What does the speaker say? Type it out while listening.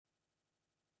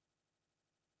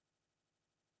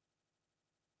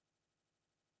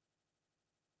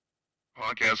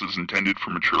Podcast is intended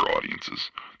for mature audiences.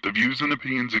 The views and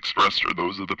opinions expressed are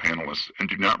those of the panelists and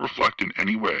do not reflect in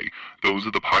any way those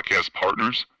of the podcast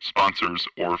partners, sponsors,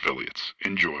 or affiliates.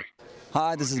 Enjoy.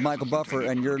 Hi, this is Michael Buffer,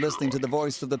 and you're listening to The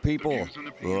Voice of the People.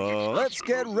 Let's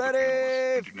get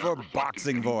ready for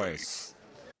Boxing Voice.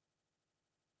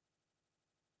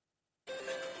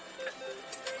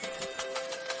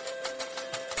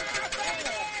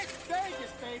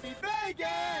 Vegas, baby,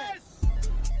 Vegas!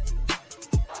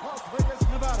 Las Vegas,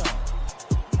 Nevada.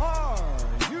 Are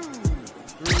you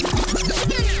ready?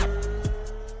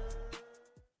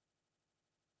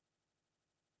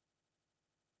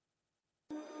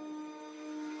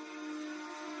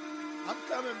 I'm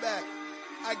coming back.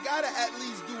 I gotta at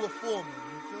least do it for me.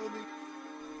 You feel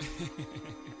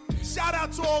me? Shout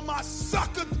out to all my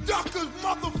sucker duckers,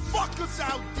 motherfuckers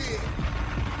out there.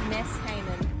 Ness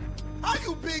Heyman. How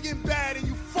you big and bad and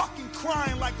you fucking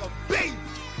crying like a baby?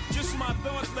 Just my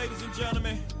thoughts, ladies and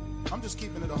gentlemen. I'm just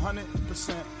keeping it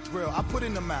 100% real. I put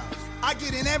in the miles. I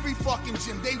get in every fucking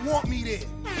gym. They want me there.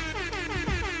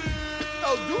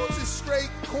 Yo, dudes is straight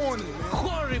corny, man.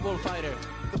 Horrible fighter.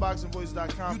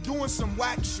 TheBoxingVoice.com. You doing some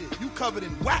whack shit. You covered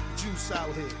in whack juice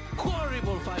out here.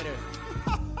 Horrible fighter.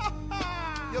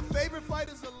 Your favorite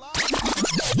fighter's alive?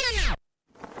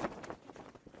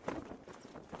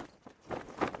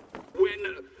 When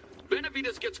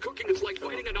Benavidez gets cooking, it's like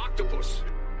fighting an octopus.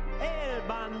 El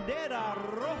Bandera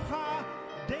Roja,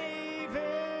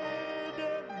 David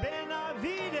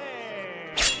Benavidez.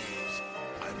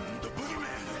 I'm the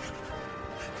boogeyman.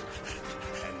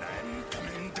 And I'm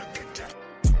coming to get you.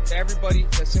 To everybody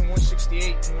that's in 168,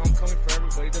 you know, I'm coming for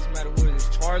everybody. It doesn't matter who it is.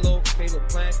 Charlo, Caleb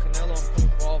Plant, Canelo, I'm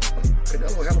coming for all of them.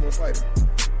 Canelo, hell of a fighter.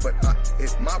 But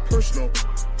it's my personal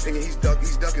opinion, he's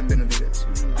ducking Benavidez.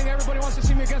 I think everybody wants to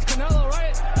see me against Canelo,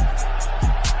 right?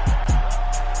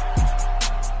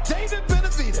 David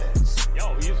Benavidez.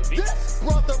 Yo, he's a beast. This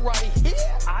brother right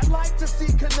here, I'd like to see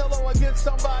Canelo against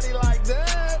somebody like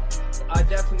that. I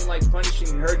definitely like punishing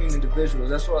and hurting individuals.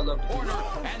 That's what I love to do.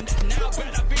 And now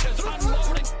Benavidez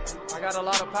unloading. I got a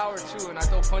lot of power too, and I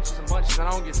throw punches and bunches, and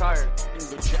I don't get tired.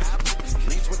 The jab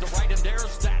leads with the right, and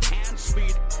there's that hand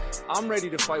speed. I'm ready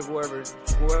to fight whoever,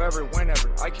 whenever.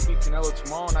 I can beat Canelo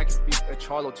tomorrow, and I can beat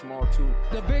Charlo tomorrow too.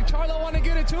 The big Charlo want to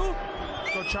get it too?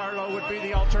 So Charlo would be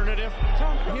the alternative?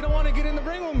 He don't want to get in the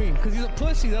ring with me because he's a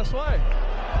pussy, that's why.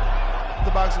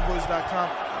 TheBoxingVoice.com.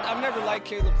 I've never liked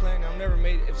Caleb Plant.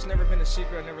 It's never been a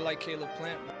secret. I never liked Caleb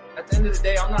Plant. At the end of the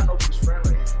day, I'm not nobody's friend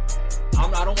right here.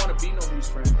 I don't want to be nobody's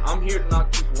friend. I'm here to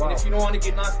knock people out. And if you don't want to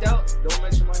get knocked out, don't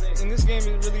mention my name. In this game,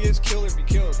 it really is kill or be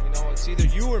killed. You know, it's either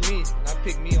you or me, and I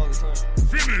pick me all the time.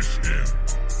 Finish him.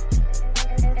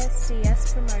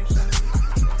 SDS Promotions.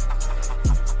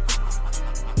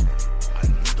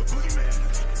 I'm the boogeyman.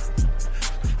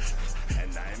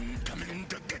 And I'm coming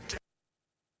to get you.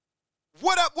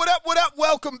 What up, what up, what up?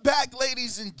 Welcome back,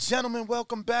 ladies and gentlemen.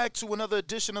 Welcome back to another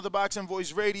edition of the Boxing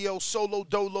Voice Radio. Solo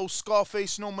Dolo,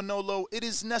 Scarface, no Manolo. It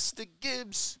is Nestor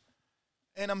Gibbs,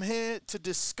 and I'm here to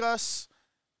discuss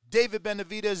David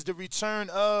Benavidez, the return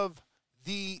of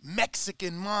the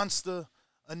Mexican monster,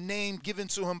 a name given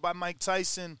to him by Mike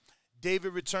Tyson.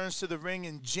 David returns to the ring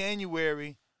in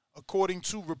January, according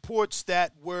to reports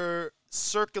that were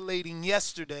circulating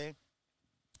yesterday,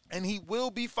 and he will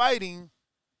be fighting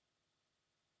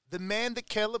the man that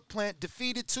Caleb Plant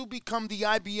defeated to become the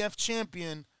IBF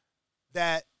champion.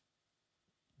 That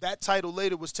title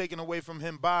later was taken away from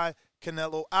him by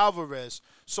Canelo Alvarez.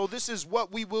 So this is what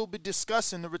we will be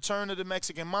discussing, the return of the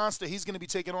Mexican monster. He's going to be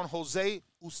taking on Jose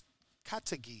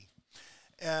Uzcategui.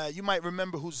 You might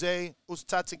remember Jose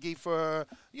Uzcategui for,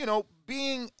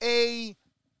 being a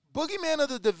boogeyman of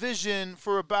the division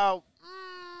for about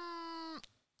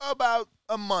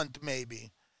a month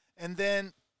maybe. And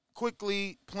then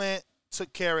quickly, Plant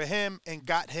took care of him and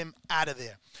got him out of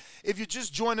there. If you're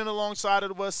just joining alongside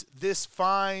of us this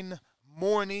fine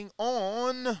morning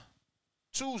on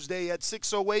Tuesday at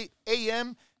 6:08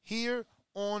 a.m. here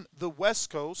on the West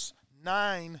Coast,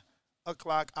 9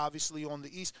 o'clock obviously on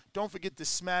the East, don't forget to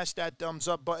smash that thumbs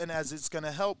up button as it's going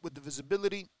to help with the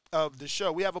visibility of the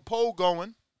show. We have a poll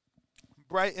going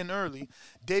bright and early.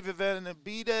 David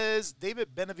Benavidez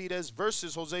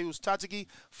versus Jose Uzcategui,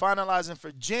 finalizing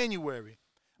for January.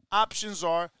 Options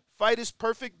are: fight is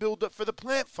perfect build-up for the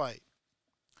Plant fight.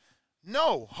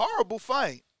 No, horrible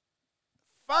fight.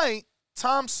 Fight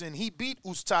Thompson, he beat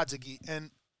Uzcategui,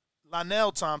 and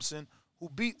Lionel Thompson, who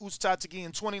beat Uzcategui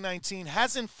in 2019,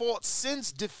 hasn't fought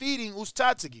since defeating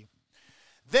Uzcategui.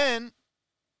 Then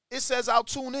it says I'll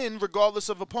tune in regardless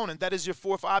of opponent. That is your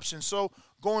fourth option. So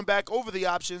going back over the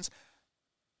options,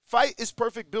 fight is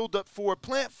perfect build-up for a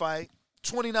Plant fight.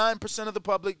 29% of the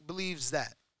public believes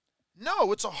that.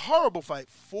 No, it's a horrible fight.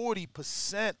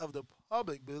 40% of the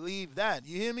public believe that.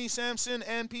 You hear me, Samson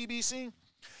and PBC?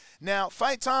 Now,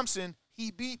 Fight Thompson,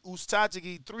 he beat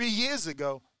Ustachigi 3 years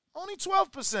ago. Only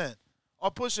 12%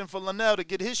 are pushing for Linnell to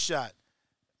get his shot.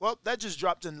 Well, that just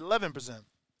dropped to 11%.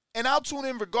 And I'll tune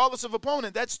in regardless of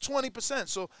opponent. That's 20%.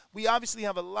 So we obviously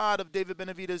have a lot of David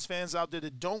Benavidez fans out there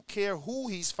that don't care who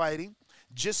he's fighting,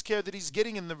 just care that he's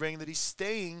getting in the ring, that he's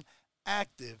staying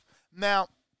active. Now,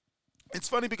 it's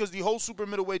funny because the whole super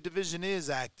middleweight division is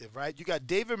active, right? You got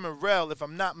David Morrell, if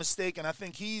I'm not mistaken. I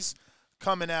think he's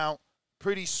coming out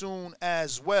pretty soon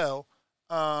as well.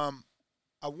 I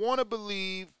want to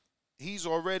believe he's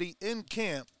already in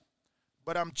camp,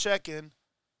 but I'm checking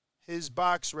his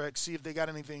box rec, see if they got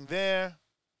anything there.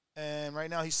 And right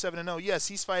now he's 7-0. Yes,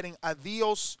 he's fighting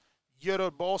Adios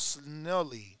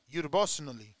Yerubosnoli.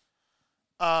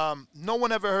 No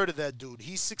one ever heard of that dude.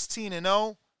 He's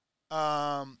 16-0.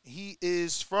 He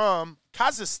is from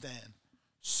Kazakhstan.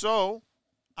 So,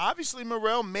 obviously,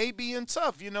 Morrell may be in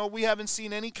tough. You know, we haven't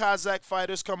seen any Kazakh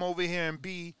fighters come over here and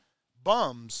be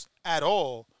bums at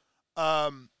all.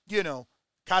 You know,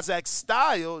 Kazakh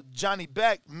style, Johnny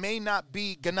Beck may not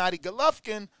be Gennady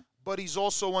Golovkin, but he's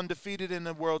also undefeated and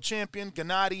a world champion.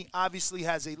 Gennady obviously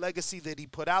has a legacy that he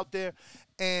put out there.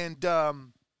 And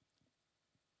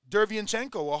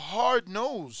Derevyanchenko, a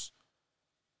hard-nosed.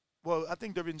 Well, I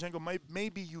think Derevyanchenko may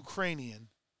be Ukrainian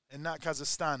and not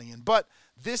Kazakhstanian. But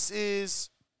this is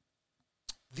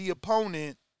the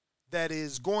opponent that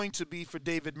is going to be for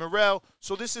David Morrell.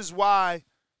 So this is why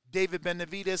David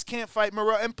Benavidez can't fight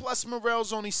Morrell. And plus,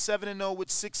 Morrell's only 7-0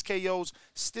 with 6 KOs.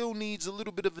 Still needs a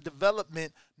little bit of a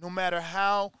development no matter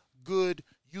how good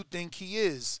you think he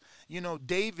is. You know,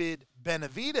 David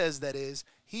Benavidez, that is,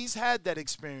 he's had that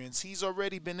experience. He's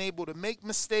already been able to make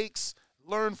mistakes,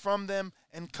 learn from them,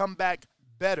 and come back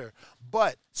better.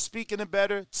 But speaking of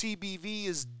better, TBV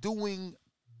is doing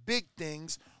big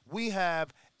things. We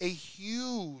have a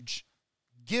huge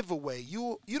giveaway.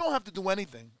 You don't have to do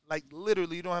anything. Like,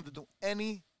 literally, you don't have to do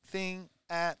anything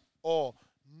at all.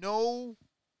 No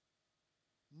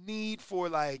need for,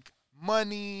 like,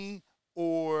 money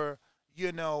or,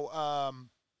 you know,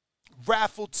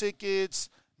 raffle tickets,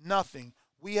 nothing.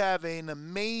 We have an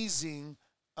amazing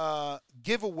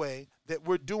giveaway that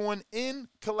we're doing in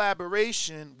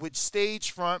collaboration with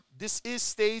Stagefront. This is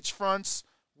Stagefront's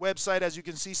website. As you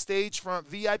can see,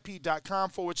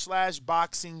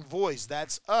 stagefrontvip.com/boxing voice.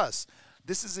 That's us.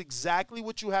 This is exactly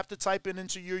what you have to type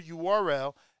into your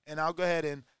URL, and I'll go ahead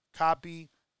and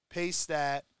copy, paste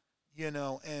that, you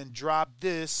know, and drop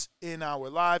this in our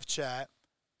live chat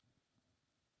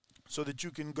so that you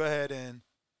can go ahead and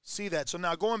see that. So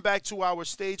now going back to our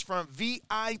Stagefront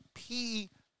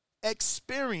VIP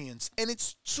experience, and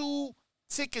it's 2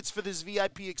 tickets for this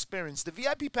VIP experience. The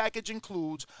VIP package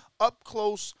includes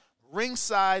up-close,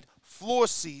 ringside, floor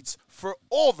seats for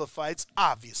all the fights,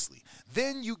 obviously.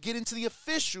 Then you get into the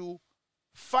official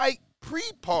fight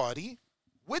pre-party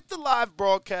with the live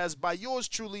broadcast by yours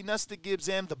truly, Nestor Gibbs,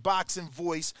 and the Boxing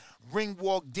Voice. Ring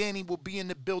Walk Danny will be in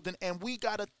the building, and we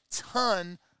got a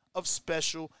ton of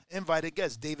special invited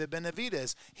guests. David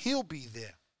Benavidez, he'll be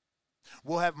there.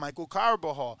 We'll have Michael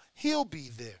Carbajal. He'll be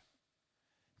there.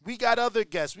 We got other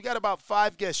guests. We got about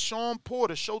 5 guests. Sean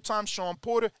Porter, Showtime Sean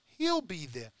Porter, he'll be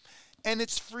there. And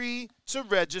it's free to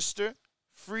register,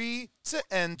 free to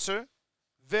enter.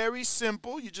 Very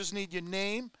simple. You just need your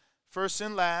name, first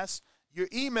and last, your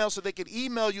email so they can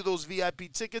email you those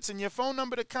VIP tickets, and your phone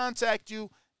number to contact you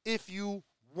if you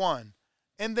won.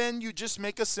 And then you just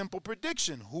make a simple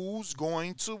prediction. Who's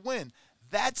going to win?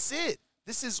 That's it.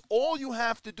 This is all you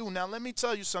have to do. Now, let me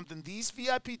tell you something. These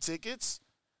VIP tickets,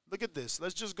 look at this.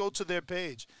 Let's just go to their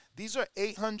page. These are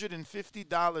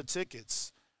 $850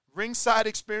 tickets. Ringside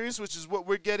experience, which is what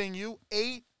we're getting you,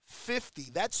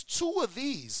 $850. That's 2 of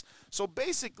these. So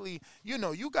basically, you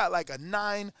know, you got like a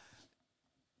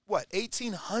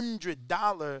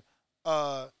 $1,800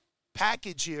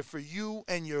 package here for you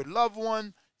and your loved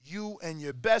one, you and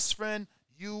your best friend,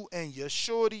 you and your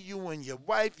shorty, you and your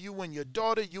wife, you and your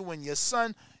daughter, you and your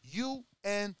son, you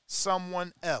and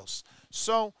someone else.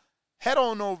 So head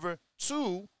on over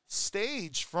to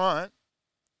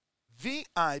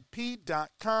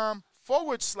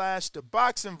stagefrontvip.com/The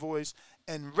Boxing Voice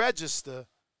and register.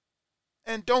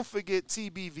 And don't forget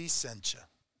TBV sent you.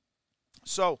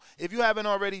 So if you haven't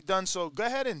already done so, go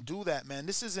ahead and do that, man.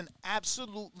 This is an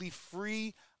absolutely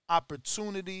free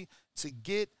opportunity to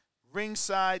get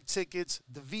ringside tickets,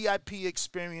 the VIP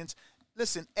experience,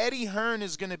 Listen, Eddie Hearn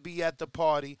is going to be at the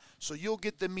party, so you'll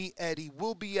get to meet Eddie.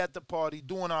 We'll be at the party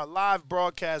doing our live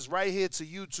broadcast right here to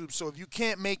YouTube. So if you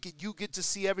can't make it, you get to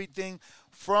see everything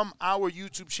from our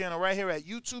YouTube channel right here at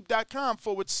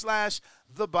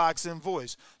youtube.com/The Boxing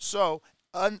Voice. So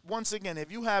once again,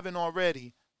 if you haven't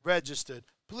already registered,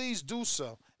 please do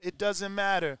so. It doesn't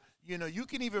matter. You know, you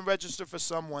can even register for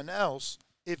someone else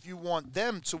if you want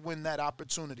them to win that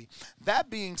opportunity. That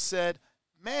being said,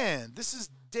 man, this is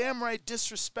damn right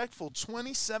disrespectful.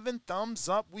 27 thumbs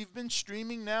up. We've been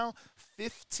streaming now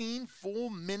 15 full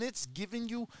minutes, giving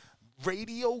you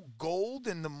radio gold,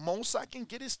 and the most I can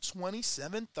get is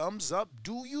 27 thumbs up.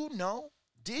 Do you know?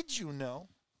 Did you know?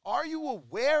 Are you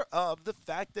aware of the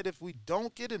fact that if we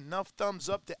don't get enough thumbs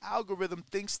up, the algorithm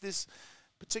thinks this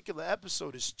particular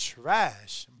episode is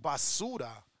trash,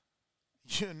 basura?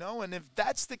 You know, and if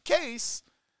that's the case,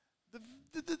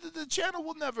 the channel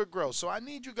will never grow. So I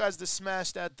need you guys to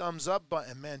smash that thumbs up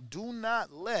button, man. Do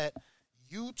not let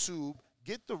YouTube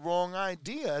get the wrong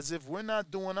idea as if we're not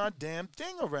doing our damn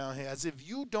thing around here, as if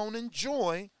you don't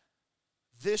enjoy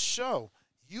this show.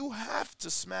 You have to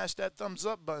smash that thumbs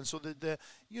up button so that the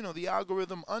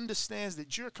algorithm understands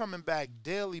that you're coming back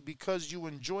daily because you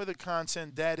enjoy the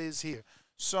content that is here.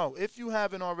 So if you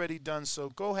haven't already done so,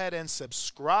 go ahead and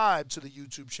subscribe to the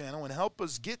YouTube channel and help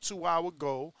us get to our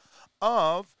goal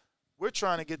of, we're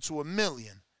trying to get to 1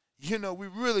 million. You know, we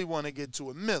really want to get to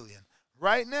 1 million.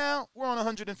 Right now, we're on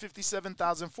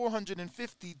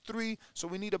 157,453, so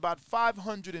we need about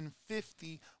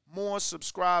 550 more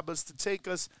subscribers to take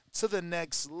us to the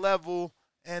next level,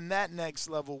 and that next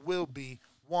level will be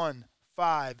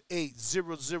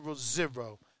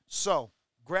 158,000. So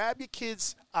grab your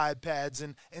kids' iPads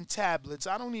and tablets.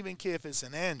 I don't even care if it's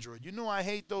an Android. You know I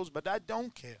hate those, but I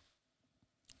don't care.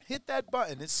 Hit that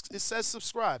button. It says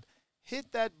subscribe.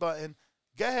 Hit that button.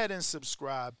 Go ahead and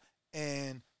subscribe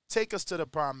and take us to the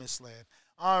promised land.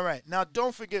 All right. Now,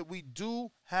 don't forget, we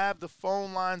do have the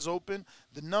phone lines open.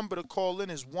 The number to call in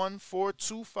is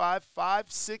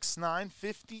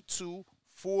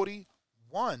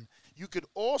 1-425-569-5241. You could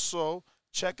also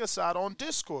check us out on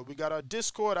Discord. We got our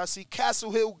Discord. I see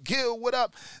Castle Hill Gil. What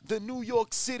up? The New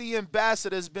York City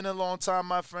ambassador. It's been a long time,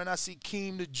 my friend. I see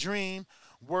Keem the Dream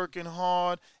working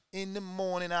hard in the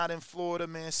morning out in Florida,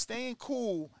 man. Staying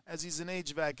cool as he's an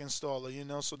HVAC installer, you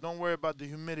know. So don't worry about the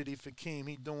humidity for Keem.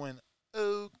 He doing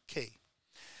okay.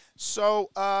 So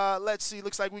let's see.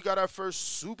 Looks like we got our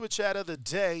first super chat of the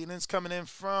day, and it's coming in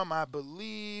from, I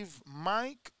believe,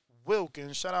 Mike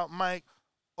Wilkins. Shout out, Mike.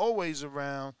 Always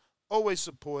around. Always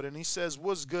supporting. He says,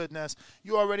 what's good, Ness?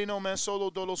 You already know, man. Solo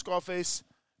Dolo Scarface.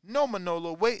 No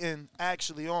Manolo. Waiting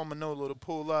actually on Manolo to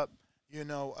pull up. You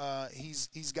know,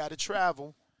 he's got to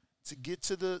travel to get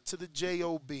to the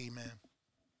JOB, man.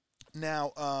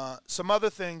 Now, some other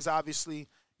things, obviously,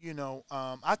 you know,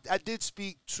 I did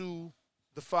speak to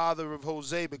the father of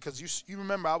Jose because you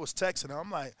remember I was texting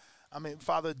him.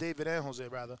 Father David and Jose,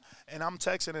 rather. And I'm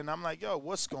texting and I'm like, yo,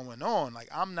 what's going on? Like,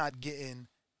 I'm not getting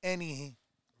any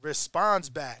response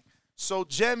back. So,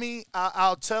 Jemmy,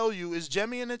 I'll tell you, is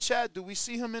Jemmy in the chat? Do we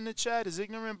see him in the chat? Is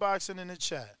Ignorant Boxing in the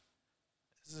chat?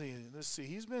 Let's see.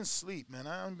 He's been asleep, man.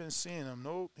 I haven't been seeing him.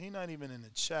 Nope, he not even in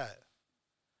the chat.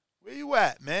 Where you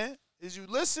at, man? Is you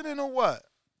listening or what?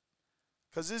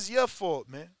 Because it's your fault,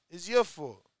 man. It's your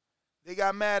fault. They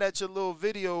got mad at your little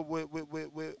video with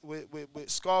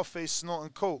Scarface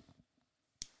snorting coke.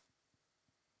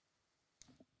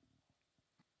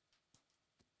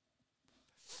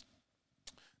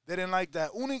 They didn't like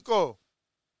that. Unico,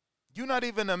 you're not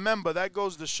even a member. That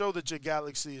goes to show that your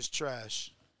galaxy is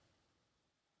trash.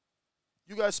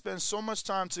 You guys spend so much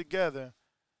time together.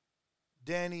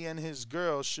 Danny and his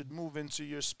girl should move into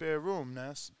your spare room,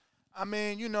 Ness. I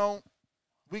mean, you know,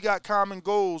 we got common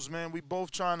goals, man. We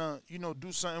both trying to, you know,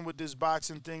 do something with this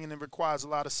boxing thing, and it requires a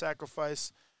lot of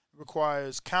sacrifice. It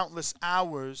requires countless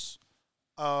hours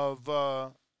of,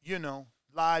 you know,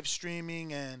 live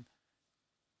streaming and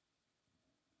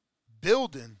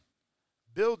building,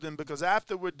 because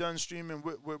after we're done streaming,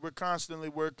 we're constantly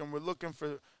working. We're looking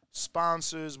for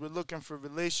sponsors. We're looking for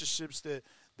relationships that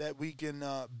we can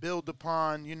build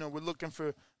upon. You know, we're looking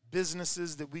for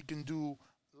businesses that we can do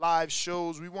live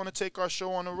shows. We want to take our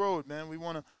show on the road, man. We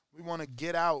want to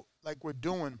get out like we're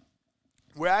doing.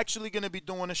 We're actually going to be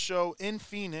doing a show in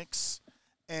Phoenix,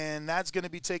 and that's going to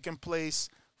be taking place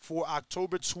for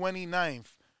October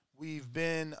 29th. We've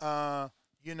been,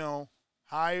 you know,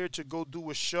 hired to go do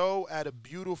a show at a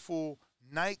beautiful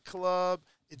nightclub.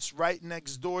 It's right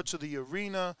next door to the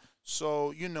arena.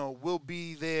 So, you know, we'll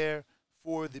be there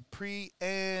for the pre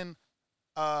and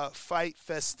fight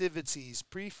festivities,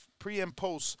 pre and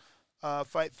post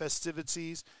fight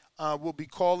festivities. We'll be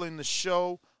calling the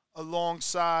show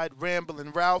alongside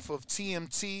Ramblin' Ralph of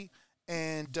TMT.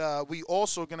 And we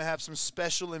also going to have some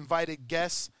special invited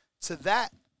guests to that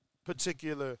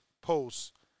particular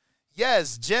post.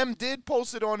 Yes, Jem did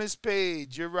post it on his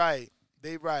page. You're right.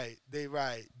 They right.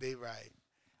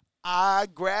 I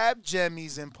grabbed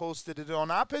Jemmy's and posted it on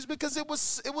our page because it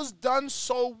was done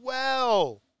so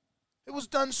well. It was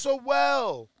done so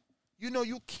well. You know,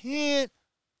 you can't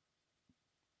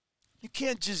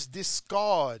just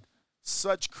discard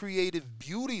such creative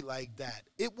beauty like that.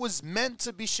 It was meant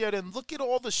to be shared, and look at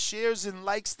all the shares and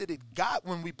likes that it got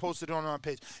when we posted it on our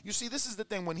page. You see, this is the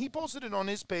thing. When he posted it on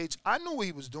his page, I knew what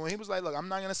he was doing. He was like, look, I'm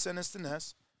not going to send this to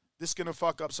Ness. This is going to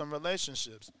fuck up some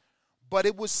relationships. But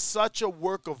it was such a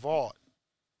work of art,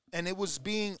 and it was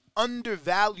being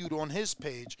undervalued on his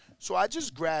page. So I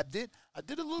just grabbed it. I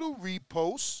did a little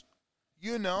repost,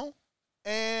 you know,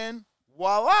 and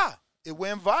voila, it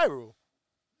went viral.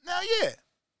 Now, yeah,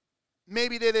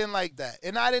 maybe they didn't like that,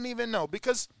 and I didn't even know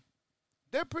because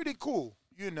they're pretty cool,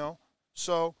 you know.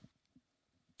 So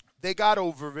they got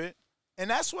over it, and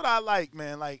that's what I like,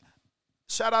 man. Like,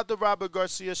 shout out to Robert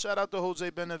Garcia, shout out to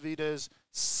Jose Benavidez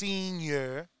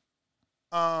Sr.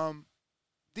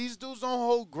 These dudes don't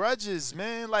hold grudges,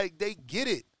 man. Like, they get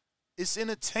it. It's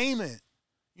entertainment.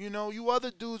 You know, you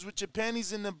other dudes with your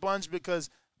panties in the bunch because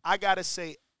I got to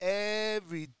say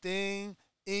everything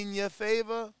in your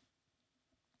favor.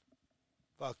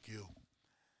 Fuck you.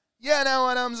 Yeah, know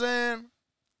what I'm saying?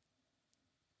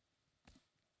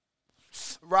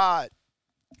 Rod,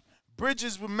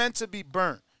 bridges were meant to be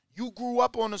burnt. You grew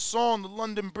up on a song, The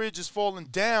London Bridge is Falling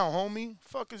Down, homie.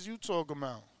 Fuck is you talking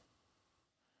about?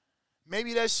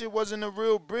 Maybe that shit wasn't a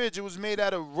real bridge. It was made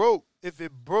out of rope. If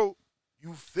it broke,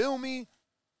 you feel me?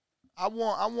 I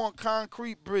want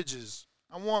concrete bridges.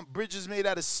 I want bridges made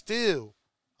out of steel.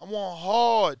 I want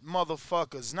hard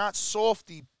motherfuckers, not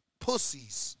softy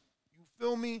pussies. You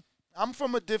feel me? I'm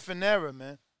from a different era,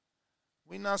 man.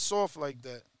 We not soft like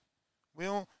that. We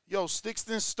don't. Yo, sticks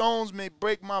and stones may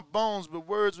break my bones, but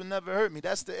words will never hurt me.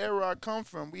 That's the era I come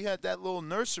from. We had that little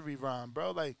nursery rhyme,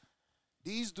 bro. Like,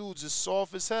 these dudes is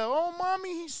soft as hell. Oh,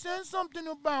 mommy, he said something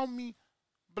about me.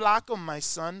 Block him, my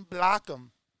son. Block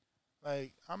him.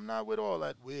 Like, I'm not with all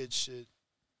that weird shit.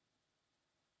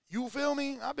 You feel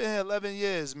me? I've been here 11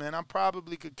 years, man. I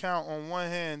probably could count on one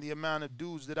hand the amount of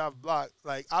dudes that I've blocked.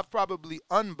 Like, I've probably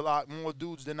unblocked more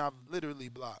dudes than I've literally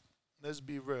blocked. Let's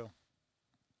be real.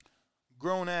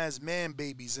 Grown-ass man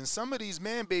babies. And some of these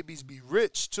man babies be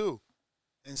rich, too,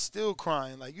 and still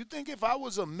crying. Like, you think if I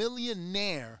was a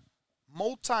millionaire,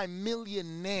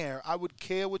 multi-millionaire, I would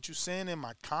care what you're saying in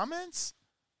my comments?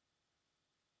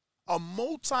 A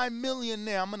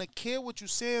multi-millionaire, I'm going to care what you're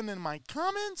saying in my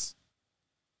comments?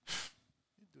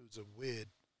 You dudes are weird.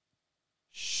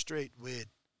 Straight weird.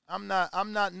 I'm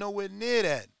not nowhere near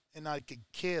that. And I could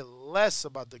care less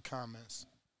about the comments.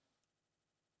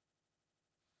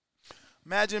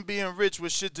 Imagine being rich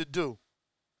with shit to do.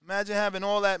 Imagine having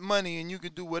all that money and you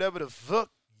could do whatever the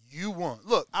fuck you want.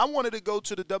 Look, I wanted to go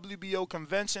to the WBO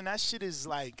convention. That shit is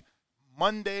like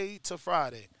Monday to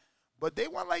Friday. But they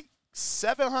want like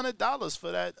 $700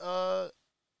 for that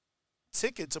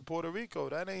ticket to Puerto Rico.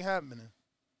 That ain't happening.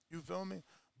 You feel me?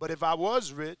 But if I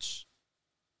was rich,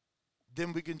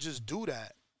 then we can just do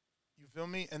that. You feel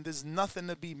me? And there's nothing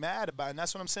to be mad about. And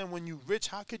that's what I'm saying. When you rich,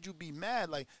 how could you be mad?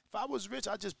 Like, if I was rich,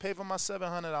 I'd just pay for my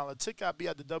 $700 ticket. I'd be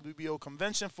at the WBO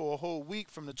convention for a whole week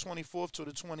from the 24th to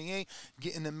the 28th,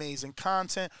 getting amazing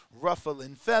content,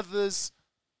 ruffling feathers.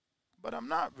 But I'm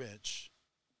not rich.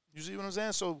 You see what I'm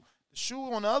saying? So the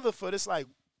shoe on the other foot, it's like,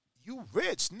 you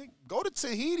rich. Nigga, go to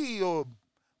Tahiti or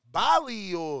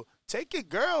Bali or take your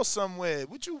girl somewhere.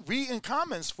 What you reading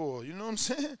comments for? You know what I'm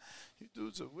saying? You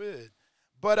dudes are weird.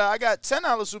 But I got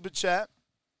 $10 super chat.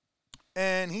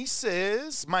 And he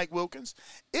says, Mike Wilkins,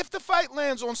 if the fight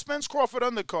lands on Spence Crawford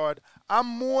undercard, I'm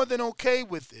more than okay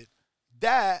with it.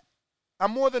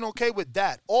 I'm more than okay with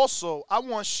that. Also, I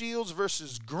want Shields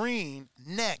versus Green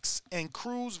next and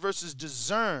Cruz versus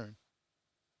DAZN.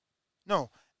 No.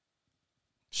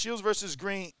 Shields versus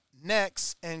Green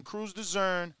next and Cruz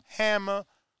DAZN, Hammer,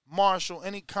 Marshall,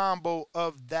 any combo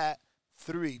of that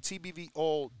three. TBV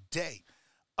all day.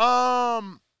 Nah,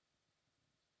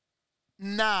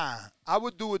 I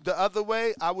would do it the other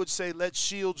way. I would say let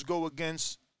Shields go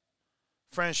against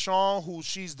Franchon, who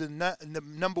she's the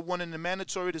number one in the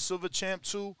mandatory, the silver champ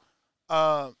too.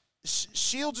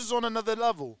 Shields is on another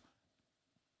level.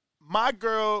 My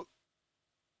girl,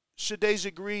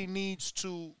 Shadasia Green, needs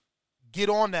to get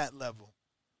on that level.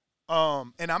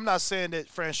 And I'm not saying that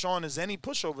Franchon is any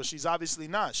pushover. She's obviously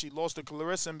not. She lost to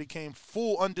Clarissa and became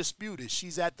full undisputed.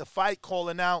 She's at the fight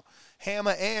calling out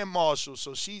Hammer and Marshall.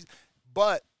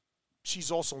 But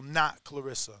she's also not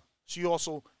Clarissa. She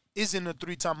also isn't a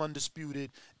 3-time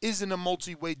undisputed, isn't a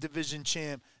multi-weight division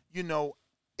champ,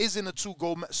 isn't a 2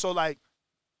 gold. So,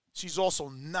 she's also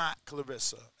not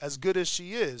Clarissa, as good as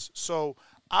she is. So,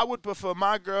 I would prefer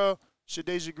my girl,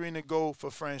 Shadasia Green, to go for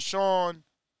Franchon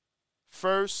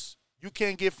first. You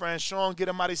can't get Franchon, get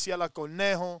a Mariciela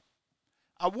Conejo.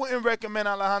 I wouldn't recommend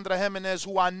Alejandra Jimenez,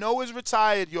 who I know is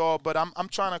retired, y'all, but I'm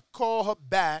trying to call her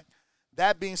back.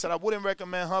 That being said, I wouldn't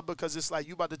recommend her because it's like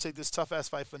you about to take this tough-ass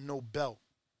fight for no belt.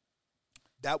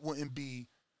 That wouldn't be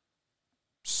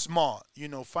smart.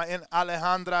 Fighting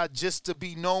Alejandra just to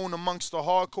be known amongst the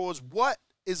hardcores. What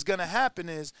is going to happen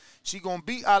is she going to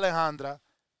beat Alejandra,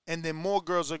 and then more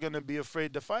girls are going to be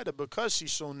afraid to fight her because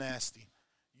she's so nasty.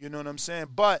 You know what I'm saying?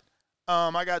 But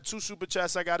I got 2 super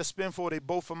chats I got to spin for. They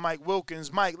both from Mike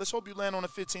Wilkins. Mike, let's hope you land on a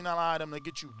 $15 item to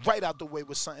get you right out the way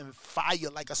with something fire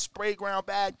like a spray ground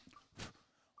bag.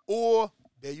 Or,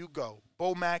 there you go,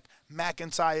 Bomac,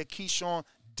 McIntyre, Keyshawn,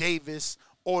 Davis,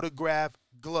 autograph,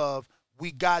 glove.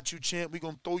 We got you, champ. We're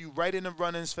going to throw you right in the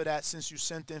run-ins for that since you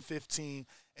sent in 15.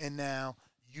 And now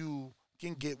you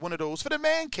can get one of those for the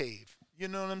man cave. You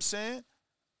know what I'm saying?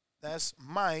 That's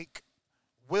Mike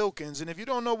Wilkins. And if you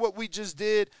don't know what we just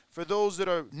did, for those that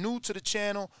are new to the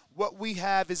channel, what we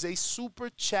have is a super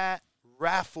chat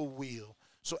raffle wheel.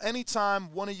 So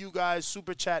anytime one of you guys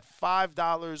super chat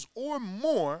 $5 or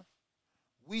more,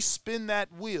 we spin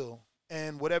that wheel,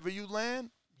 and whatever you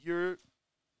land, you're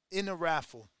in a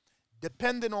raffle.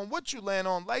 Depending on what you land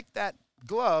on, like that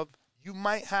glove, you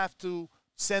might have to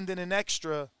send in an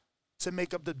extra to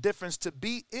make up the difference to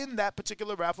be in that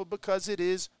particular raffle because it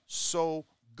is so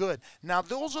good. Now,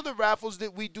 those are the raffles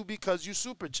that we do because you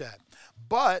super chat.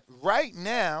 But right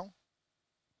now,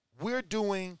 we're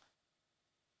doing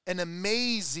an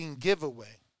amazing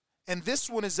giveaway. And this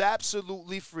one is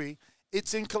absolutely free.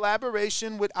 It's in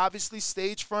collaboration with, obviously,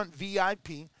 Stagefront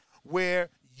VIP, where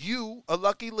you, a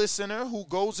lucky listener who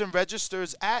goes and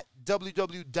registers at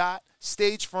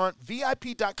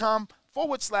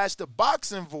www.stagefrontvip.com/The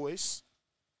Boxing Voice,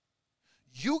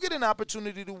 you get an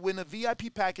opportunity to win a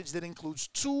VIP package that includes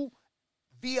 2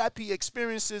 VIP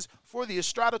experiences for the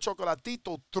Estrada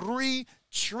Chocolatito 3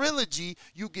 trilogy.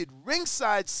 You get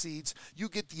ringside seats. You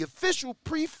get the official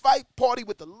pre-fight party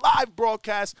with the live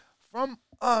broadcast from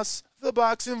us, The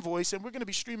Boxing Voice, and we're going to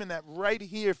be streaming that right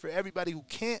here for everybody who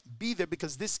can't be there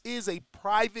because this is a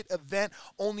private event,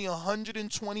 only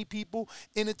 120 people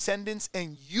in attendance,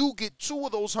 and you get 2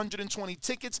 of those 120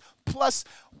 tickets, plus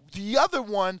the other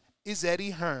one is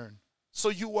Eddie Hearn. So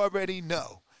you already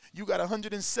know. You got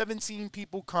 117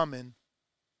 people coming,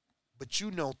 but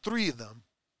 3 of them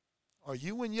are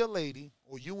you and your lady,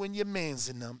 or you and your mans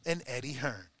in them, and Eddie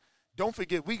Hearn. Don't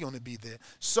forget, we're going to be there.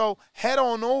 So head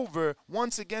on over,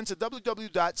 once again, to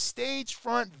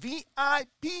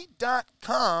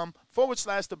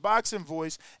www.stagefrontvip.com/The Boxing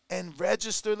Voice and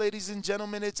register, ladies and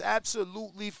gentlemen. It's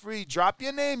absolutely free. Drop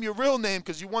your name, your real name,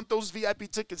 because you want those VIP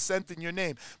tickets sent in your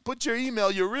name. Put your email,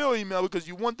 your real email, because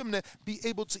you want them to be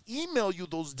able to email you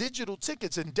those digital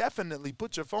tickets, and definitely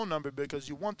put your phone number because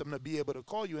you want them to be able to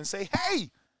call you and say,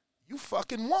 hey, you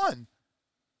fucking won.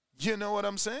 You know what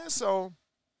I'm saying? So,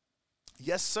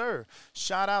 yes, sir.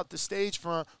 Shout out to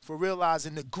Stagefront for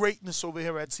realizing the greatness over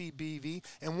here at TBV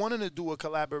and wanting to do a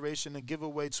collaboration and give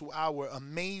away to our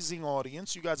amazing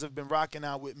audience. You guys have been rocking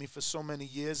out with me for so many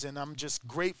years, and I'm just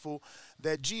grateful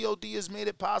that GOD has made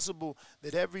it possible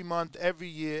that every month, every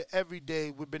year, every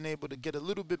day, we've been able to get a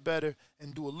little bit better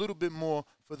and do a little bit more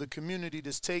for the community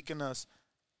that's taken us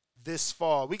this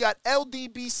far. We got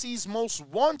LDBC's Most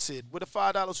Wanted with a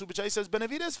 $5 super chat. He says,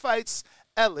 Benavidez fights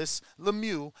Ellis,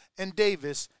 Lemieux, and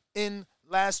Davis in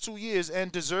last 2 years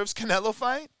and deserves Canelo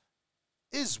fight?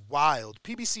 Is wild.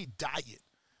 PBC diet.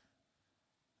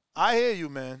 I hear you,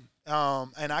 man.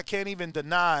 And I can't even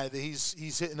deny that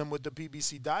he's hitting them with the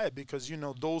PBC diet because,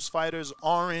 those fighters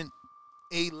aren't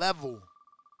A-level.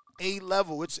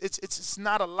 A-level. It's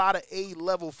not a lot of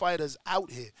A-level fighters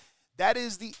out here. That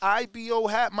is the IBO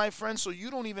hat, my friend, so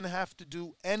you don't even have to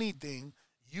do anything.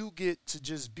 You get to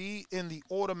just be in the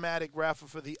automatic raffle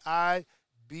for the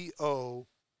IBO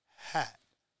hat.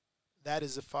 That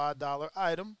is a $5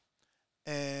 item,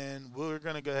 and we're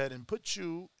going to go ahead and put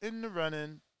you in the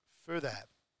running for that.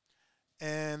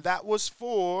 And that was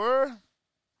for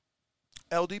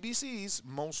LDBC's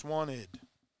Most Wanted.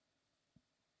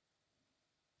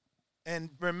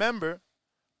 And remember,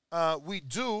 we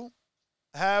do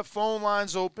have phone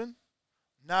lines open.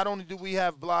 Not only do we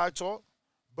have Blog Talk,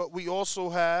 but we also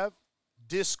have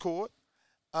Discord.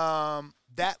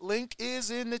 That link is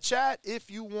in the chat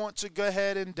if you want to go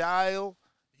ahead and dial.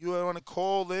 You want to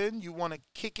call in. You want to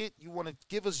kick it. You want to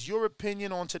give us your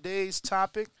opinion on today's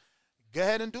topic. Go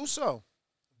ahead and do so.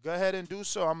 Go ahead and do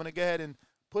so. I'm going to go ahead and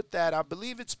put that. I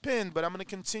believe it's pinned, but I'm going to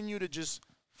continue to just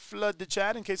flood the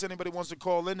chat in case anybody wants to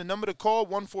call in. The number to call,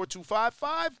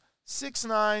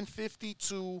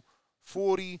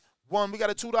 14255-695241. We got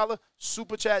a $2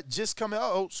 super chat just coming.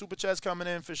 Super chat's coming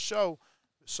in for show.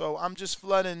 So I'm just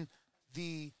flooding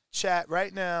the chat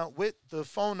right now with the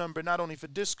phone number, not only for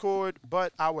Discord,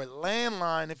 but our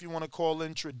landline if you want to call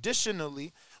in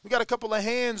traditionally. We got a couple of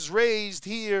hands raised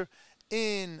here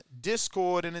in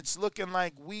Discord, and it's looking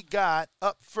like we got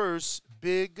up first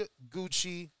Big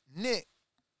Gucci Nick.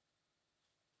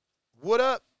 What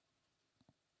up?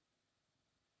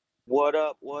 What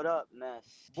up,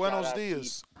 Ness? Buenos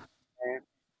dias.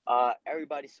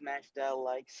 Everybody smash that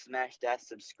like, smash that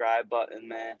subscribe button,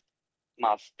 man.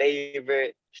 My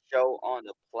favorite show on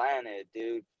the planet,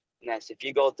 dude. Ness, if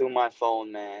you go through my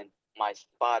phone, man, my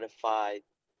Spotify,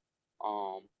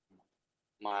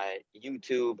 my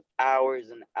YouTube,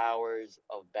 hours and hours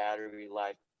of battery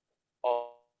life.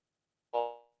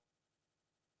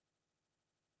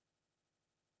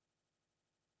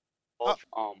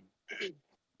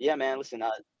 Yeah, man, listen,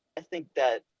 I think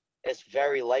that it's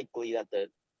very likely that the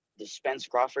Spence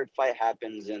Crawford fight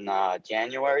happens in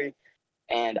January,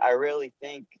 and I really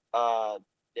think the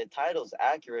title's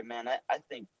accurate, man. I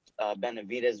think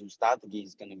Benavidez Ustatagi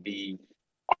is going to be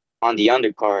on the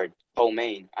undercard,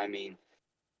 co-main. I mean,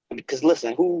 because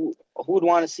listen, who would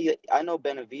want to see it? I know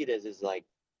Benavidez is like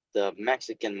the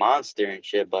Mexican monster and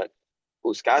shit, but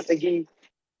Ustatagi,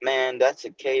 man, that's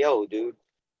a KO, dude.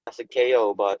 That's a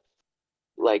KO, but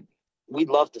like, we'd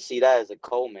love to see that as a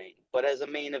co-main. But as a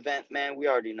main event, man, we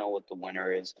already know what the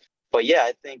winner is. But yeah,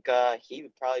 I think he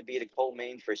would probably be the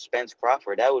co-main for Spence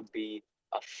Crawford. That would be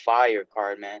a fire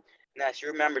card, man. Nash,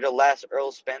 you remember the last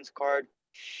Earl Spence card?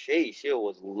 Sheesh, it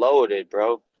was loaded,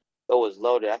 bro. It was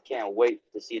loaded. I can't wait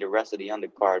to see the rest of the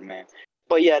undercard, man.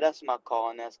 But yeah, that's my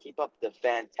call, Nash. Keep up the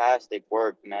fantastic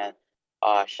work, man.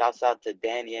 Shouts out to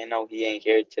Danny. I know he ain't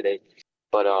here today.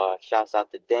 But shouts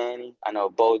out to Danny. I know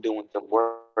Bo doing some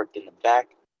work in the back.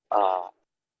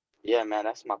 Yeah, man,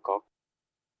 that's my call.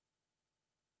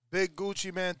 Big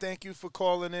Gucci, man, thank you for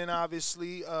calling in,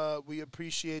 obviously. We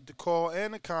appreciate the call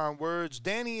and the kind words.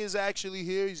 Danny is actually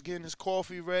here. He's getting his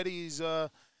coffee ready. He's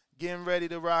getting ready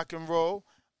to rock and roll.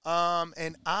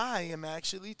 And I am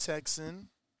actually texting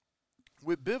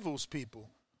with Bivel's people.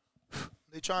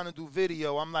 They trying to do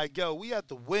video. I'm like, yo, we at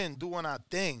the win doing our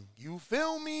thing. You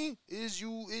feel me? Is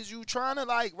you trying to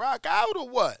like rock out or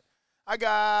what? I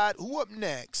got who up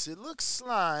next? It looks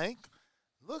like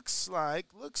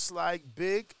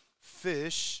Big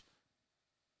Fish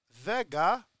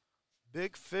Vega.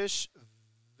 Big Fish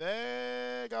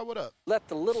Vega, what up? Let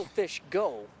the little fish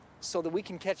go so that we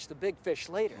can catch the big fish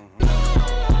later.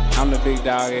 I'm the big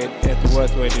dog at the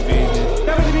welterweight division.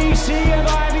 WBC and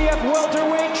IBF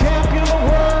welterweight champion of the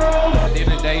world. At the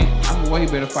end of the day, I'm a way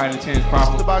better fighter than Terrence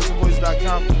Crawford.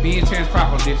 TheBoxingVoice.com. Me and Terrence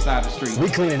Crawford on this side of the street. We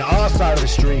cleaning our side of the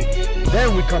street,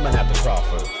 then we coming after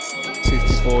Crawford.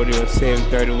 60-40 or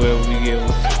 70-30, wherever we get.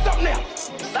 Say something else.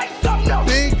 Say something else.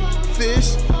 Big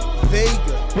Fish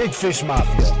Vega. Big Fish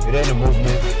Mafia. It ain't a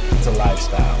movement, it's a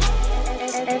lifestyle.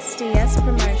 SDS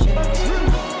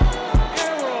Promotions.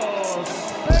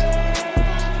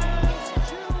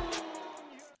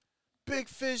 Big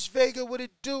Fish Vega, what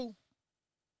it do?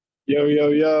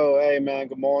 Yo. Hey, man,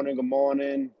 good morning.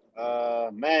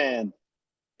 Man,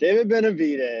 David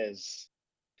Benavidez.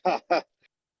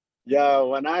 Yo,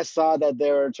 when I saw that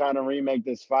they were trying to remake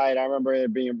this fight, I remember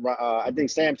it being, I think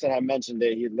Samson had mentioned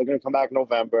it. He's looking to come back in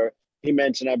November. He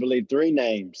mentioned, I believe, 3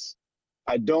 names.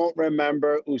 I don't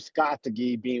remember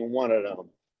Ustatagi being one of them.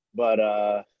 But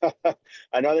I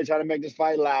know they tried to make this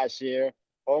fight last year.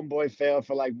 Homeboy failed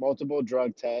for like multiple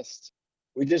drug tests.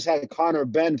 We just had Conor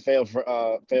Benn fail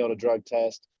a drug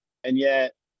test. And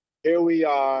yet, here we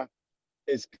are.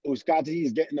 Ustatagi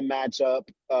is getting the matchup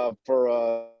for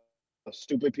a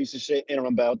stupid piece of shit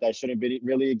interim belt that shouldn't be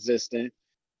really existing.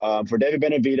 For David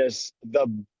Benavidez,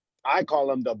 I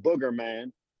call him the Booger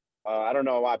Man. I don't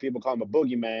know why people call him a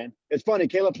boogeyman. It's funny.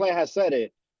 Caleb Plant has said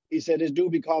it. He said this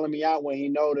dude be calling me out when he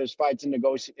know there's fights in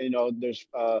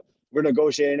we're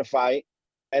negotiating a fight,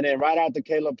 and then right after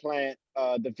Caleb Plant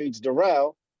defeats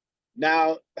Darrell,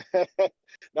 now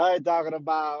they're talking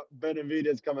about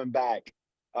Benavidez coming back.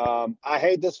 I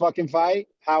hate this fucking fight.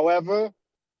 However,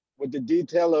 with the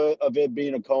detail of it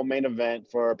being a co-main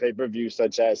event for a pay-per-view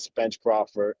such as Spence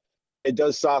Crawford, it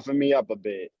does soften me up a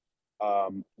bit.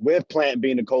 with Plant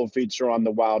being a co-feature on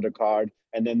the Wilder card,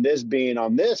 and then this being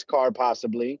on this card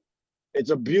possibly. It's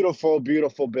a beautiful,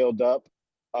 beautiful build-up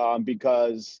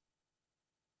because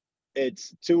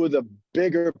it's two of the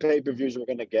bigger pay-per-views we're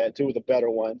going to get, two of the better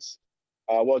ones.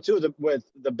 With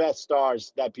the best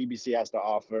stars that PBC has to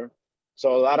offer.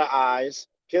 So a lot of eyes.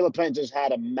 Caleb Plant just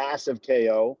had a massive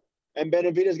KO, and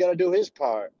Benavidez got to do his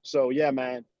part. So, yeah,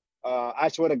 man, I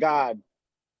swear to God,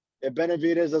 if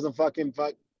Benavidez doesn't fucking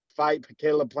fight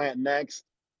Caleb Plant next,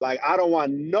 like, I don't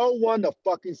want no one to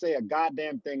fucking say a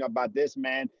goddamn thing about this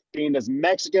man being this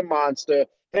Mexican monster,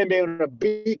 him being able to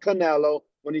beat Canelo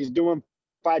when he's doing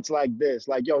fights like this.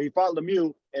 Like, yo, he fought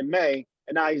Lemieux in May,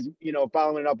 and now he's,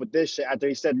 following it up with this shit after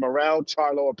he said Morrell,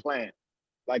 Charlo, or Plant.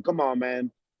 Like, come on,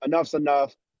 man. Enough's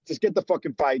enough. Just get the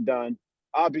fucking fight done.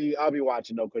 I'll be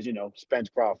watching, though, because, Spence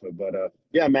Crawford. But,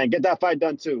 yeah, man, get that fight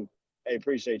done, too. Hey,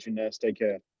 appreciate you, Ness. Take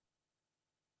care.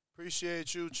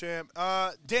 Appreciate you, champ.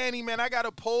 Danny, man, I got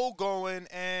a poll going,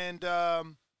 and,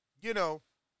 I'm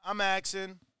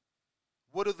asking,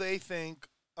 what do they think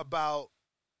about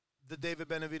the David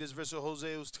Benavidez versus Jose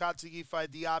Uzcategui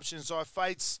fight? The options are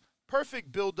fights,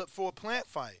 perfect build-up for a Plant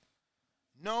fight.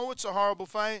 No, it's a horrible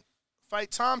fight. Fight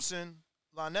Thompson,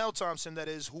 Lionel Thompson, that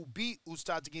is, who beat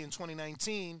Uzcategui in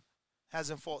 2019,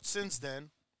 hasn't fought since then.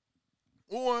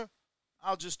 Or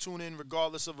I'll just tune in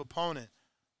regardless of opponent.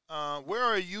 Where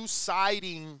are you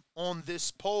siding on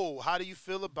this poll? How do you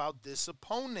feel about this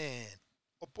opponent?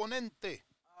 Opponente.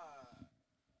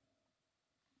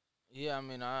 Yeah, I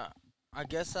mean, I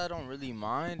guess I don't really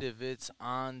mind if it's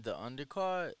on the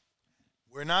undercard.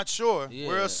 We're not sure. Yeah,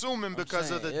 we're assuming because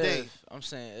of the date. I'm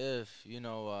saying if,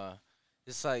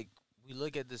 it's like we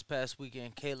look at this past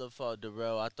weekend, Caleb fought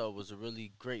Darrell. I thought was a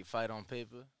really great fight on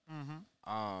paper.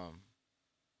 Mm-hmm.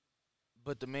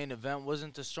 But the main event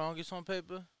wasn't the strongest on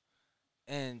paper.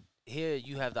 And here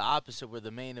you have the opposite, where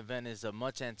the main event is a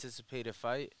much anticipated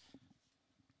fight.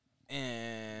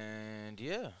 And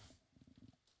yeah.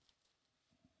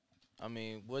 I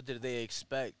mean, what did they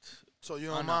expect? So you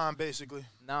don't mind, basically?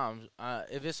 Nah,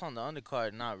 if it's on the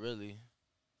undercard, not really.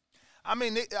 I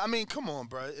mean, come on,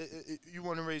 bro. You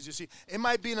want to raise your seat? It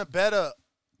might be in a better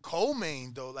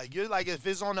co-main though. Like you're like, if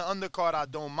it's on the undercard, I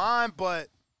don't mind, but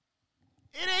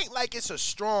it ain't like it's a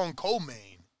strong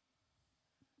co-main.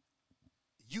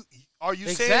 Are you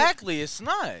saying exactly? It's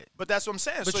not. But that's what I'm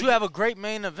saying. But so you have a great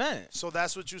main event. So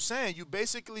that's what you're saying. You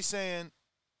basically saying,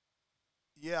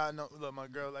 yeah, I know. Look, my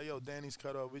girl, like, yo, Danny's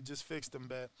cut off. We just fixed him,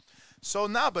 bad. So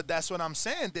but that's what I'm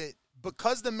saying. That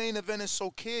because the main event is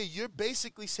so clear, you're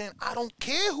basically saying, I don't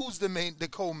care who's the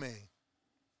co-main.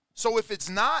 So if it's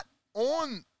not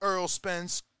on Earl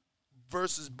Spence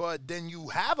versus Bud, then you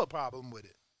have a problem with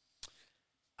it.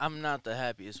 I'm not the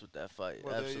happiest with that fight.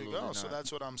 Well, Absolutely there you go. Not. So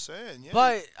that's what I'm saying. Yeah.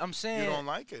 But I'm saying you don't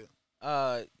like it.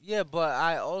 Yeah, but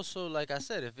I also, like I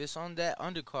said, if it's on that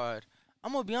undercard,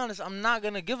 I'm gonna be honest. I'm not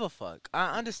gonna give a fuck.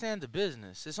 I understand the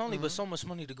business. It's only but so much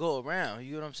money to go around.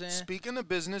 You know what I'm saying? Speaking of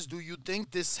business, do you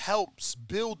think this helps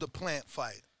build the Plant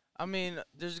fight? I mean,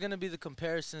 there's gonna be the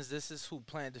comparisons. This is who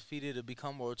Plant defeated to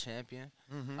become world champion.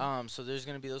 Mm-hmm. So there's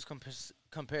gonna be those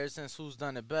comparisons. Who's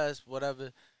done it best?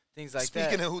 Whatever. Things like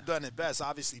Speaking that. of who done it best,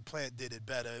 obviously Plant did it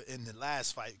better in the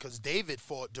last fight because David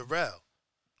fought Darrell.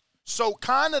 So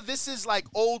kind of this is like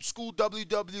old school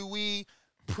WWE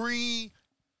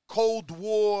pre-Cold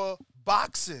War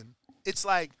boxing. It's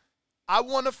like, I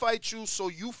want to fight you, so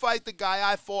you fight the guy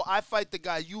I fought, I fight the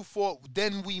guy you fought,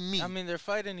 then we meet. I mean, they're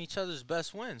fighting each other's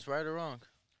best wins, right or wrong.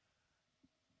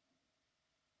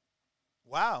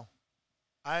 Wow.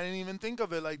 I didn't even think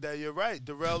of it like that. You're right.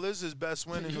 Darrell is his best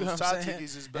win, and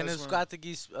Uzcategui's his best win. And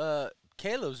Uzcategui's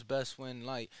Caleb's best win,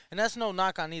 and that's no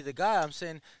knock on either guy. I'm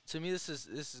saying, to me, this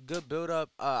is good build up.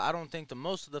 I don't think the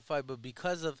most of the fight, but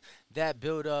because of that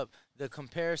build up, the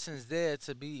comparisons there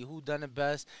to be who done it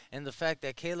best, and the fact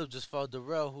that Caleb just fought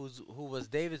Darrell, who was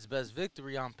David's best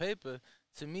victory on paper.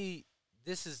 To me,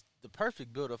 this is the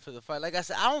perfect build up for the fight. Like I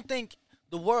said, I don't think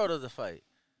the world of the fight.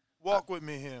 Walk with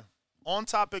me here. On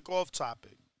topic, off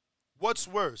topic. What's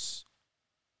worse?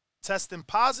 Testing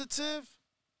positive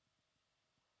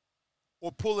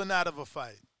or pulling out of a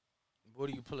fight? What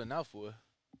are you pulling out for?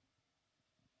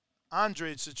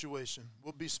 Andre's situation.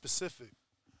 We'll be specific.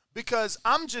 Because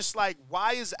I'm just like,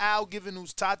 why is Al giving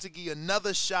Uzcategui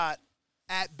another shot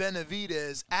at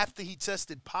Benavidez after he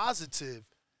tested positive?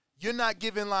 You're not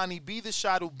giving Lonnie B the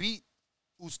shot who beat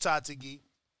Uzcategui.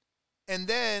 And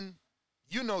then,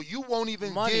 you won't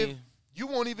even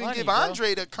give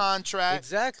Andre the contract.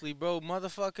 Exactly, bro.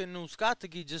 Motherfucking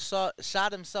Uzcategui just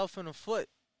shot himself in the foot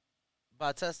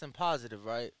by testing positive,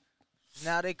 right?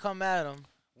 Now they come at him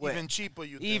Even cheaper,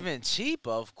 you think? Even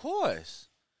cheaper, of course.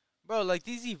 Bro, like,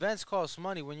 these events cost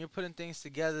money. When you're putting things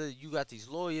together, you got these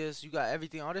lawyers, you got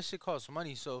everything. All this shit costs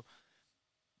money. So,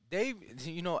 they,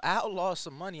 Al lost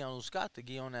some money on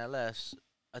Uzcategui on that last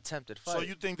attempted fight. So,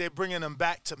 you think they're bringing him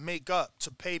back to make up,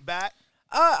 to pay back?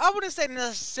 I wouldn't say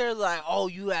necessarily like, oh,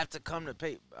 you have to come to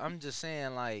pay. I'm just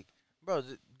saying, like, bro,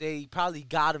 they probably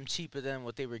got him cheaper than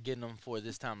what they were getting him for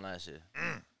this time last year.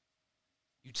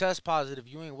 You test positive,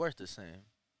 you ain't worth the same.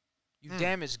 You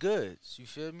damaged goods. You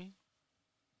feel me?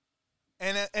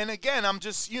 And again, I'm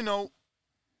just,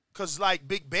 because like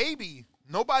Big Baby,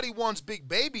 nobody wants Big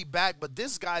Baby back, but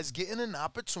this guy's getting an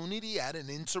opportunity at an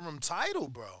interim title,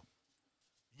 bro.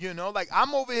 Like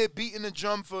I'm over here beating the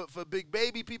drum for Big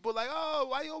Baby. People like, oh,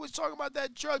 why you always talking about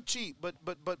that drug cheat? But,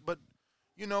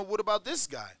 what about this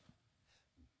guy?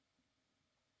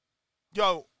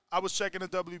 Yo, I was checking the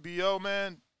WBO,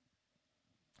 man.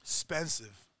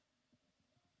 Expensive.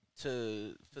 For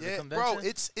the convention? Bro,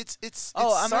 it's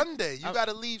Sunday. You got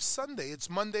to leave Sunday. It's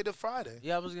Monday to Friday.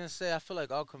 Yeah, I was going to say, I feel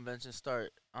like all conventions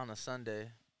start on a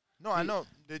Sunday. No, I know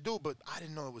they do, but I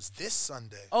didn't know it was this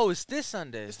Sunday. Oh, it's this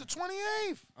Sunday. It's the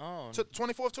 28th. Oh.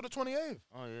 24th to the 28th.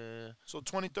 Oh, yeah. So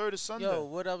 23rd is Sunday. Yo,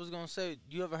 what I was going to say,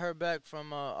 you ever heard back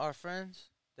from our friends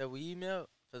that we emailed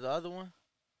for the other one?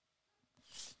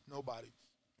 Nobody.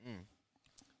 Nah.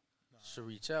 Should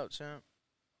reach out, champ.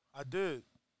 I did.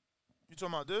 You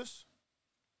talking about this?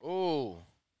 Oh.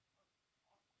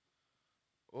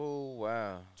 Oh,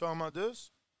 wow. Talking about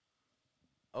this?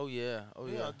 Oh, yeah. Oh,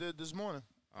 yeah. Yeah, I did this morning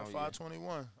at 5:21.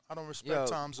 Yeah. I don't respect Yo,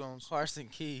 time zones. Carson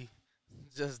Key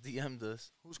just DM'd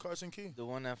us. Who's Carson Key? The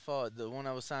one that fought. The one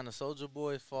that was signed to Soulja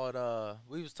Boy fought.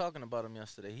 We was talking about him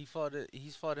yesterday.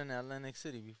 He's fought in Atlantic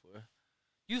City before.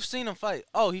 You've seen him fight.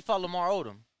 Oh, he fought Lamar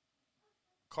Odom.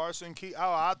 Carson Key.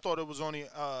 Oh, I thought it was only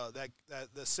that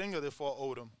the singer that fought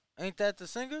Odom. Ain't that the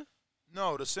singer?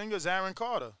 No, the singer's Aaron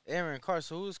Carter. Aaron Carter.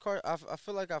 So who's Carter? I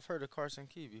feel like I've heard of Carson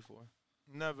Key before.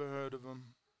 Never heard of him.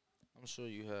 I'm sure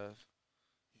you have.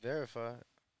 Verified.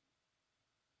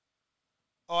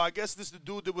 Oh, I guess this is the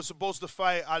dude that was supposed to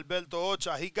fight Alberto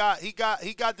Ocha. He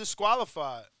got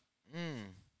disqualified.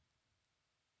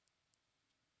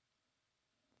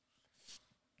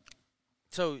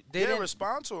 So they didn't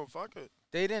respond to him. Fuck it.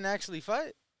 They didn't actually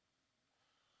fight?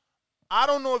 I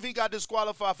don't know if he got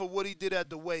disqualified for what he did at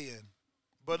the weigh-in.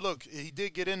 But look, he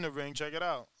did get in the ring. Check it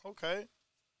out. Okay,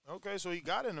 so he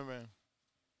got in the ring.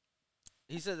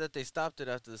 He said that they stopped it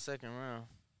after the second round.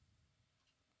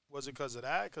 Was it because of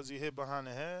that? Because he hit behind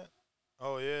the head?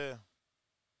 Oh, yeah.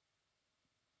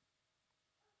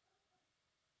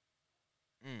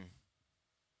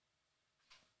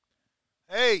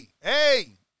 Hey!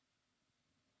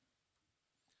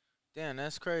 Damn,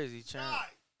 that's crazy, champ.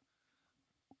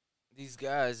 These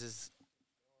guys is...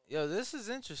 Yo, this is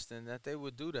interesting that they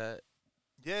would do that.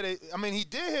 Yeah, he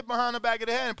did hit behind the back of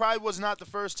the head and probably was not the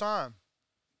first time.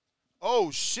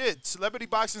 Oh, shit. Celebrity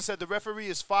Boxing said the referee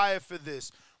is fired for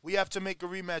this. We have to make a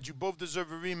rematch. You both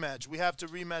deserve a rematch. We have to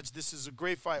rematch. This is a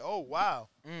great fight. Oh, wow.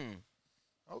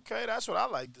 Okay, that's what I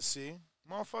like to see.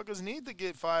 Motherfuckers need to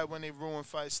get fired when they ruin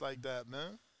fights like that,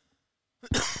 man.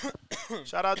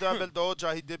 Shout out to Alberto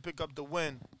Ocha. He did pick up the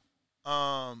win.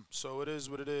 So it is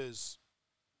what it is.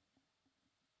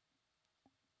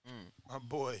 My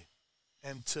boy,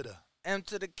 M to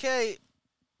the K.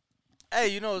 Hey,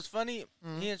 you know what's funny?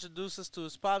 He introduced us to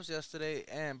his pops yesterday,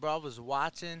 and bro, I was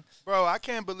watching. Bro, I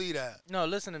can't believe that. No,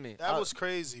 listen to me. That was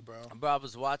crazy, bro. Bro, I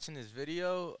was watching his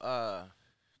video,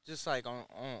 just like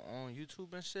on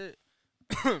YouTube and shit.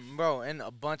 Bro, and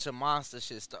a bunch of monster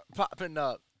shit start popping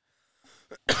up.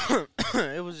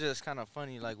 It was just kind of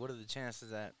funny. Like, what are the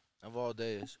chances of all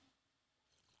days?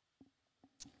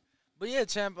 But yeah,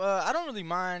 champ, I don't really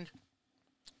mind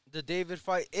the David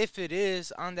fight if it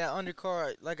is on that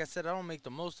undercard. Like I said, I don't make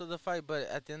the most of the fight, but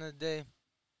at the end of the day,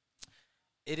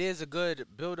 it is a good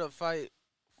build-up fight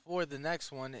for the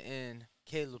next one in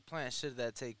Caleb Plant should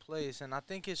that take place, and I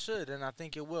think it should, and I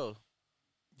think it will.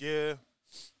 Yeah.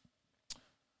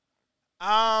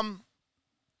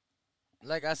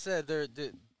 Like I said,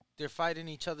 they're fighting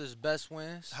each other's best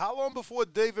wins. How long before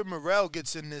David Morrell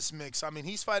gets in this mix? I mean,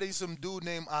 he's fighting some dude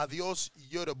named Adios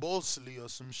Yodabolsli or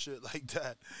some shit like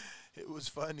that. It was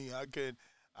funny.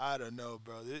 I don't know,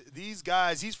 bro. These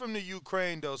guys, he's from the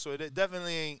Ukraine, though, so it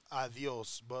definitely ain't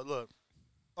Adios. But look.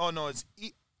 Oh, no, it's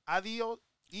Adios?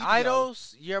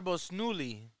 Idos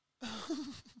Yerbosnuli.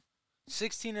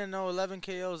 16-0, 11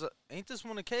 KOs. Ain't this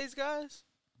one of K's guys?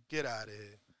 Get out of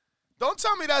here. Don't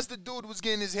tell me that's the dude who was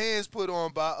getting his hands put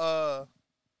on by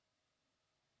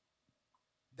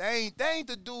They ain't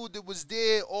the dude that was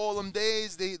there all them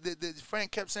days.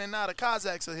 Frank kept saying, nah, the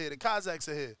Kazakhs are here. The Kazakhs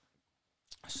are here.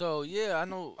 So, yeah, I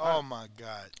know. Oh, my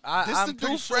God. I'm the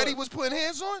pretty dude sure. Freddie was putting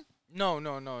hands on? No.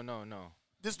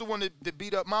 This the one that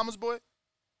beat up Mama's boy?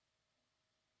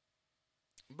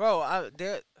 Bro,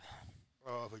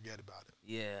 Oh, forget about it.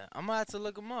 Yeah, I'm gonna have to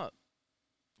look him up.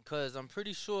 Cause I'm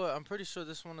pretty sure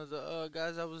this one of the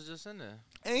guys that was just in there.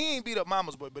 And he ain't beat up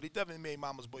Mama's boy, but he definitely made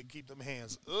Mama's boy keep them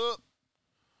hands up.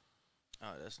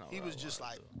 Oh, that's not. He was just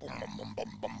like, boom, boom, boom,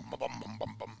 boom, boom, boom, boom,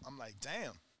 boom, boom. I'm like,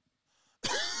 damn.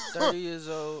 30 years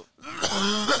old.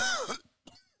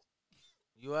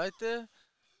 You right there,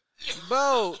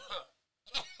 bro?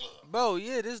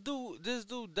 Yeah, this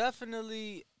dude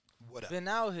definitely been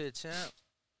out here, champ.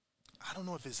 I don't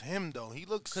know if it's him though. He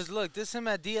looks. Cause look, this him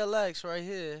at DLX right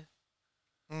here.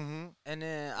 Mm-hmm. And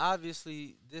then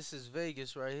obviously this is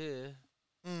Vegas right here.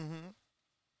 Mm-hmm.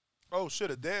 Oh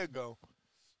shit! There you go.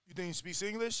 You think he speaks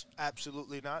English?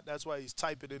 Absolutely not. That's why he's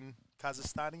typing in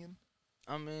Kazakhstanian.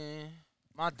 I mean,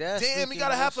 my dad. Damn, he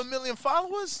got English. 500,000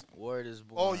 followers. Word is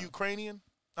born. All Ukrainian.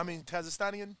 I mean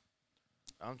Kazakhstanian.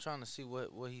 I'm trying to see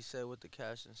what he said with the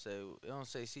caption. Say it don't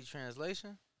say see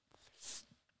translation.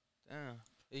 Damn.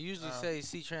 It usually says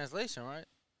see translation, right?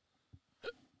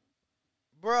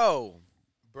 Bro.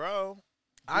 Do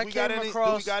I we came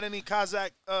got any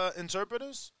Kazakh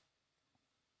interpreters?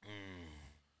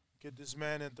 Get this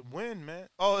man at the win, man.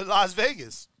 Oh, Las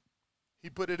Vegas. He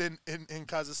put it in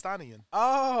Kazakhstanian.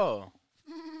 Oh.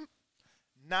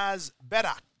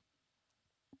 Nazberak.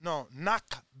 No,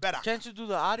 Nakberak. Can't you do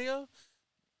the audio?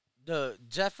 Can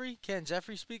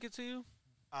Jeffrey speak it to you?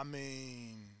 I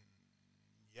mean,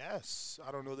 yes.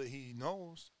 I don't know that he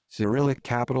knows. Cyrillic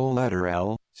capital letter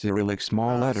L, Cyrillic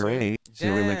small letter A,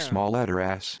 Cyrillic small letter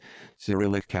S,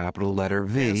 Cyrillic capital letter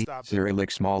V,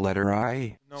 Cyrillic small letter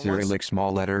I, Cyrillic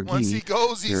small letter G, Once he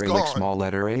goes, he's Cyrillic gone. small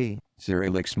letter A,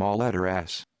 Cyrillic small letter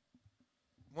S.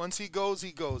 Once he goes,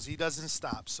 he goes. He doesn't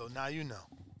stop. So now you know.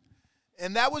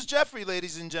 And that was Jeffrey,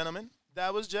 ladies and gentlemen.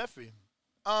 That was Jeffrey.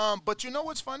 But you know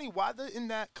what's funny? Why didn't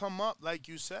that come up like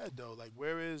you said, though? Like,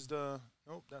 where is the...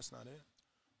 Nope, that's not it.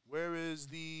 Where is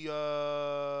the...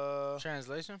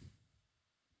 Translation?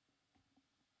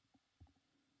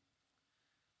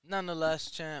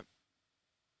 Nonetheless, champ.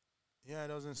 Yeah, it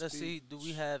doesn't Let's speak. see, do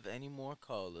we have any more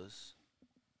callers?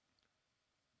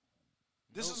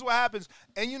 This is what happens.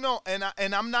 And, you know,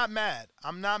 and I'm not mad.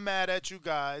 I'm not mad at you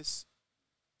guys,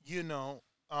 you know.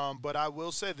 But I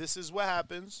will say this is what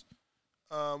happens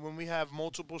when we have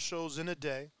multiple shows in a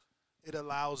day. It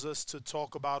allows us to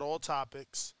talk about all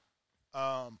topics.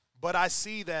 But I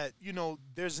see that, you know,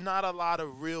 there's not a lot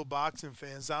of real boxing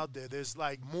fans out there. There's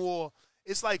like more,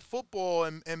 it's like football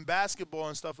and basketball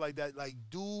and stuff like that. Like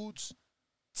dudes,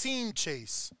 team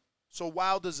chase. So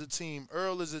Wilder's a team,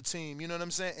 Earl is a team, you know what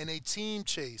I'm saying? And a team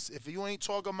chase. If you ain't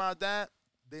talking about that,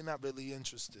 they're not really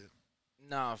interested.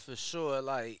 Nah, for sure.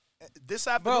 Like, this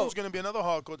afternoon's going to be another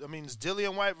hardcore. I mean, it's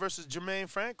Dillian White versus Jermaine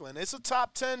Franklin. It's a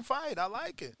top 10 fight. I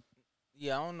like it.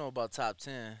 Yeah, I don't know about top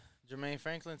 10. Jermaine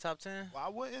Franklin, top 10? Why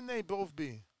wouldn't they both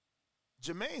be?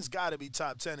 Jermaine's got to be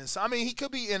top 10. And so, I mean, he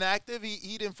could be inactive.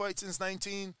 He didn't fight since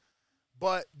 19,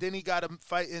 but then he got a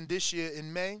fight in this year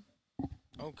in May.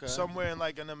 Okay. Somewhere in,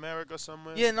 like, in America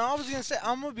somewhere. Yeah, no, I was going to say,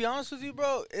 I'm going to be honest with you,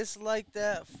 bro. It's like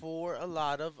that for a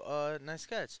lot of, nice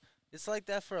catch. It's like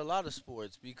that for a lot of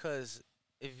sports because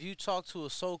if you talk to a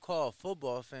so-called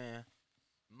football fan,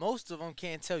 most of them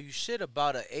can't tell you shit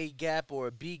about an A gap or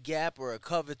a B gap or a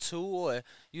cover 2 or,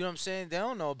 you know what I'm saying? They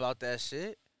don't know about that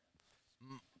shit.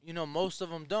 You know, most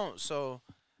of them don't. So,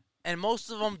 and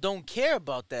most of them don't care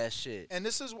about that shit. And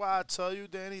this is why I tell you,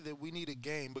 Danny, that we need a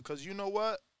game because you know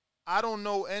what? I don't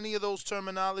know any of those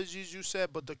terminologies you said,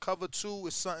 but the cover 2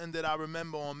 is something that I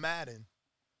remember on Madden.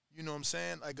 You know what I'm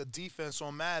saying? Like a defense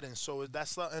on Madden. So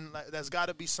that's something like that's got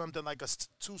to be something like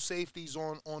two safeties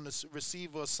on the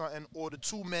receiver or something, or the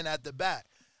 2 men at the back.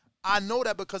 I know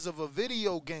that because of a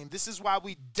video game. This is why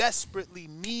we desperately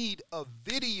need a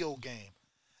video game.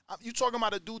 You talking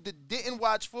about a dude that didn't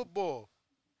watch football.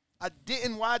 I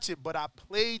didn't watch it, but I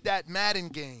played that Madden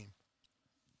game.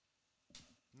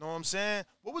 Know what I'm saying?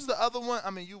 What was the other one? I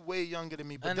mean, you way younger than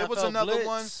me, but there was NFL another Blitz.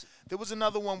 one. There was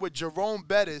another one with Jerome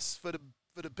Bettis for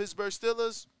the Pittsburgh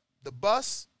Steelers. The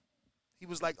bus, he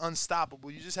was like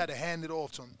unstoppable. You just had to hand it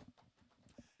off to him.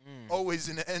 Always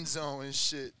in the end zone and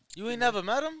shit. You ain't never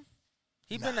met him?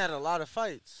 He been at a lot of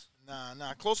fights.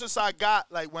 Nah. Closest I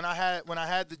got, like when I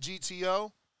had the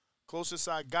GTO, closest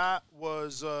I got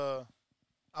was I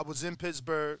was in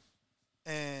Pittsburgh,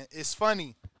 and it's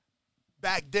funny.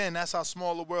 Back then, that's how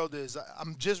small the world is.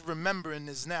 I'm just remembering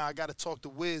this now. I got to talk to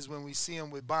Wiz when we see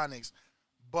him with Bonix.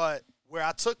 But where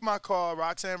I took my car,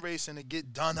 Roxanne Racing, to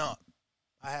get done up.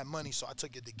 I had money, so I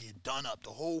took it to get done up.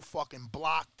 The whole fucking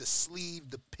block, the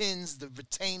sleeve, the pins, the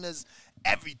retainers,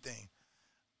 everything.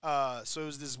 So it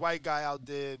was this white guy out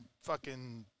there,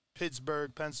 fucking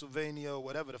Pittsburgh, Pennsylvania,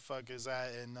 whatever the fuck is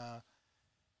that. And,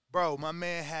 bro, my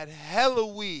man had hella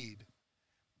weed.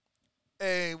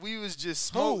 And we was just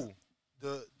smoking.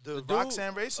 The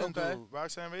Roxanne Racing dude.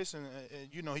 Roxanne Racing,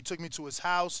 you know, he took me to his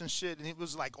house and shit, and it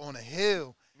was like on a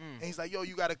hill. And he's like, yo,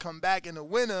 you got to come back in the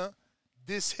winter.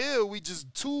 This hill, we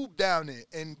just tubed down it.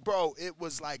 And, bro, it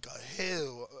was like a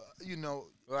hill. You know,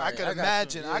 right. I could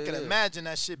imagine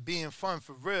that shit being fun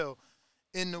for real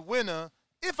in the winter.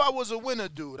 If I was a winter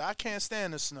dude, I can't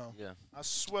stand the snow. Yeah. I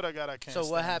swear to God, I can't stand the snow.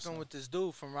 So what happened with this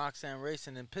dude from Roxanne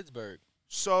Racing in Pittsburgh?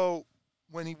 So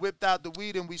when he whipped out the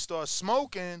weed and we started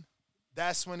smoking,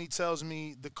 that's when he tells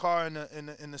me the car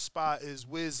in the spot is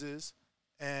Wiz's,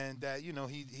 and that, you know,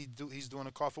 he's doing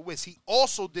a car for Wiz. He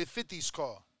also did 50's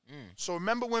car. So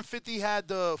remember when 50 had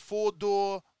the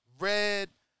 4-door red,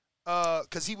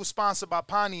 because he was sponsored by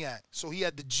Pontiac, so he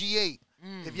had the G8.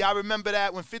 If y'all remember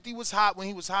that, when 50 was hot,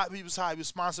 he was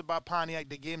sponsored by Pontiac.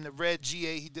 They gave him the red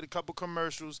G8. He did a couple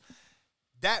commercials.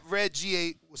 That red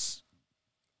G8 was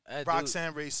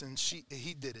Roxanne Racing.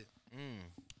 He did it.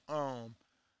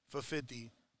 For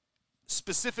 50.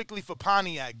 Specifically for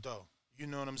Pontiac, though. You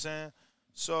know what I'm saying?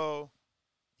 So,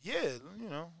 yeah, you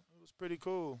know, it was pretty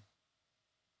cool.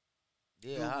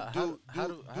 Yeah, how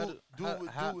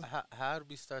do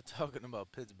we start talking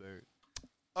about Pittsburgh?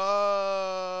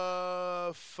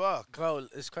 Fuck. Bro,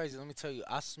 it's crazy. Let me tell you,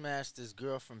 I smashed this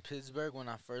girl from Pittsburgh when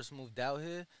I first moved out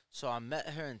here. So I met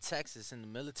her in Texas in the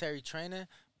military training.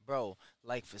 Bro,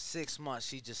 like for 6 months,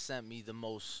 she just sent me the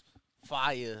most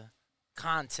fire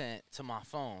content to my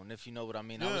phone, if you know what I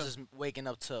mean. Yeah. I was just waking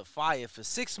up to fire for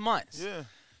 6 months. Yeah.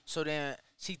 So then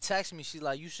she texted me. She's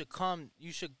like, you should come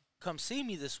see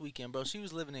me this weekend, bro. She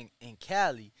was living in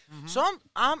Cali. So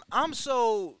I'm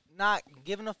so not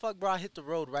giving a fuck, bro. I hit the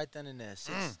road right then and there.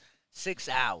 6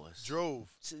 hours. Drove.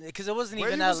 Because it wasn't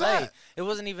even LA. It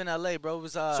wasn't even LA, bro. It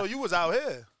was So you was out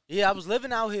here? Yeah, I was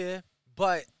living out here,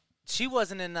 but she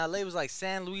wasn't in LA. It was like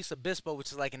San Luis Obispo,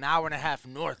 which is like an hour and a half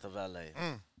north of LA.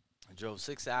 I drove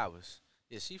 6 hours.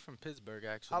 Yeah, she from Pittsburgh,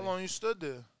 actually. How long you stood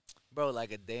there? Bro,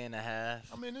 like a day and a half.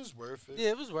 I mean, it's worth it. Yeah,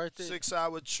 it was worth it.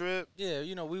 6-hour trip. Yeah,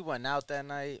 you know, we went out that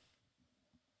night.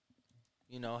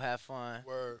 You know, have fun.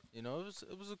 Word. You know,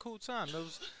 it was a cool time.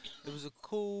 It was a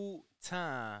cool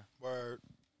time. Word.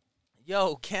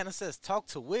 Yo, Canna says, talk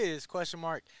to Wiz, ?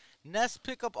 Ness,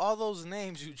 pick up all those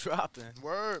names you dropping.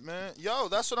 Word, man. Yo,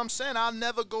 that's what I'm saying. I'll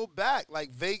never go back.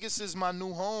 Like, Vegas is my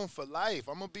new home for life.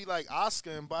 I'm going to be like Oscar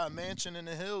and buy a mansion in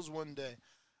the hills one day.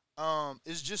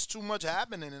 It's just too much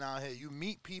happening out here. You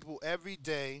meet people every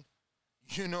day.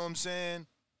 You know what I'm saying?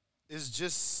 It's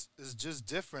just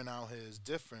different out here. It's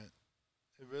different.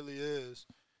 It really is.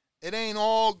 It ain't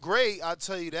all great, I'll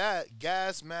tell you that.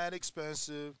 Gas mad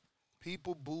expensive.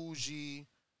 People bougie.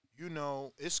 You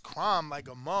know, it's crime like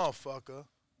a motherfucker.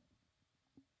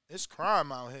 It's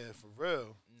crime out here for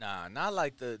real. Nah, not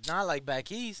like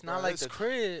back east, not like the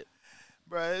crib.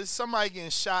 Bruh, it's somebody getting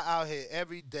shot out here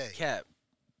every day. Cap.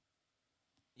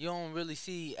 You don't really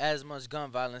see as much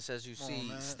gun violence as you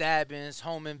see stabbings,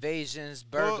 home invasions,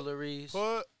 burglaries.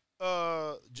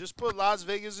 Just put Las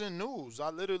Vegas in news. I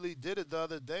literally did it the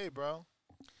other day, bro.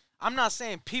 I'm not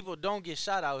saying people don't get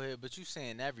shot out here, but you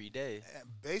saying every day.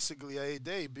 Basically every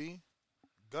day, B.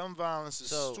 Gun violence is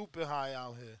stupid high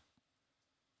out here.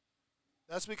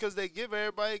 That's because they give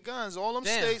everybody guns. All them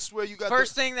states where you got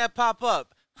first thing that pop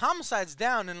up, homicides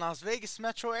down in Las Vegas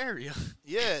metro area.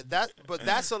 Yeah, but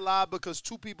that's a lie because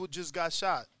 2 people just got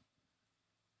shot.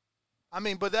 I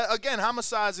mean, but that again,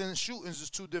 homicides and shootings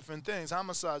is 2 different things.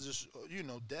 Homicides is, you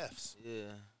know, deaths.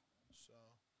 Yeah.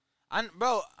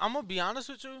 Bro, I'm going to be honest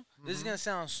with you. This is going to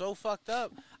sound so fucked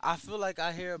up. I feel like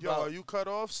I hear about... Yo, are you cut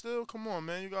off still? Come on,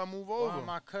 man. You got to move over. Why am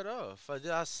I cut off?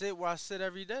 I sit where I sit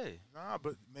every day. Nah,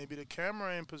 but maybe the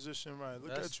camera ain't positioned right.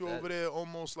 Look at you over there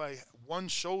almost like one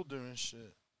shoulder and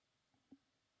shit.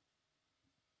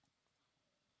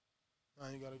 Nah,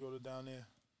 you got to go to down there.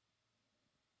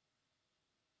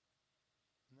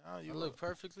 Nah, you look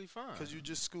perfectly fine. Because you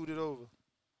just scooted over.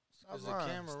 Because the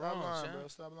camera wrong, bro.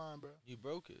 Stop lying, bro. You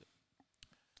broke it.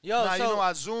 Yo, you know,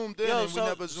 I zoomed in and we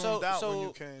never zoomed out when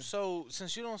you came. So,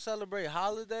 since you don't celebrate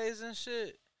holidays and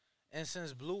shit, and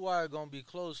since Blue Wire gonna be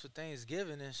closed for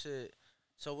Thanksgiving and shit,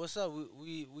 so what's up?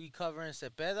 We covering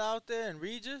Cepeda out there in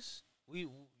Regis? We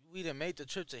done made the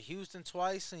trip to Houston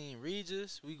twice, seen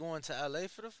Regis. We going to LA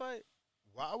for the fight?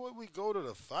 Why would we go to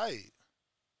the fight?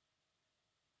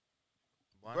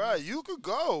 Bruh, you could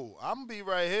go. I'm going to be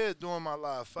right here doing my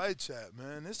live fight chat,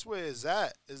 man. This where it's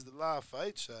at, is the live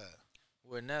fight chat.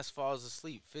 Where Ness falls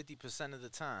asleep 50% of the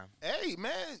time. Hey,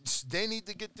 man, they need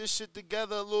to get this shit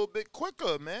together a little bit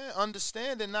quicker, man.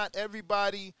 Understanding not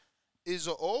everybody is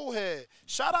an old head.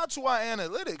 Shout out to our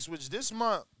analytics, which this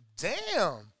month,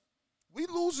 damn, we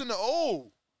losing the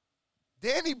old.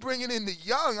 Danny bringing in the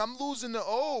young. I'm losing the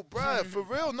old, bruh. For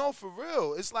real, no, for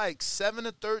real. It's like 7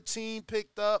 to 13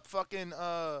 picked up, fucking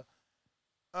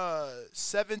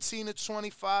 17 to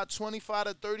 25, 25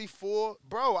 to 34.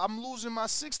 Bro, I'm losing my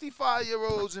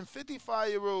 65-year-olds and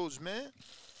 55-year-olds, man.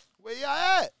 Where y'all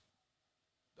at?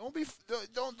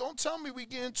 Don't tell me we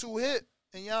getting too hip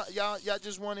and y'all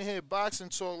just want to hear boxing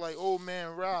talk like old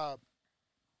man Rob.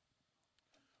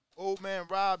 Old man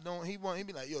Rob he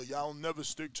be like, yo, y'all never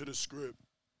stick to the script.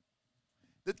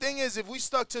 The thing is, if we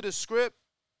stuck to the script,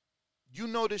 you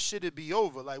know this shit would be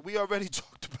over. Like, we already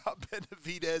talked about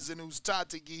Benavidez and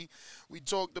Uzcategui. We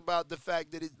talked about the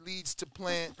fact that it leads to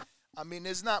Plant. I mean,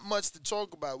 there's not much to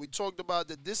talk about. We talked about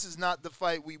that this is not the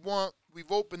fight we want.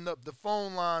 We've opened up the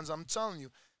phone lines. I'm telling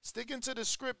you, sticking to the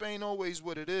script ain't always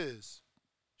what it is.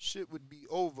 Shit would be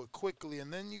over quickly,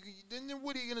 and then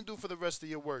what are you going to do for the rest of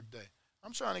your work day?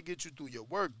 I'm trying to get you through your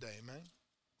work day, man.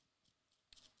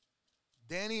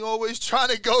 Danny always trying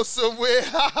to go somewhere.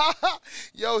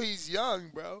 Yo, he's young,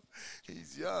 bro.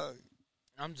 He's young.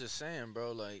 I'm just saying,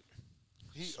 bro, like.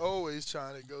 He always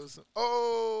trying to go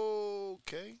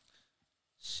okay.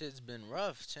 Shit's been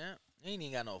rough, champ. He ain't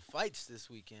even got no fights this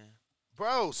weekend.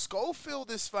 Bro,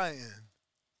 Schofield is fighting.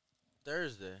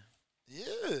 Thursday.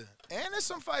 Yeah. And there's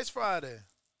some fights Friday.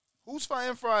 Who's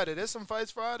fighting Friday? There's some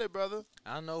fights Friday, brother.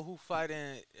 I know who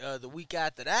fighting the week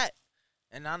after that.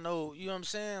 And I know, you know what I'm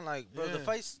saying? Like, bro, the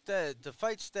fights that,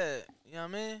 you know what I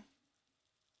mean?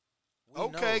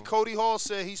 Okay, know. Cody Hall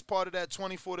said he's part of that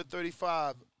 24 to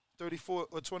 35, 34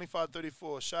 or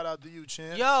 25-34. Shout out to you,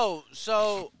 champ. Yo,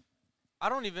 so I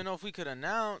don't even know if we could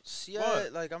announce yet.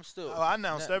 What? Like, I'm still. Oh, I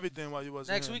announced everything while you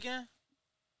wasn't next here. weekend?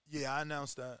 Yeah, I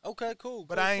announced that. Okay, cool.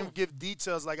 But I ain't give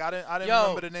details. Like, I didn't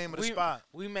remember the name of the spot.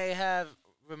 We may have,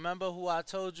 remember who I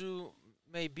told you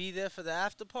may be there for the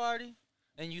after party?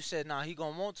 And you said, nah, he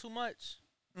gonna want too much.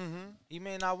 Mm-hmm. He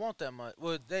may not want that much.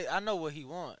 Well, I know what he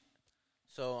want.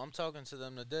 So I'm talking to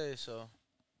them today. So,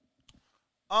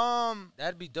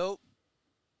 that'd be dope.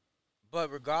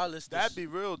 But regardless, that'd be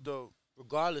real dope.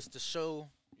 Regardless, the show,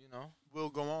 you know, will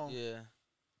go on. Yeah.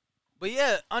 But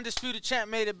yeah, Undisputed Champ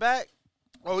made it back.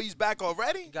 Oh, he's back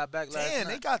already? He got back last night. Damn,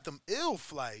 they got them ill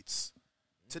flights.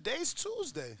 Today's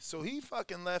Tuesday, so he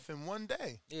fucking left in one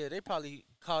day. Yeah, they probably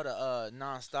caught a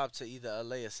nonstop to either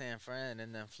LA or San Fran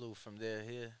and then flew from there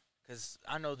here. Because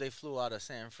I know they flew out of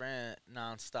San Fran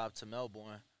nonstop to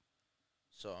Melbourne.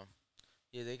 So,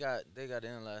 yeah, they got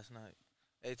in last night.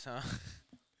 Hey, Tom,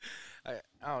 I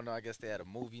don't know, I guess they had a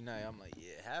movie night. I'm like,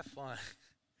 yeah, have fun.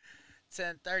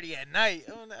 10:30 at night.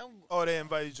 Oh, they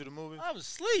invited you to the movie? I was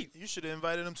asleep. You should have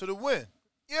invited them to the win.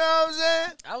 You know what I'm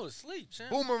saying? I was asleep, champ.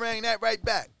 Boomerang that right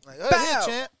back. Like, here,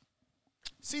 champ.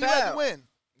 See you at the win.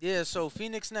 Yeah, so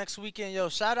Phoenix next weekend. Yo,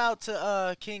 shout out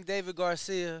to King David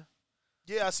Garcia.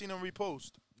 Yeah, I seen him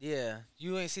repost. Yeah.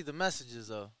 You ain't see the messages,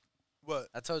 though. What?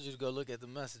 I told you to go look at the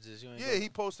messages. He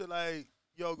posted like,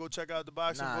 yo, go check out the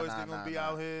Boxing Voice. They're going to be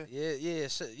out here. Yeah,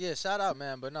 shout out,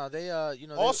 man. But no, they, you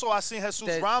know. Also, I seen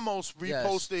Jesus Ramos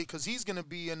reposted because he's going to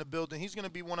be in the building. He's going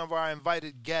to be one of our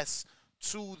invited guests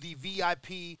to the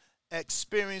VIP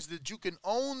experience that you can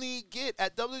only get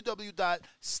at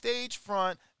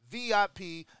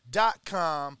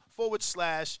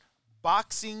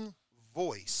www.stagefrontvip.com/boxing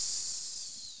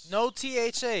voice. No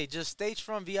THA, just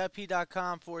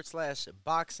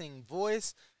stagefrontvip.com/boxing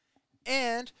voice.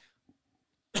 And,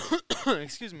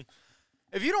 excuse me,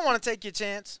 if you don't want to take your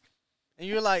chance and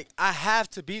you're like, I have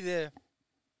to be there,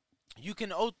 you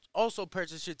can also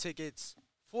purchase your tickets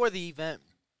for the event.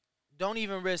 Don't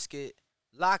even risk it.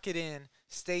 Lock it in.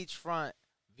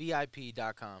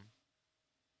 Stagefrontvip.com.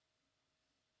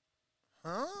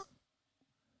 Huh?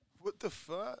 What the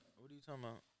fuck? What are you talking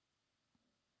about?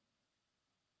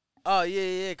 Oh,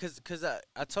 yeah, because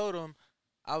I told him,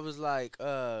 I was like,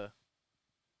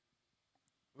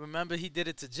 remember he did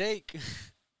it to Jake?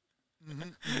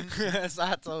 Mm-hmm.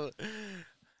 So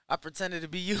I pretended to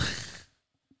be you.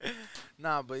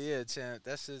 Nah, but yeah, champ,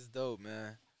 that's just dope,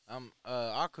 man.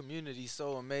 Our community's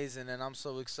so amazing, and I'm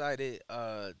so excited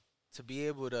to be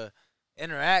able to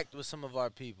interact with some of our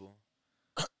people.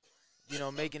 You know,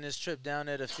 making this trip down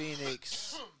there to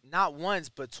Phoenix, not once,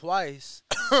 but twice.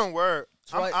 Word.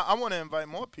 I want to invite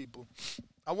more people.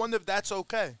 I wonder if that's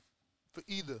okay for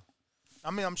either.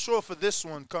 I mean, I'm sure for this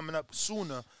one coming up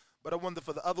sooner, But I wonder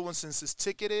for the other one, since it's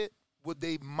ticketed, would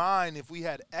they mind if we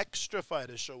had extra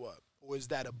fighters show up? Or is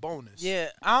that a bonus? Yeah,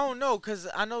 I don't know, because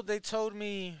I know they told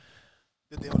me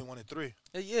that they only wanted 3.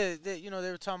 Yeah, they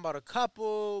were talking about a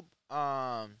couple.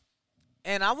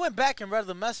 And I went back and read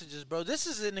the messages, bro. This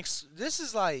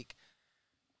is like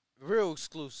real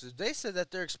exclusive. They said that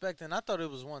they're expecting. I thought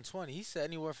it was 120. He said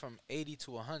anywhere from 80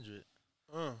 to 100.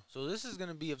 So this is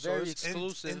gonna be a very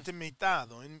exclusive.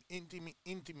 Intimitado,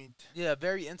 intimate. Yeah,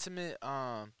 very intimate.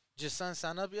 Did your son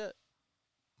sign up yet?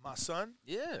 My son?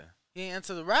 Yeah. He ain't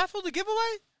enter the raffle, the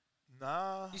giveaway?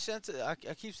 Nah. He sent it. I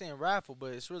keep saying raffle,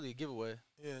 but it's really a giveaway.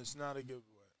 Yeah, it's not a giveaway.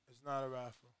 It's not a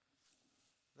raffle.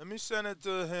 Let me send it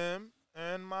to him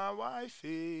and my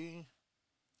wifey.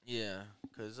 Yeah,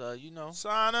 because,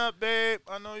 Sign up, babe.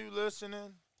 I know you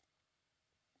listening.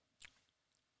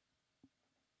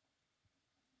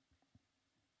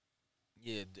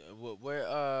 Yeah,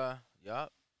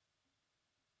 yup.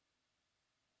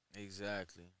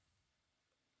 Exactly.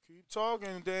 Keep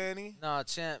talking, Danny. Nah,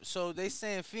 champ. So they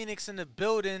saying Phoenix in the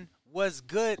building. What's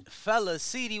good, fella?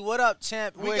 CD, what up,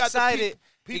 champ? We're excited.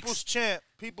 People's champ.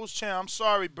 I'm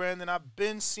sorry, Brandon. I've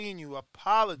been seeing you.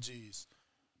 Apologies.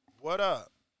 What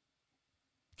up?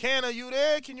 Ken, are you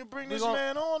there? Can you bring this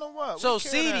man on or what? So,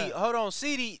 CD, hold on.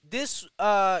 CD, this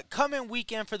coming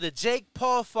weekend for the Jake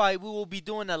Paul fight, we will be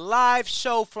doing a live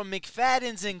show from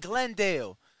McFadden's in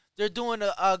Glendale. They're doing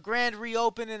a grand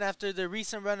reopening after the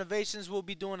recent renovations. We'll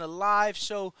be doing a live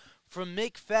show from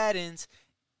McFadden's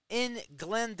in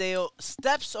Glendale,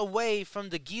 steps away from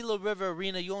the Gila River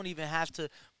Arena. You don't even have to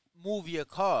move your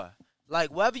car.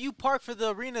 Like, wherever you park for the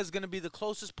arena is going to be the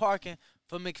closest parking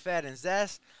for McFadden's.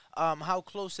 That's how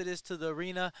close it is to the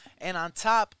arena. And on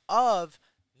top of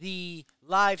the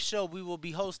live show, we will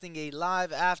be hosting a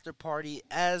live after party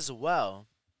as well.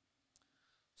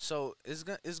 So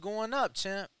it's going up,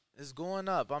 champ. It's going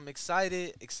up. I'm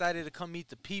excited to come meet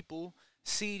the people.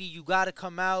 CD, you got to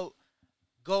come out.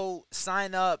 Go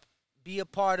sign up. Be a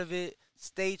part of it.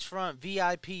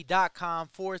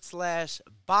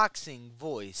 StagefrontVIP.com/boxing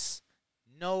voice.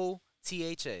 No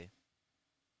THA.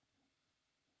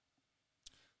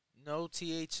 No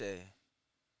THA.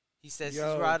 He says he's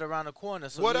right around the corner.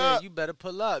 So what up? You better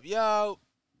pull up. Yo.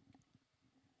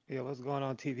 Yeah, what's going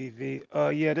on, TVV?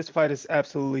 Yeah, this fight is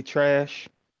absolutely trash.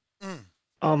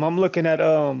 I'm looking at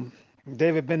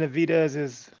David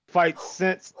Benavidez's fight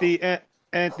since the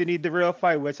Anthony Dirrell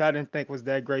fight, which I didn't think was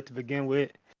that great to begin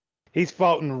with. He's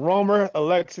fought in Romer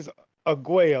Alexis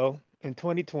Arguello in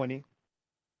 2020,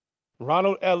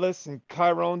 Ronald Ellis and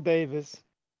Kyron Davis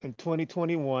in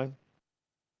 2021,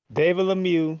 David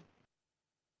Lemieux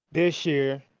this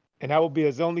year, and that will be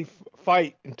his only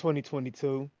fight in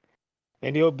 2022.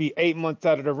 And he'll be 8 months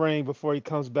out of the ring before he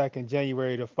comes back in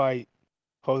January to fight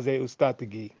Jose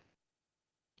Ustategui.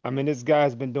 I mean, this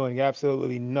guy's been doing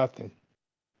absolutely nothing.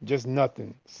 Just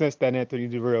nothing since that Anthony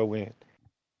Dirrell win.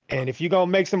 And if you're going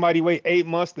to make somebody wait 8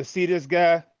 months to see this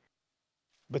guy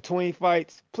between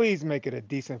fights, please make it a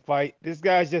decent fight. This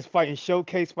guy's just fighting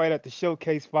showcase fight after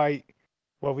showcase fight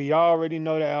where we already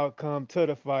know the outcome to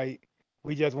the fight.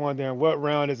 We just wondering what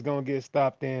round is going to get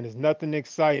stopped in. There's nothing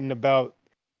exciting about,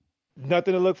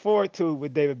 nothing to look forward to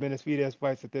with David Benavidez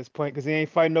fights at this point because he ain't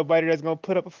fighting nobody that's going to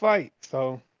put up a fight.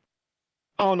 So,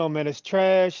 I don't know, man. It's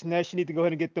trash. Next, you need to go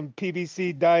ahead and get them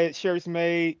PBC diet shirts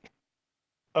made.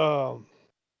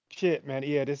 Shit, man.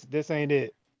 Yeah, this ain't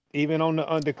it. Even on the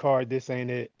undercard, this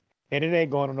ain't it. And it ain't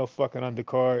going on no fucking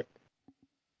undercard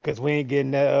because we ain't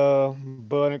getting that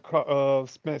Bud and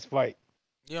Spence fight.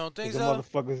 You don't think so?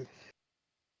 Motherfuckers,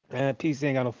 man, PC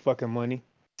ain't got no fucking money.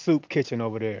 Soup Kitchen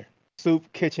over there. Soup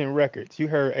Kitchen Records. You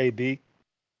heard AB.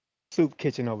 Soup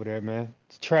Kitchen over there, man.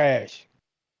 It's trash.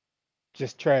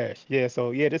 Just trash. Yeah,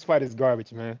 so, yeah, this fight is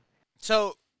garbage, man.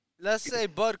 So, let's say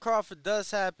Bud Crawford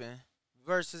does happen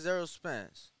versus Errol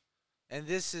Spence, and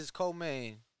this is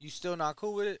co-main. You still not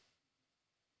cool with it?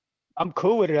 I'm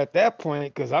cool with it at that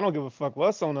point because I don't give a fuck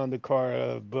what's on the undercard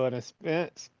of Bud and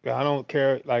Spence. I don't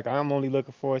care. Like, I'm only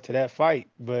looking forward to that fight.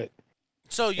 But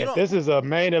so if this is a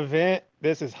main event,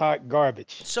 this is hot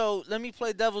garbage. So, let me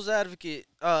play devil's advocate.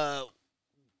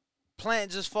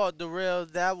 Plant just fought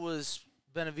Dirrell. That was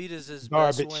Benavidez's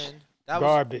best win.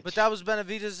 Garbage. But that was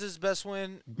Benavidez's best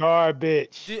win.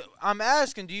 Garbage. I'm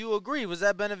asking, do you agree? Was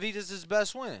that Benavidez's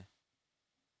best win?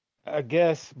 I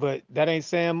guess, but that ain't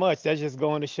saying much. That's just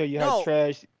going to show you how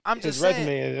trash his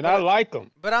resume is. And I like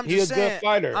him. But He's a good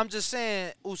fighter. I'm just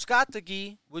saying,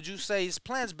 Ustategui, would you say is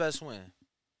Plant's best win?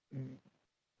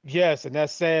 Yes, and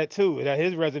that's sad too. That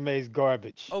his resume is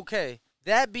garbage. Okay.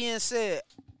 That being said,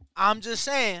 I'm just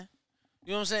saying,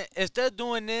 you know what I'm saying? If they're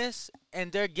doing this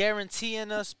and they're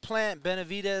guaranteeing us Plant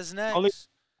Benavidez next.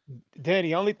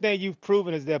 Danny, only thing you've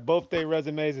proven is that both their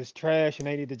resumes is trash and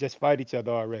they need to just fight each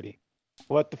other already.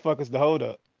 What the fuck is the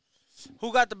holdup?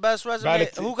 Who got the best resume?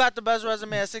 Who got the best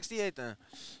resume at 68 then?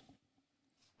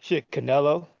 Shit,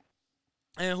 Canelo.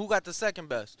 And who got the second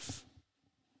best?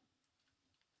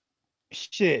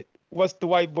 Shit, what's the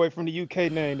white boy from the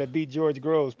UK name that beat George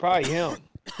Groves? Probably him.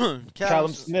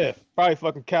 Callum Smith. Probably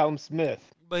fucking Callum Smith.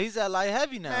 But he's at light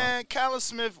heavy now. Man, Callum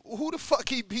Smith, who the fuck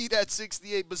he beat at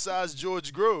 68 besides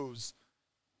George Groves?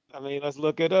 I mean, let's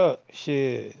look it up.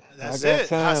 Shit. That's I got it.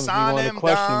 time if you want to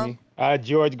question me.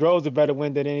 George Groves a better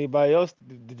win than anybody else.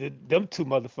 Them two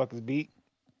motherfuckers beat.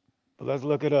 But let's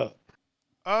look it up.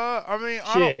 I mean,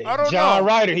 shit. I don't know. John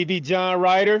Ryder. He beat John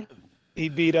Ryder. He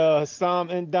beat Hassan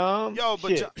and Dom. Yo,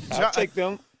 but shit. I'll take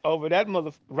them over that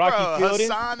Rocky Fielding.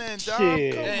 Hassan and Dom,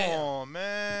 shit. Come on,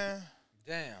 man.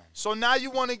 Damn. So now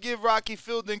you want to give Rocky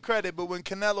Fielding credit, but when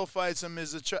Canelo fights him,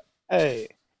 is a Hey,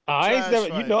 I ain't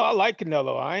never. You know, I like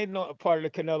Canelo. I ain't no part of the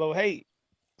Canelo hate,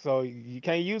 so you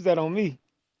can't use that on me.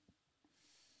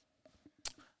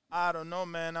 I don't know,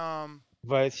 man.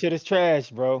 But shit is trash,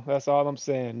 bro. That's all I'm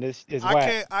saying. This is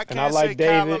whack. I can't and I like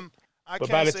David. But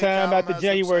by the time after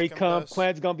January comes,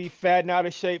 Plant's gonna be fat and out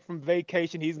of shape from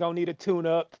vacation. He's gonna need a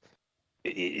tune-up.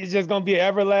 It's just gonna be an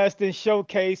everlasting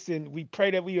showcase, and we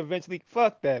pray that we eventually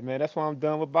fuck that, man. That's why I'm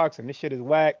done with boxing. This shit is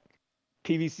whack.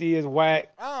 PVC is whack.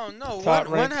 I don't know.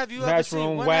 When have you ever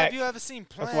seen? When have you ever seen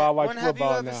Plant? That's why I watch football now. When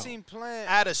have you ever seen Plant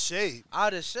out of shape?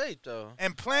 Out of shape though.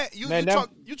 And Plant, you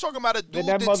talking about a dude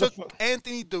that took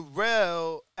Anthony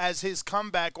Durrell as his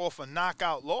comeback off a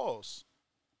knockout loss.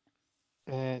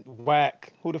 And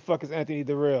whack. Who the fuck is Anthony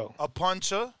Durrell? A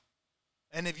puncher.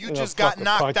 And if you just got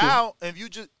knocked out, if you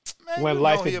just went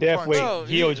life and death with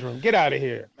Gildrum, get out of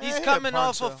here. He's coming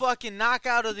off a fucking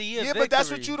knockout of the year. Yeah, victory. But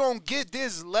that's what you don't get.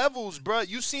 There's levels, bro.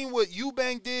 You seen what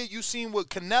Eubank did, you seen what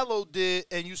Canelo did,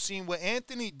 and you seen what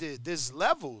Anthony did. There's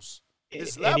levels.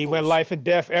 And he went life and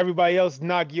death. Everybody else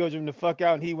knocked Gildrum the fuck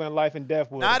out, and he went life and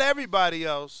death with Not everybody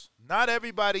else. Not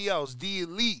everybody else. The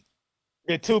elite.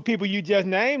 The two people you just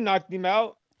named knocked him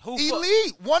out.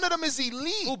 Elite. One of them is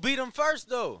elite. Who beat him first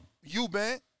though?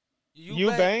 Eubank.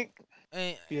 Eubank.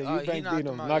 Yeah, Eubank beat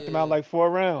him. Knocked him out like 4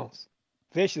 rounds.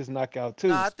 Vicious knockout too.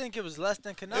 Nah, I think it was less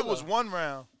than Canelo. It was 1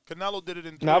 round. Canelo did it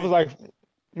in 3. It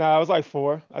was like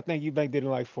 4. I think Eubank did it in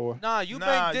like 4.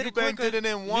 Eubank did it quicker. Did it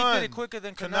in 1. He did it quicker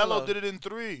than Canelo. Canelo did it in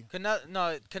 3.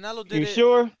 Canelo did it. You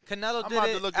sure? Canelo did I'm about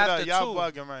it to look after it up. Y'all 2.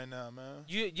 bugging right now, man.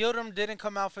 Yildirim didn't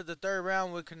come out for the 3rd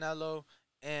round with Canelo,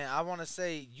 and I want to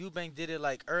say Eubank did it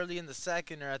like early in the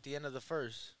 2nd or at the end of the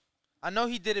 1st. I know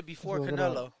he did it before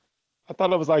Canelo. I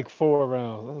thought it was like 4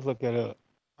 rounds. Let's look it up.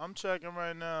 I'm checking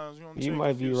right now. It's gonna you take might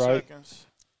a few be right. Seconds.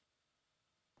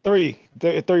 3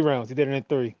 rounds. He did it in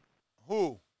 3.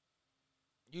 Who?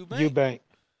 Eubank.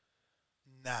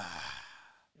 Nah.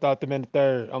 Thought them in the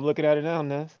 3rd. I'm looking at it now,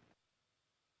 Ness.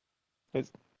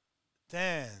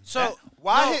 Damn. So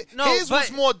his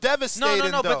was more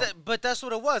devastating. No. But that's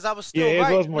what it was. I was still right.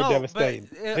 Yeah, it was more devastating.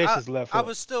 I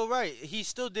was still right. He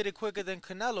still did it quicker than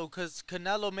Canelo because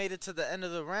Canelo made it to the end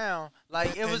of the round.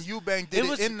 Like it was. Eubank did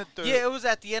it in the 3rd. Yeah, it was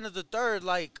at the end of the 3rd.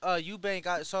 Like Eubank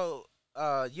got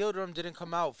Yildirim didn't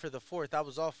come out for the 4th. I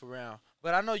was off a round,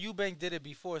 but I know Eubank did it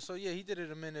before. So yeah, he did it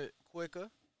a minute quicker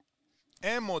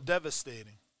and more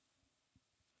devastating.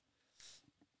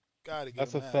 Gotta get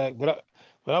That's a fact, but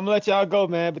I'm gonna let y'all go,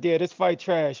 man. But yeah, this fight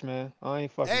trash, man. I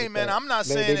ain't fucking. Hey, man, I'm not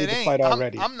saying it ain't.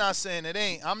 I'm not saying it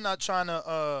ain't. I'm not trying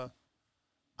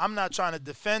to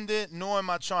defend it, nor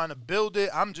am I trying to build it.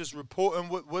 I'm just reporting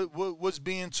what's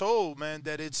being told, man.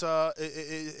 That it's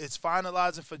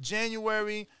finalizing for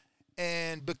January,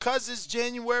 and because it's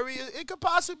January, it could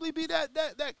possibly be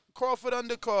that Crawford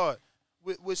undercard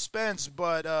with Spence.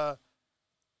 But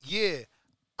yeah,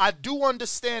 I do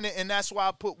understand it, and that's why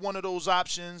I put one of those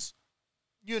options.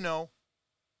 You know,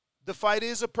 the fight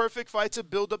is a perfect fight to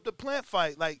build up the Plant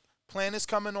fight. Like, Plant is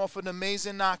coming off an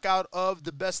amazing knockout of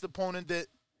the best opponent that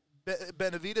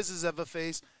Benavidez has ever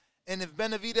faced. And if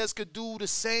Benavidez could do the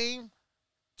same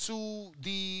to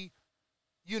the,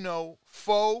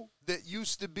 foe that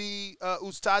used to be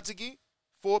Uzcategui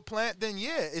for Plant, then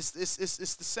yeah, it's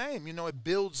the same. It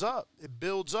builds up. It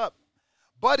builds up.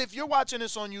 But if you're watching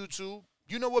this on YouTube,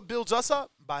 you know what builds us up?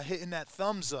 By hitting that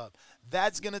thumbs up.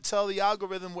 That's going to tell the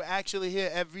algorithm we're actually here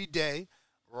every day,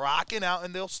 rocking out,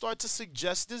 and they'll start to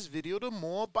suggest this video to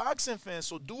more boxing fans.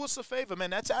 So do us a favor,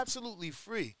 man. That's absolutely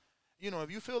free.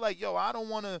 If you feel like, I don't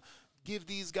want to give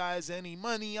these guys any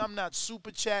money, I'm not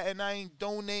super chatting, I ain't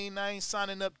donating, I ain't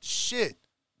signing up shit.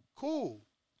 Cool.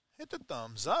 Hit the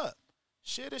thumbs up.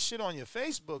 Share this shit on your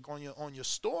Facebook, on your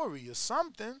story or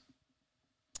something.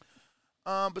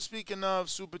 But speaking of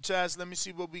super chats, let me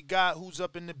see what we got. Who's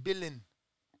up in the billing?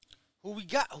 Who we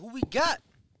got? We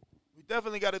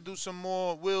definitely got to do some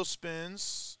more wheel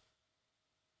spins.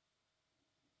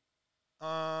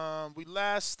 We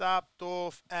last stopped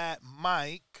off at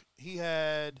Mike. He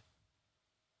had.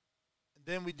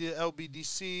 Then we did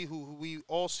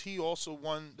LBDC, he also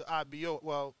won the IBO.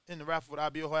 Well, in the raffle with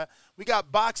IBO hat. We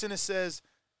got boxing that says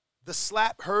the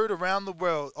slap heard around the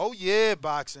world. Oh yeah,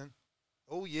 boxing.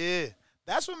 Oh yeah.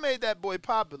 That's what made that boy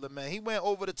popular, man. He went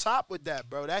over the top with that,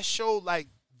 bro. That showed like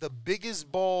the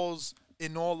biggest balls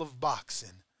in all of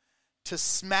boxing. To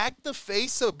smack the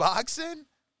face of boxing,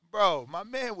 bro, my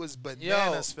man was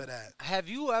bananas for that. Have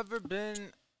you ever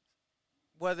been,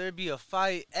 whether it be a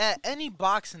fight, at any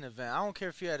boxing event, I don't care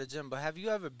if you're at a gym, but have you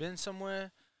ever been somewhere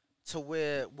to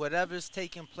where whatever's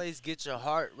taking place gets your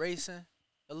heart racing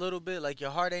a little bit? Like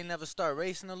your heart ain't never start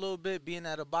racing a little bit being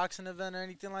at a boxing event or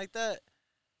anything like that?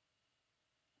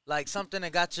 Like something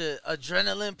that got your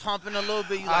adrenaline pumping a little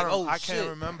bit? You like, oh, I shit. can't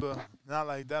remember. Not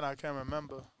like that. I can't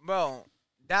remember. Bro,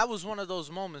 that was one of those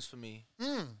moments for me.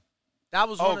 That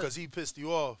was one because he pissed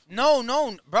you off.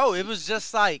 No, bro. It was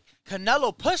just like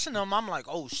Canelo pushing him. I'm like,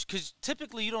 oh, because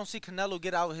typically you don't see Canelo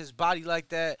get out of his body like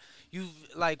that.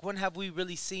 When have we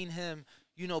really seen him,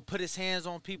 put his hands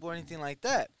on people or anything like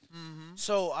that? Mm-hmm.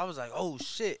 So I was like, oh,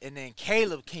 shit. And then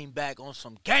Caleb came back on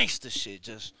some gangster shit.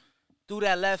 Just threw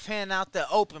that left hand out there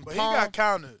open But palm. he got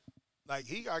countered.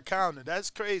 He got countered. That's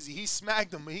crazy. He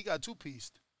smacked him, but he got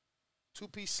two-pieced.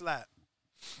 Two-piece slap.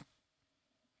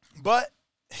 But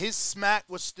his smack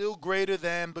was still greater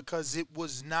than because it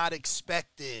was not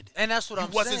expected. And that's what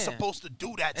I'm saying. He wasn't supposed to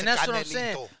do that to Canelito. And that's what I'm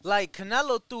saying. Like,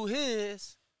 Canelo threw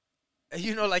his,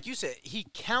 like you said, he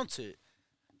countered.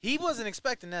 He wasn't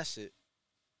expecting that shit.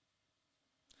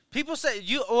 People say,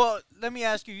 let me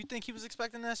ask you, you think he was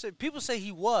expecting that shit? People say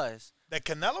he was. That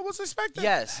Canelo was expecting?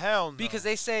 Yes. Hell no. Because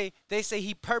they say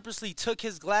he purposely took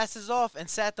his glasses off and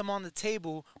sat them on the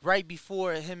table right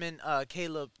before him and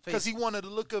Caleb faced. Because he wanted to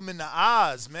look him in the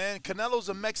eyes, man. Canelo's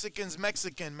a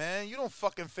Mexican, man. You don't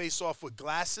fucking face off with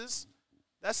glasses.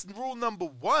 That's rule number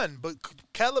one. But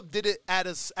Caleb did it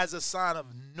as a sign of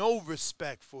no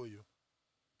respect for you.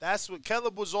 That's what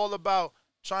Caleb was all about,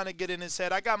 trying to get in his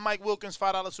head. I got Mike Wilkins,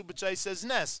 $5 super chat. He says,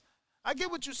 Ness, I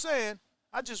get what you're saying.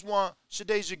 I just want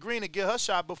Shadeja Green to get her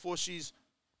shot before she's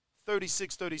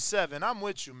 36, 37. I'm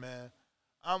with you, man.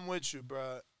 I'm with you,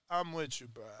 bro. I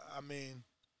mean,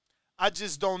 I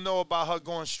just don't know about her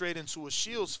going straight into a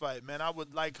Shields fight, man. I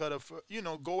would like her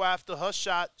to, go after her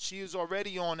shot. She is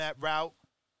already on that route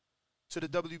to the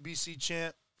WBC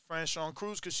champ, Franchon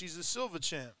Cruz, because she's a silver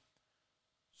champ.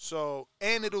 So,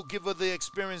 and it'll give her the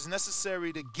experience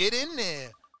necessary to get in there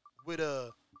with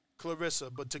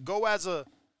Clarissa. But to go as an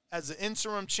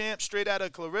interim champ straight out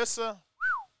of Clarissa,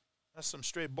 that's some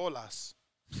straight bolas.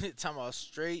 Talking about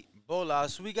straight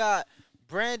bolas. We got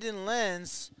Brandon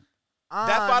Lenz.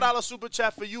 That $5 super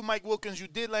chat for you, Mike Wilkins. You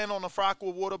did land on a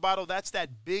Frockwell water bottle. That's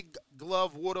that big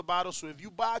glove water bottle. So if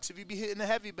you be hitting the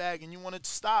heavy bag and you want to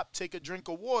stop, take a drink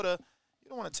of water, you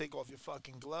don't want to take off your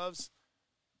fucking gloves.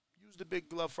 Use the big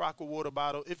glove Frockwell water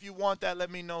bottle. If you want that,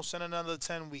 let me know. Send another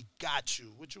 10. We got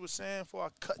you. What you were saying before I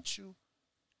cut you?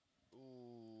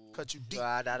 Cut you deep.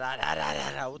 What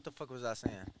the fuck was I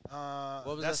saying?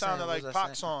 What was that sounded like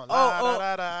pop song.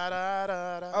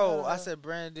 I said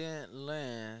Brandon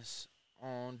Lenz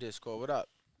on Discord. What up?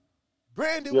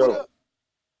 Brandon, what up?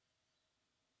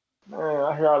 Man,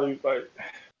 I hear all these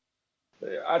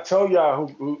I told y'all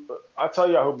who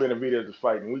Benavidez was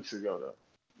fighting weeks ago though.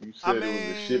 You said it was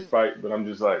a shit fight, but I'm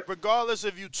just like, regardless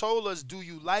if you told us, do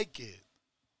you like it?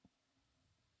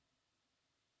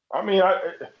 I mean,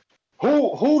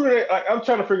 who do they? I'm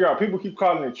trying to figure out. People keep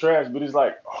calling it trash, but it's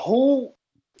like, who?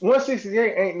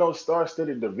 168 ain't no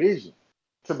star-studded division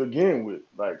to begin with.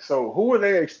 Like, so who are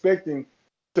they expecting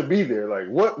to be there? Like,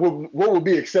 what would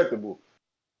be acceptable?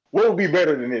 What would be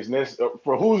better than this? Ness?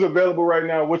 For who's available right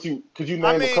now? Could you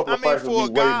name a couple of fights that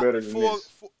would be way better than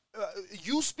this?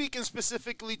 You speaking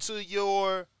specifically to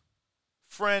your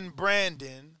friend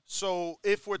Brandon. So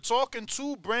if we're talking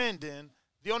to Brandon,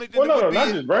 the only thing not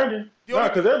just Brandon. No,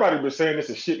 because everybody was saying it's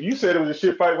a shit. You said it was a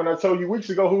shit fight when I told you weeks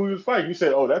ago who he was fighting. You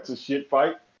said, "Oh, that's a shit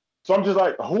fight." So I'm just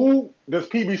like, who does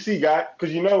PBC got?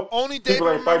 Because only people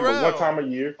David ain't fighting but Morrell. one time a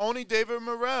year. Only David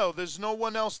Morrell. There's no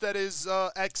one else that is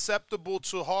acceptable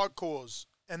to hardcores,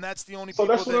 and that's the only. So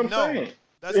people that's what I'm know. saying.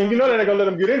 And you know they're not gonna let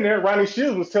him get in there. Ronnie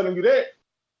Shields was telling you that.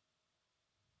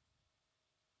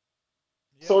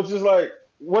 Yeah. So it's just like,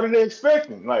 what are they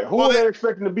expecting? Like, who are they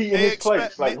expecting to be in his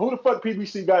place? Like, who the fuck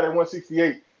PBC got at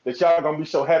 168 that y'all gonna be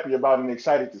so happy about and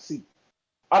excited to see.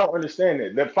 I don't understand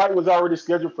that. That fight was already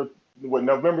scheduled for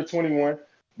November 21.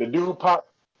 The dude popped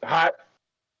hot.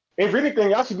 If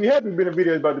anything, y'all should be happy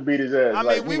Benavidez about to beat his ass. I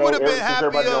mean, we would have been happier.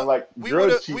 Everybody don't like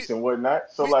drug cheats and whatnot.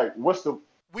 So what's the?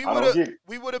 I don't get it.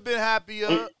 We would have been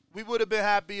happier. We would have been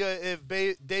happier if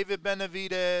David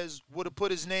Benavidez would have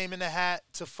put his name in the hat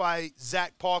to fight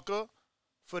Zach Parker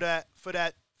for that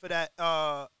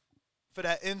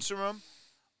interim.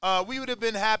 We would have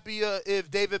been happier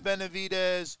if David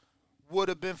Benavidez would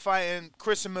have been fighting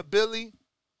Chris Mabili,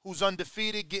 who's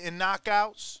undefeated, getting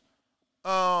knockouts.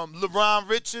 LeBron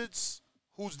Richards,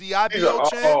 who's the IBO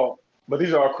champ. But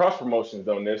these are all cross promotions,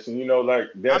 though, Ness. And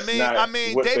that's not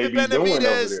what David they be doing over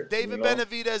Benavidez. there.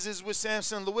 Benavidez is with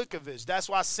Samson Lewickovic. That's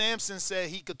why Samson said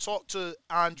he could talk to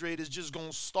Andre that's just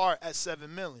gonna start at $7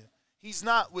 million. He's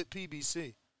not with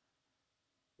PBC.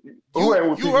 Who ain't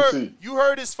with PBC? You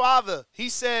heard his father. He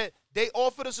said they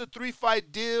offered us a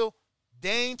 3-fight deal. They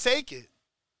ain't take it.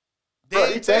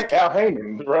 Bro, he thanked Al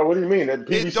Heyman, bro. What do you mean? That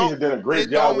PBC has done a great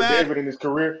job with David in his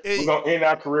career. We're gonna end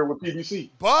our career with PBC.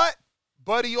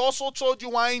 But he also told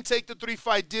you I ain't take the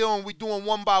 3-fight deal and we doing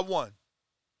 1-by-1.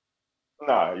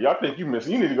 Nah, y'all think you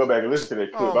missing. You need to go back and listen to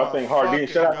that clip. I think Hardin,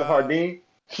 shout out to Hardin.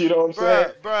 You know what I'm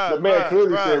saying? The man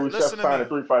clearly said we should find a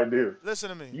 3-fight deal. Listen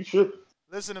to me. You should.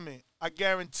 Listen to me. I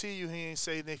guarantee you he ain't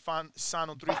say they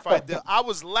signed a 3-fight deal. I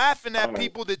was laughing at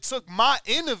people that took my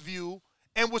interview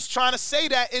and was trying to say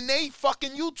that in they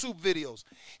fucking YouTube videos.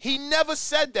 He never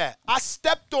said that. I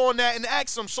stepped on that and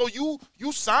asked him, so you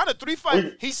signed a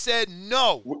 3-fight? He said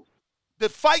no. The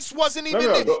fights wasn't even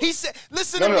there. He said,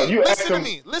 listen to me. You asked him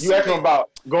about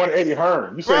going to Eddie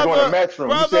Hearn. You said going to Matchroom.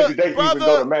 You said today he would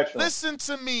go to Matchroom. Listen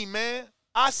to me, man.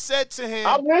 I said to him.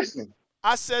 I'm listening.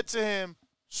 I said to him,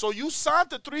 so you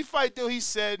signed the 3-fight deal? He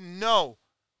said no.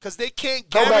 Because they can't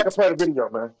guarantee. Go back and play the video,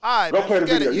 man. All right, go play the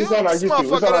video. It's on our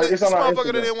YouTube. It's on our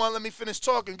motherfucker that didn't want to let me finish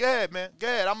talking. Go ahead, man. Go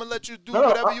ahead. I'm going to let you do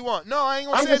whatever you want. No, I ain't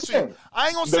going to say it to you. I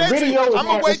ain't going to say it to you. I'm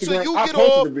going to wait till you get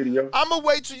off. I'm going to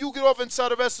wait till you get off and tell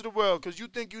the rest of the world because you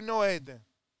think you know everything.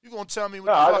 You're going to tell me what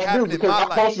the fuck happened in my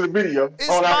life. I posted a video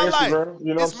on our Instagram.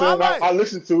 You know what I'm saying? I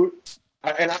listened to it.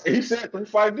 And he said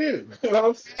 3-5 deal. You know what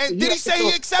I'm saying? And did he say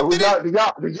he accepted it? Did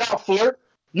y'all flirt?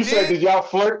 You said, did y'all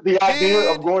flirt the idea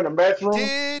of going to Matchroom?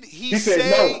 Did he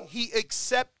say no. He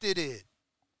accepted it?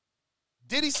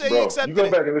 Did he say he accepted it? You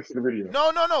go back and listen to the video.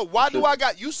 No. Why do I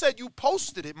got? You said you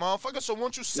posted it, motherfucker. So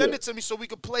won't you send it to me so we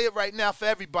can play it right now for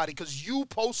everybody? Because you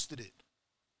posted it.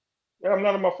 Yeah, I'm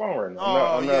not on my phone right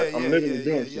now. I'm literally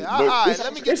doing shit. All right,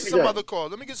 let me get some other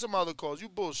calls. You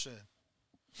bullshitting.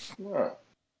 Yeah.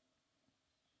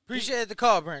 Appreciate the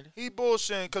call, Brandon. He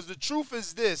bullshitting because the truth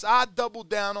is this. I doubled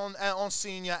down on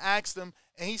Senior, asked him,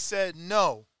 and he said,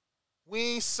 no,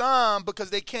 we ain't signed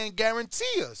because they can't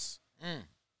guarantee us.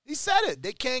 He said it.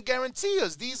 They can't guarantee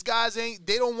us. These guys they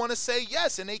don't want to say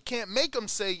yes, and they can't make them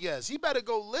say yes. You better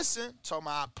go listen. Talking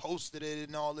about I posted it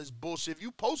and all this bullshit. If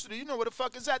you posted it, you know where the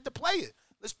fuck is at to play it.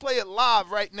 Let's play it live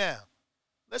right now.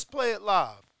 Let's play it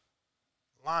live.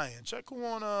 Lion, check who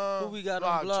on who we got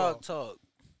on Blog Talk.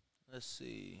 Let's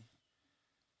see.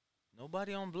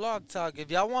 Nobody on Blog Talk. If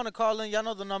y'all want to call in, y'all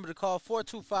know the number to call,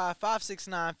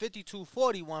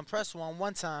 425-569-5241. Press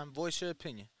 1 time. Voice your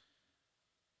opinion.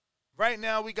 Right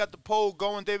now, we got the poll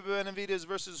going. David Benavidez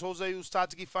versus Jose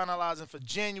Uzcategui finalizing for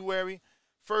January.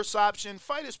 First option,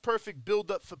 fight is perfect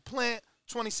build-up for Plant.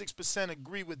 26%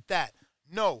 agree with that.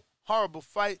 No, horrible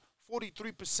fight.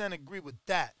 43% agree with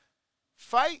that.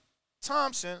 Fight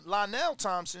Thompson, Lionel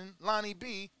Thompson, Lonnie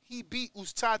B, he beat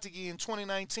Uzcategui in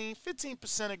 2019.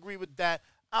 15% agree with that.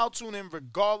 I'll tune in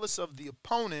regardless of the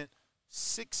opponent.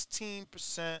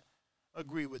 16%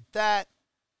 agree with that.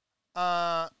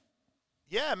 Yeah,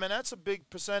 man, that's a big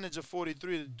percentage of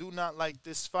 43 that do not like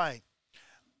this fight.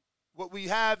 What we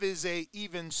have is a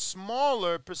even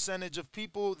smaller percentage of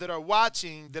people that are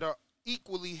watching that are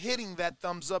equally hitting that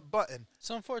thumbs up button.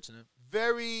 It's unfortunate.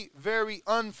 Very, very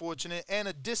unfortunate and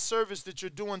a disservice that you're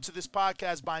doing to this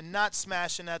podcast by not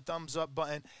smashing that thumbs up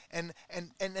button and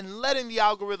letting the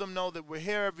algorithm know that we're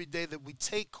here every day, that we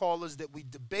take callers, that we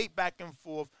debate back and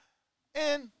forth,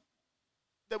 and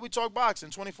that we talk boxing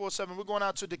 24/7. We're going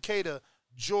out to Decatur,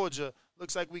 Georgia.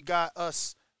 Looks like we got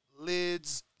us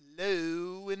lids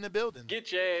low in the building.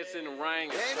 Get your ass in the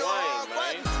ring and swing,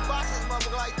 man. Boxing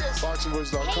motherfucker like this.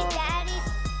 BoxingWiz.com. Hey, Daddy.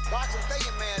 Boxing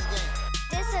thinking man's game.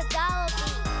 This a dollar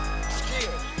beat.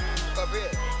 Skill. Up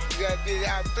here. You gotta be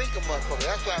out thinking motherfucker.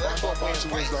 That's what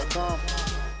BoxingWiz.com.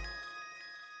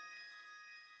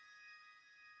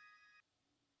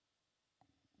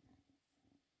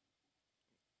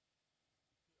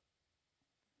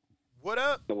 What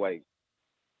up? The way.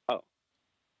 Oh.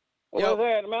 What's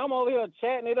that, man? I'm over here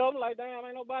chatting it up like, damn,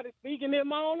 ain't nobody speaking it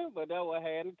morning, but that what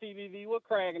had the TVV was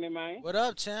cracking it, man. What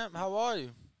up, champ? How are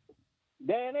you?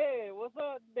 Danny, what's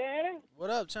up, Danny? What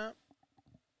up, champ?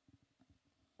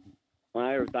 Well,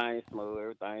 everything's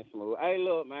smooth. Hey,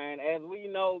 look, man, as we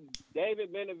know,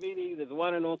 David Benavidez is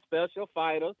one of those special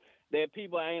fighters that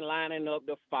people ain't lining up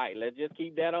to fight. Let's just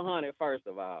keep that 100, first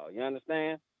of all. You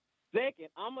understand? Second,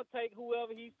 I'm going to take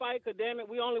whoever he fight, because, damn it,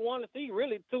 we only want to see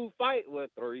really 2 fight with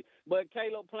 3. But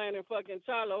Caleb planning fucking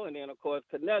Charlo, and then, of course,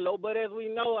 Canelo. But as we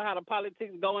know how the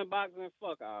politics go in boxing,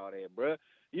 fuck all that, bruh.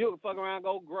 You can fuck around,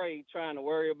 go great, trying to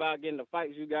worry about getting the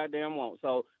fights you goddamn want.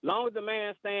 So, long as the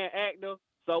man staying active,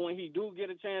 so when he do get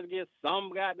a chance to get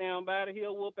some goddamn battle,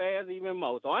 he'll whoop ass even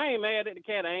more. So I ain't mad at the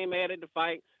cat. I ain't mad at the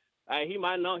fight. He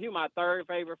might know he my 3rd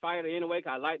favorite fighter anyway,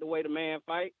 because I like the way the man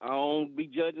fight. I don't be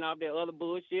judging off that other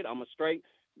bullshit. I'm a straight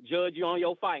judge you on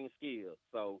your fighting skills.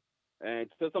 So, and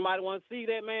if somebody want to see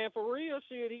that man for real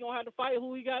shit, he going to have to fight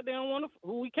who he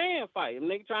who he can fight. If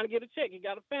nigga trying to get a check, he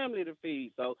got a family to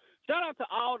feed. So shout out to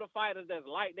all the fighters that's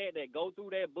like that go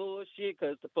through that bullshit,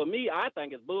 because for me, I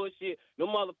think it's bullshit. No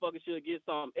motherfuckers should get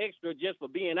something extra just for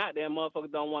being out there.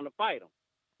 Motherfuckers don't want to fight them.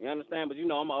 You understand? But you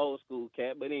know, I'm an old school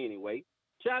cat. But anyway,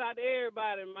 shout out to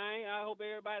everybody, man. I hope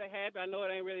everybody happy. I know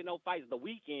it ain't really no fights the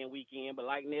weekend, but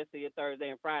like next year, Thursday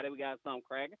and Friday, we got something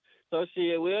cracking. So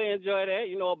shit, we'll enjoy that.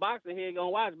 You know, a boxing head gonna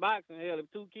watch boxing. Hell, if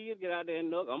 2 kids get out there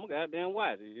and look, I'm gonna goddamn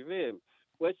watch it. You feel me?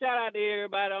 Well, shout out to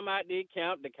everybody. I'm out there,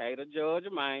 Camp Decatur, Georgia,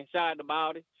 man. Shout out to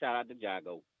Baldy. Shout out to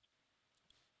Jago.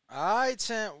 All right,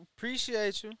 champ.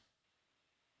 Appreciate you.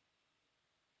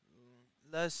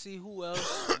 Let's see who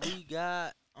else we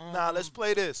got. Nah, let's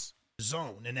play this.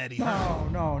 Zone and Eddie.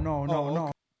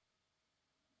 No.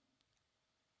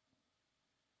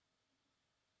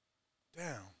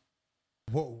 Damn.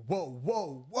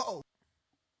 Whoa.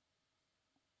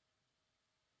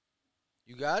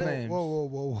 You got it?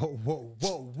 Whoa.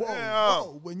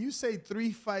 When you say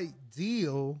 3-fight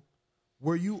deal,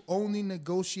 were you only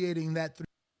negotiating that 3?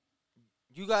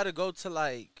 You got to go to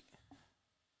like.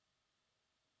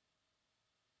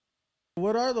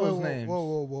 What are those names?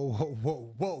 Whoa.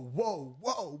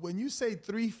 When you say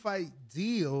 3-fight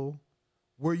deal,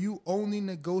 were you only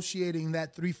negotiating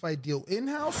that 3-fight deal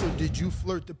in-house, or did you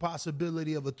flirt the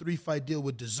possibility of a 3-fight deal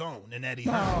with DAZN and Eddie?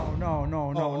 No.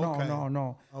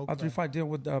 A 3-fight deal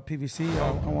with PVC.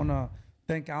 I want to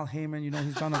thank Al Heyman. You know,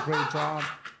 he's done a great job.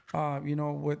 As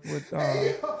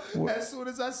soon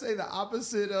as I say the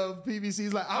opposite of PVC,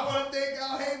 he's like, I want to thank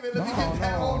Al Heyman. Let me get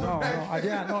that on the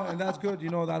record. And that's good. You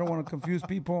know, I don't want to confuse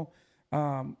people.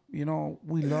 You know,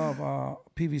 we love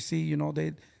PVC. You know,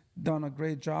 they done a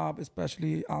great job,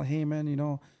 especially Al Heyman. You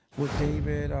know, with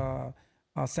David,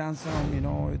 Sansom. You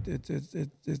know,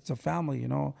 it's a family. You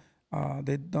know,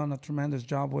 they've done a tremendous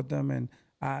job with them, and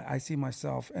I see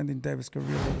myself ending David's career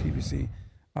with PVC.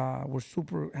 We're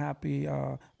super happy.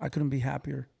 I couldn't be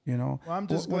happier, you know. Well, I'm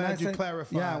just glad you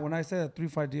clarified. Yeah, when I said a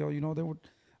 3-fight deal, you know,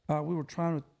 we were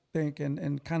trying to think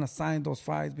and kind of sign those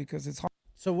fights because it's hard.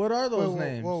 So what are those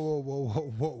names?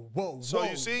 Whoa. So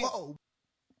you see,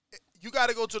 you got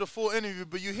to go to the full interview,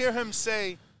 but you hear him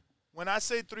say, when I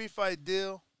say 3-fight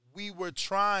deal, we were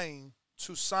trying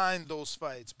to sign those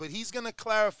fights. But he's going to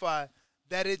clarify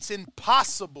that it's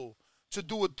impossible to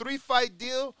do a 3-fight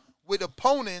deal with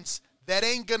opponents that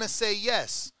ain't gonna say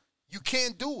yes. You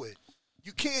can't do it.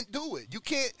 You can't do it. You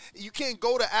can't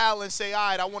go to Al and say, all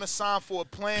right, I want to sign for a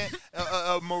Plant,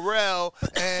 Morrell,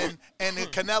 and a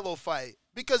Canelo fight,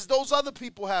 because those other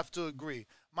people have to agree.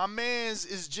 My man's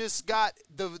is just got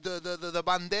the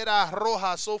bandera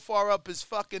roja so far up his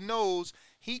fucking nose,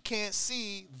 he can't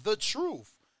see the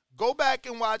truth. Go back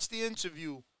and watch the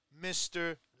interview,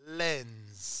 Mr.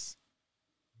 Lenz.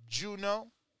 Juno.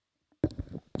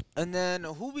 And then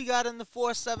who we got in the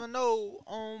 470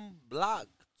 on Block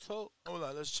Talk? Hold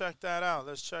on, let's check that out.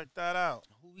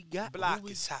 Who we got? Block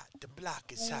is hot. The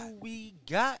block is hot. Who we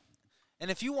got? And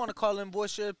if you want to call in,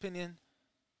 voice your opinion,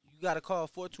 you got to call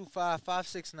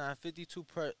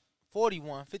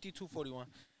 425-569-5241.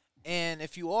 And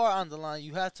if you are on the line,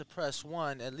 you have to press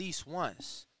 1 at least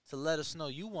once to let us know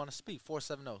you want to speak.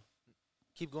 470.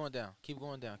 Keep going down.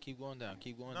 Nah,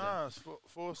 it's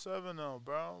 470,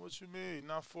 bro. What you mean?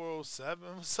 Not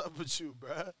 407? What's up with you,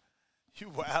 bro? You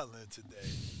wildin' today.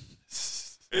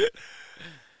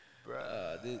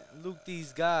 Luke,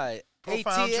 these guys.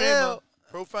 Profound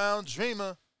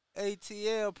Dreamer.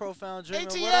 ATL, Profound Dreamer.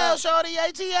 ATL, shorty,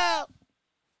 ATL.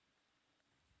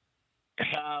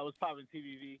 What's poppin',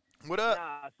 TVV? What up?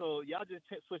 Nah, so y'all just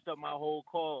switched up my whole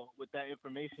call with that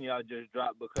information y'all just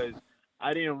dropped, because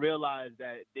I didn't realize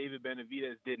that David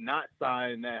Benavidez did not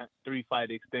sign that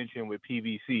 3-fight extension with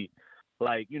PBC.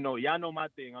 Like, y'all know my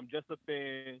thing. I'm just a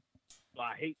fan. So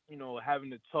I hate,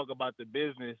 having to talk about the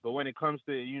business. But when it comes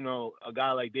to, a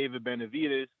guy like David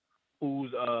Benavidez,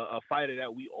 who's a fighter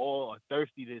that we all are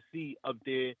thirsty to see up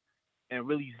there and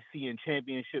really see in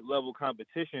championship level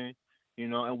competition,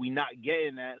 and we not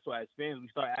getting that. So as fans, we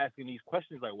start asking these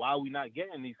questions like, why are we not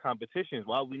getting these competitions?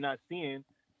 Why are we not seeing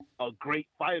a great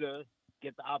fighter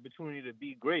get the opportunity to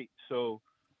be great? So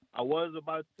I was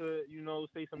about to,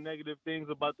 say some negative things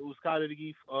about the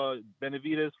Uzcategui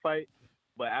Benavidez fight,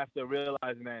 but after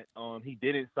realizing that he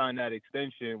didn't sign that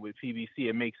extension with PBC,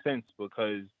 it makes sense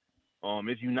because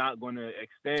if you're not going to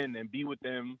extend and be with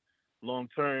them long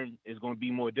term, it's going to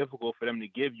be more difficult for them to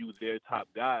give you their top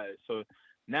guys. So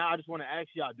now I just want to ask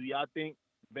y'all, do y'all think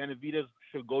Benavidez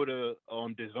should go to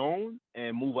DAZN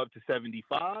and move up to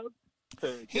 75?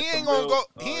 He ain't going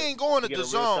to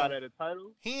DAZN.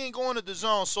 He ain't going to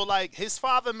DAZN. So, like, his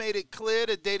father made it clear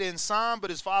that they didn't sign, but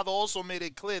his father also made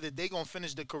it clear that they going to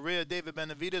finish the career of David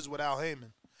Benavidez without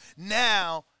Heyman.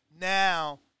 Now,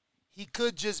 he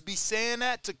could just be saying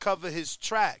that to cover his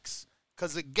tracks.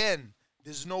 Because, again,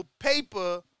 there's no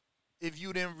paper if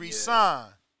you didn't resign.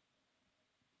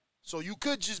 So you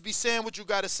could just be saying what you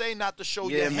got to say not to show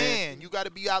your hand. You got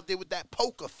to be out there with that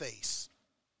poker face.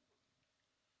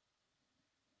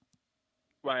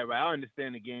 Right. I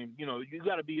understand the game. You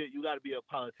gotta be a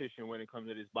politician when it comes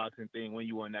to this boxing thing. When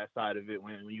you on that side of it,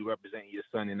 when you represent your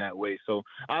son in that way. So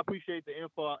I appreciate the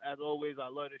info as always. I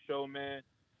love the show, man.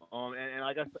 And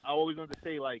like I always wanted to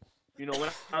say, like, when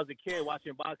I was a kid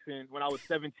watching boxing, when I was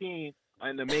 17,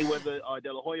 and the Mayweather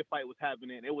De La Hoya fight was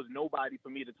happening, it was nobody for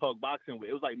me to talk boxing with.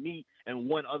 It was like me and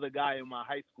one other guy in my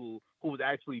high school who was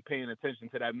actually paying attention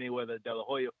to that Mayweather De La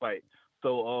Hoya fight.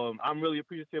 So I'm really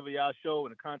appreciative of y'all show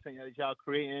and the content that y'all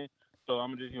creating. So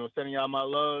I'm just, sending y'all my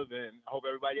love, and I hope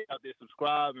everybody out there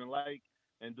subscribe and like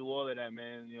and do all of that,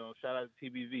 man. Shout out to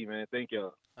TBV, man. Thank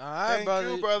y'all. All right,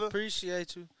 Thank you, brother.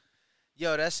 Appreciate you.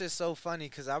 Yo, that's just so funny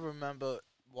because I remember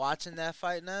watching that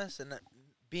fight, Ness, and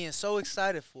being so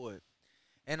excited for it.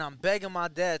 And I'm begging my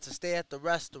dad to stay at the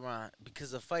restaurant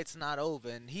because the fight's not over,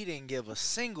 and he didn't give a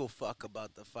single fuck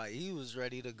about the fight. He was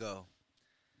ready to go.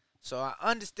 So I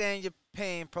understand your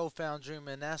pain, Profound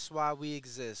Dreamer, and that's why we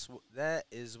exist. That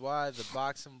is why the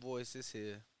Boxing Voice is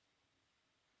here.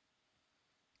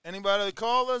 Anybody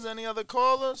callers? Any other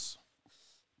callers?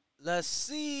 Let's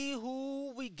see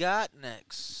who we got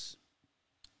next.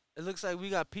 It looks like we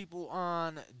got people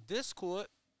on Discord.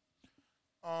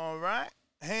 All right.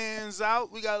 Hands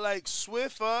out. We got like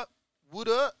Swift up. What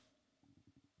up?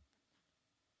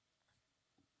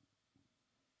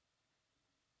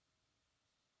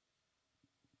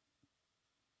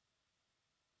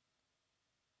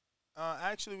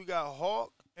 Actually, we got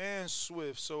Hawk and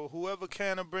Swift. So whoever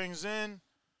Canna brings in,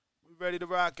 we ready to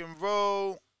rock and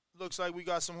roll. Looks like we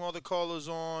got some other callers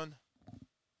on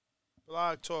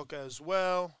Blog Talk as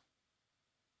well.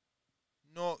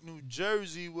 Newark, New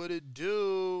Jersey, what it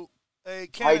do? Hey,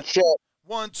 Canna. Mic check.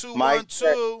 1 2 Mic 1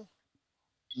 2.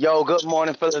 Yo, good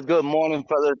morning, fellas. Good morning,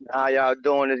 fellas. How y'all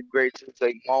doing this great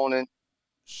Tuesday morning?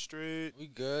 Straight. We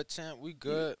good, champ. We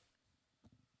good.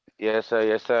 Yes, sir.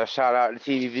 Yes, sir. Shout out to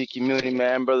TVV community,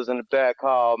 man. Brothers in the back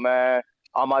hall, man.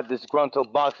 All my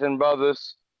disgruntled boxing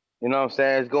brothers. You know what I'm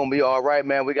saying? It's going to be all right,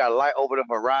 man. We got light over the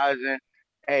horizon.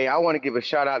 Hey, I want to give a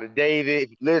shout out to David. If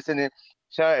you're listening,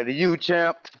 shout out to you,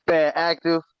 champ. Fan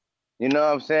active. You know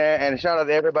what I'm saying? And shout out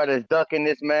to everybody that's ducking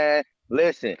this, man.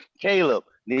 Listen, Caleb,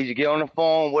 need you to get on the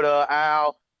phone with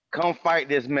Al. Come fight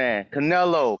this man.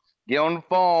 Canelo, get on the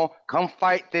phone. Come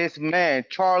fight this man.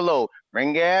 Charlo,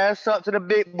 bring your ass up to the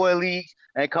big boy leagues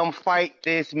and come fight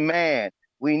this man.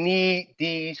 We need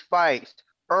these fights.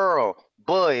 Earl,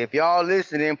 Bud, if y'all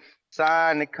listening,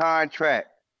 sign the contract.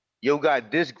 You got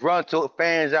disgruntled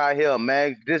fans out here,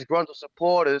 man. Disgruntled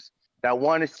supporters that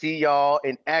want to see y'all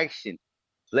in action.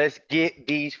 Let's get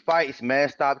these fights, man.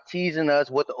 Stop teasing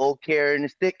us with the old carrot and the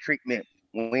stick treatment.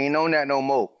 We ain't on that no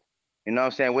more. You know what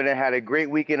I'm saying? We done had a great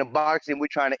weekend of boxing. We're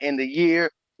trying to end the year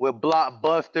with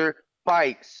blockbuster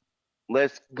fights.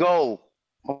 Let's go.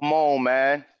 Come on,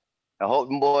 man. I hope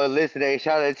them boys listen. Hey,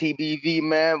 shout out to TBV,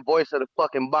 man. Voice of the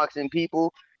fucking boxing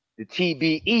people. The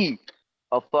TBE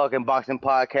of fucking boxing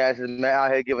podcasters, man.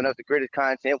 Out here giving us the greatest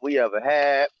content we ever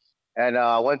had. And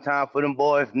one time for them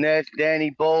boys, Ness, Danny,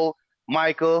 Bo,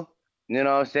 Michael, you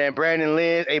know what I'm saying? Brandon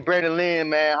Lynn. Hey, Brandon Lynn,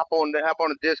 man, hop on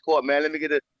the Discord, man. Let me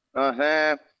get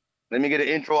an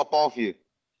intro up off you.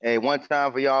 Hey, one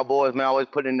time for y'all boys, man. Always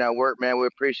put in that work, man. We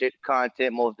appreciate the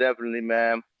content most definitely,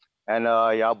 man. And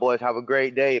y'all boys have a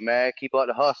great day, man. Keep up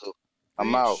the hustle.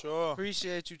 I'm out. Sure.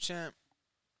 Appreciate you, champ.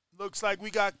 Looks like we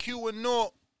got Q and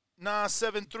North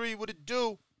 973. What it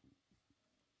do?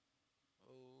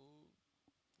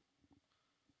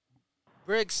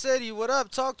 Brick City, what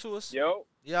up? Talk to us. Yo.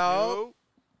 Yo.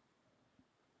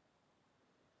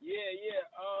 Yeah.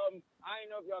 I ain't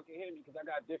know if y'all can hear me because I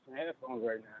got different headphones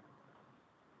right now.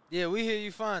 Yeah, we hear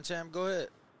you fine, champ. Go ahead.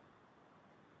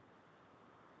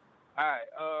 All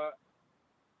right.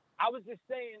 I was just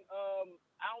saying, I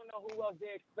don't know who else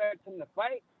they expect him to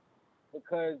fight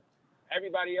because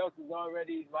everybody else is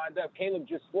already lined up. Caleb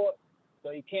just fought,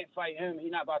 so he can't fight him.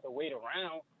 He's not about to wait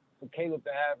around for Caleb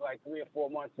to have like 3 or 4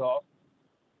 months off.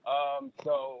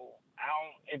 So I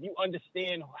don't. If you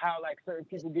understand how like certain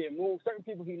people get moved, certain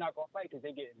people he's not gonna fight because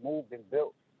they get moved and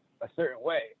built a certain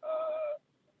way.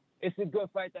 It's a good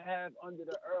fight to have under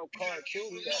the Earl card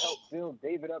too. That helps build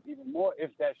David up even more if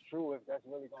that's true. If that's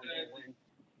really gonna be when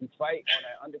he fight on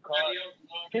that undercard.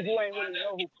 People ain't really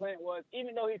know who Plant was,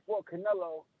 even though he fought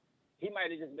Canelo. He might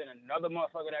have just been another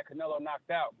motherfucker that Canelo knocked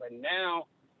out. But now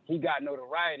he got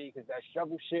notoriety because that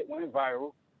shovel shit went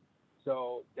viral.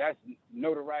 So that's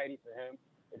notoriety for him.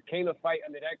 If Caleb fight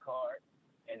under that card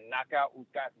and knock out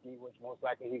Uzcategui, which most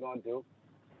likely he's going to do,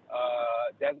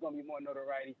 that's going to be more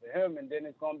notoriety for him. And then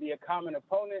it's going to be a common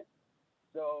opponent.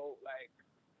 So, like,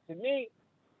 to me,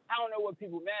 I don't know what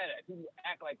people mad at. People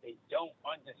act like they don't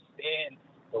understand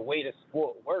the way the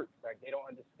sport works. Like, they don't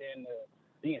understand the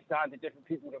being signed to different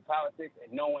people to politics and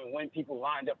knowing when people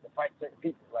lined up to fight certain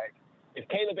people. Like, if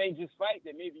Caleb ain't just fight,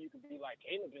 then maybe you could be like,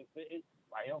 Caleb been fitting.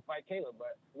 Why he don't fight Caleb?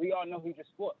 But we all know he just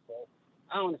fought, so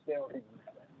I don't understand what people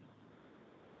mad at.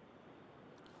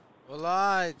 Well,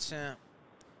 all right, champ.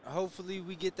 Hopefully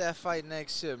we get that fight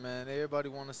next year, man. Everybody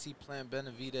want to see Plant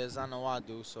Benavidez. I know I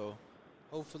do, so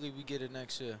hopefully we get it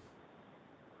next year.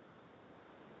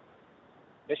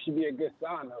 This should be a good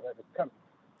sign, though, that it's coming.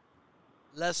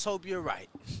 Let's hope you're right.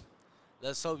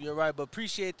 Let's hope you're right, but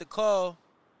appreciate the call.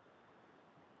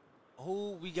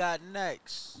 Who we got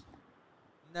next?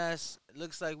 Next,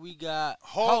 looks like we got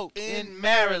Hope in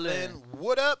Maryland.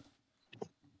 What up?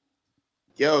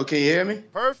 Yo, can you hear me?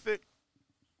 Perfect.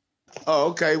 Oh,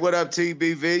 okay. What up,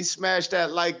 TBV? Smash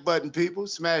that like button, people.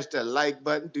 Smash that like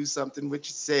button. Do something with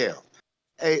yourself.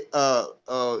 Hey,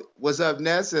 what's up,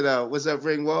 Ness? And what's up,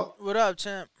 Ringwalk? What up,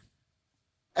 champ?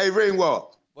 Hey,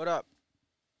 Ringwalk. What up?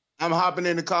 I'm hopping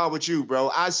in the car with you,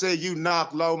 bro. I say you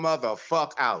knock low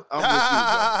motherfuck out. I'm with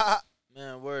you, bro.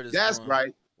 Man, word is That's going.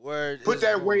 right. Word Put is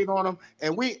that going. weight on him.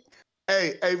 And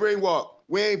hey, Ringwalk,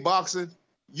 we ain't boxing.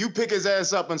 You pick his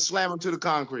ass up and slam him to the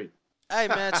concrete. Hey,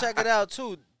 man, check it out,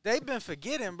 too. They've been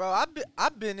forgetting, bro.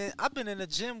 I've been in the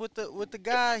gym with the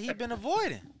guy he been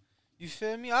avoiding. You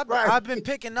feel me? I've been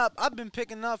picking up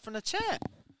from the chat.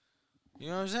 You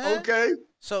know what I'm saying? Okay.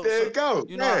 So there you go.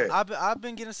 You know, I've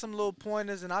been getting some little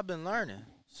pointers and I've been learning.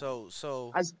 So you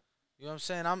know what I'm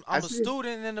saying? I'm a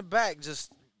student in the back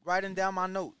just writing down my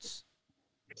notes.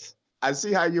 I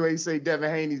see how you ain't say Devin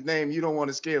Haney's name. You don't want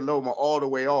to scare Loma all the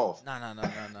way off. No.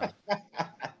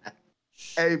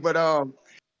 Hey, but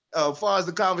as far as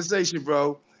the conversation,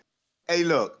 bro, hey,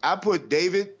 look, I put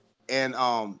David and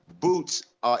Boots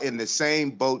in the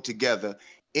same boat together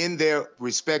in their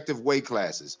respective weight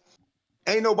classes.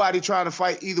 Ain't nobody trying to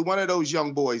fight either one of those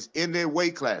young boys in their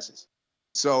weight classes.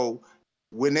 So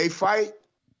when they fight,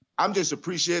 I'm just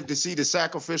appreciative to see the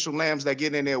sacrificial lambs that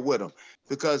get in there with them.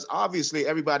 Because obviously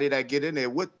everybody that get in there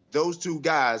with those two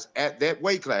guys at that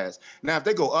weight class. Now, if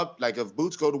they go up, like if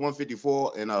Boots go to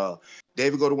 154 and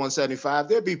David go to 175,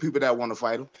 there'll be people that want to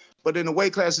fight them. But in the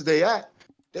weight classes they at,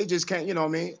 they just can't, you know what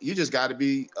I mean? You just got to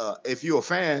be, if you're a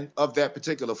fan of that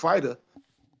particular fighter,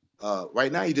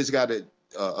 right now you just got to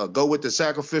go with the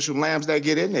sacrificial lambs that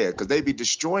get in there because they be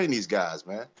destroying these guys,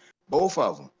 man. Both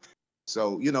of them.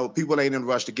 So, you know, people ain't in a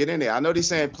rush to get in there. I know they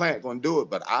saying Plant going to do it,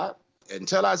 but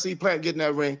until I see Plant get in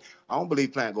that ring, I don't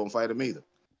believe Plant going to fight him either.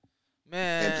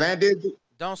 Man, and Plant did.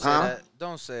 Don't say that.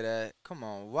 Don't say that. Come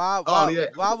on.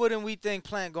 Why wouldn't we think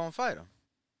Plant going to fight him?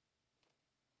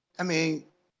 I mean,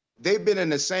 they've been in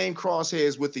the same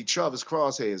crosshairs with each other's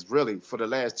crosshairs, really, for the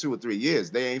last 2 or 3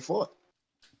 years. They ain't fought.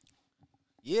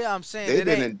 Yeah, I'm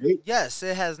saying yes,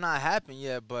 it has not happened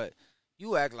yet, but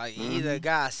you act like either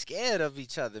guys scared of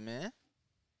each other, man.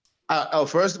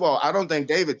 First of all, I don't think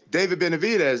David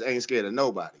Benavidez ain't scared of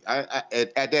nobody.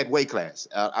 At that weight class,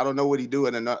 I don't know what he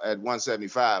doing at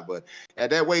 175, but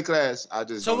at that weight class, I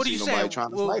just don't see nobody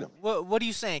trying to fight him. What are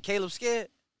you saying? Caleb scared?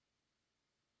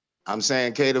 I'm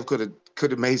saying Caleb could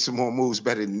have made some more moves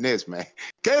better than this, man.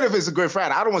 Caleb is a great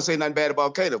fighter. I don't want to say nothing bad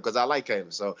about Caleb because I like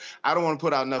Caleb, so I don't want to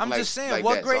put out nothing. I'm just saying,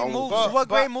 what great moves? What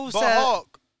great moves?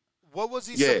 Hawk, What was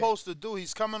he Yeah. supposed to do?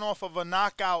 He's coming off of a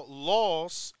knockout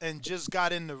loss and just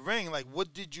got in the ring. Like,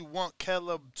 what did you want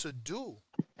Caleb to do?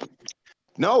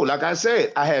 No, like I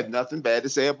said, I had nothing bad to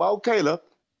say about Caleb.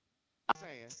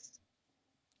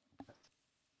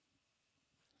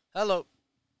 Hello.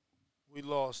 We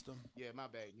lost him. Yeah, my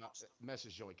bad. No,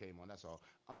 message joint came on. That's all.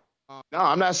 No,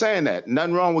 I'm not saying that.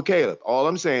 Nothing wrong with Caleb. All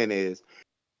I'm saying is,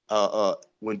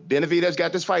 when Benavidez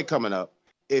got this fight coming up,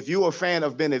 if you're a fan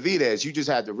of Benavidez, you just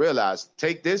have to realize,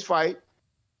 take this fight,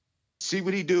 see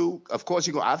what he do. Of course,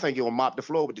 I think you're gonna mop the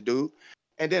floor with the dude,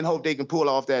 and then hope they can pull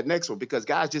off that next one because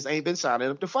guys just ain't been signing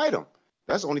up to fight him.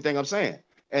 That's the only thing I'm saying.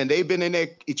 And they've been in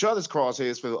each other's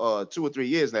crosshairs for 2 or 3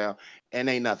 years now, and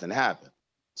ain't nothing happened.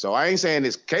 So I ain't saying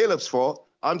it's Caleb's fault.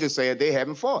 I'm just saying they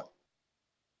haven't fought.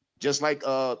 Just like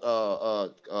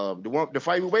the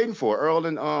fight we're waiting for, Earl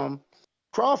and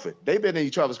Crawford. They've been in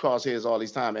each other's crosshairs all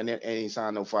these time and ain't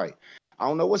signed no fight. I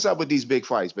don't know what's up with these big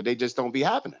fights, but they just don't be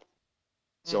happening.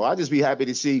 So I just be happy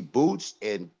to see Boots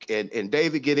and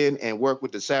David get in and work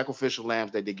with the sacrificial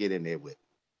lambs that they get in there with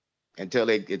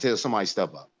until somebody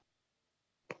step up.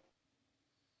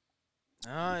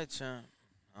 All right, champ.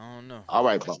 I don't know. All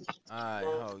right, bro. All right,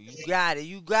 ho. You got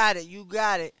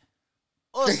it.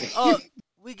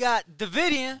 We got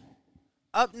Davidian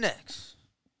up next.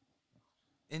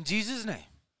 In Jesus' name.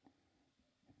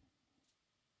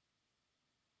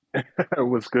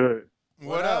 What's good?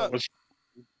 What up?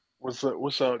 What's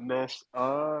up, Ness?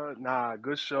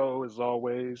 Good show as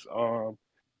always.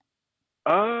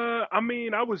 I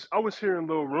mean, I was hearing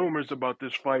little rumors about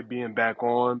this fight being back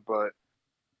on, but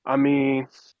I mean,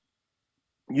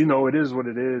 you know, it is what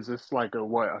it is. It's like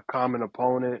a common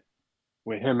opponent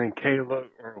with him and Caleb,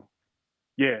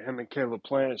 him and Caleb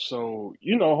Plant. So,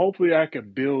 you know, hopefully I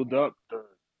could build up the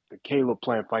Caleb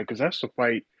Plant fight because that's the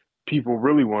fight people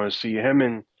really want to see. Him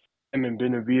and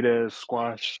Benavidez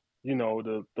squash, you know,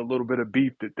 the little bit of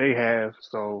beef that they have.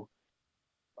 So,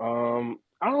 I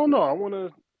don't know.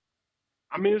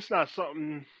 It's not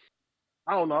something.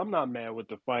 I don't know. I'm not mad with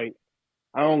the fight.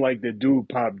 I don't like the dude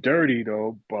Pop Dirty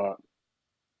though, but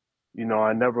you know,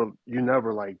 you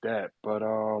never like that. But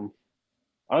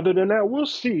other than that, we'll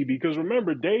see. Because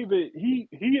remember, David, he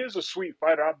is a sweet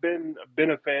fighter. I've been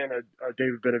a fan of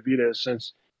David Benavidez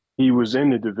since he was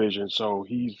in the division. So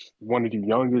he's one of the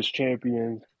youngest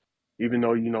champions, even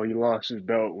though, you know, he lost his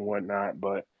belt and whatnot.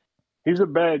 But he's a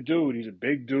bad dude. He's a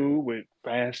big dude with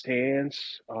fast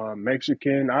hands,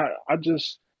 Mexican. I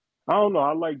don't know.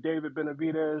 I like David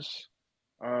Benavidez.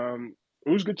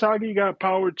 Uzcategui got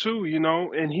power too, you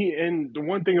know, and the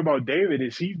one thing about David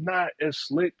is he's not as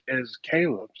slick as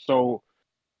Caleb. So,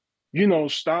 you know,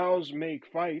 styles make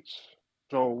fights.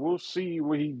 So we'll see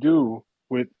what he do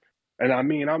with. And I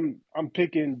mean, I'm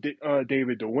picking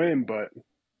David to win, but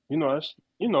it's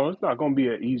not going to be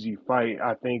an easy fight.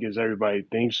 I think as everybody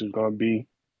thinks it's going to be.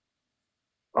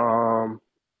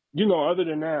 You know, other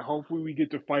than that, hopefully we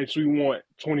get the fights we want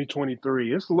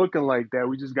 2023. It's looking like that.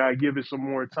 We just got to give it some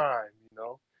more time, you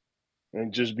know,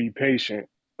 and just be patient.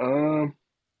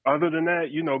 Other than that,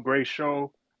 you know, great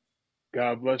show.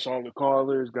 God bless all the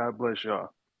callers. God bless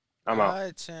y'all. I'm out. All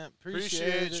right, champ.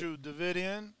 Appreciate you,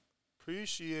 Davidian.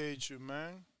 Appreciate you,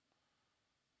 man.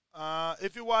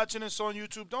 If you're watching this on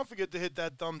YouTube, don't forget to hit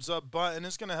that thumbs up button.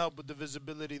 It's going to help with the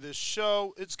visibility of this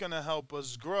show. It's going to help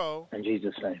us grow. In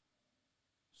Jesus' name.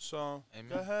 So,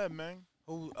 Go ahead, man.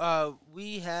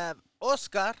 We have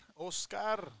Oscar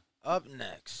up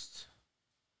next.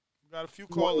 We got a few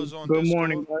callers on Good Discord.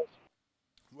 morning, guys.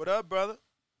 What up, brother?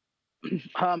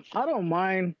 I don't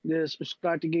mind this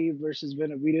Uzcategui versus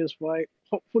Benavidez fight.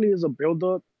 Hopefully, it's a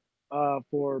build-up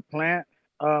for Plant.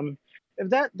 If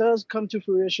that does come to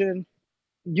fruition,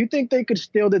 do you think they could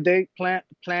steal the date, Plant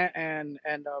and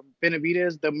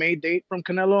Benavidez, the May date from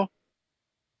Canelo?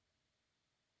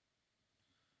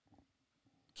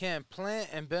 Can Plant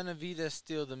and Benavidez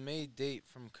steal the May date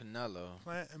from Canelo?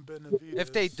 Plant and Benavidez.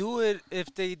 If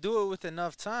they do it with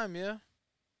enough time, yeah.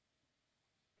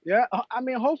 Yeah, I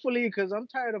mean, hopefully, because I'm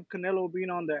tired of Canelo being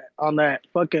on that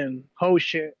fucking hoe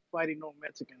shit, fighting no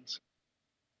Mexicans.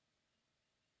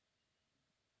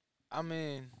 I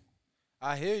mean,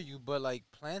 I hear you, but like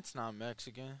Plant's not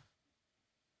Mexican.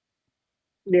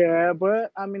 Yeah,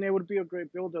 but I mean, it would be a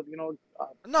great build-up, you know.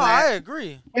 No, Plant, I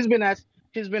agree. He's been asking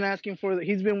he's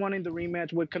been wanting the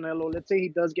rematch with Canelo. Let's say he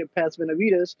does get past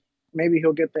Benavidez, maybe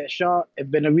he'll get that shot. If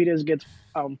Benavidez gets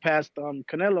past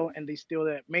Canelo and they steal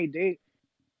that May date,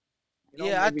 you know,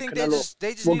 yeah, I think Canelo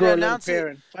they just will need to go a little announce pair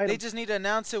it. and fight They him. just need to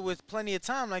announce it with plenty of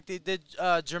time, like they did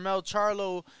Jermell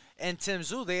Charlo and Tim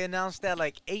Tszyu. They announced that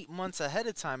like 8 months ahead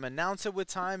of time. Announce it with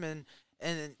time and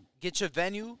get your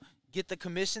venue, get the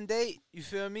commission date, you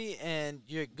feel me, and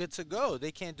you're good to go.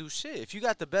 They can't do shit. If you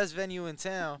got the best venue in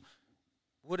town,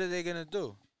 what are they going to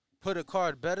do? Put a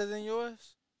card better than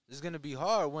yours? It's going to be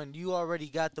hard when you already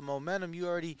got the momentum. You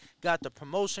already got the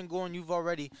promotion going. You've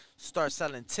already started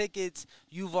selling tickets.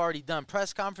 You've already done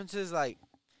press conferences. Like,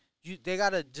 they got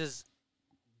to just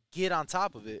get on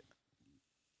top of it.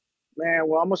 Man,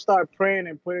 well, I'm going to start praying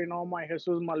and putting all my Jesus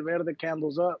Malverde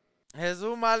candles up. Jesus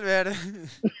Malverde.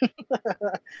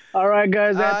 All right,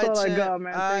 guys. That's all Champ. I got,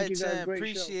 man. Thank you, guys. Champ. Great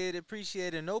Appreciate it.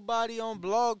 Appreciate it. Nobody on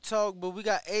Blog Talk, but we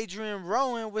got Adrian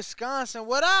Rowan, Wisconsin.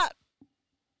 What up?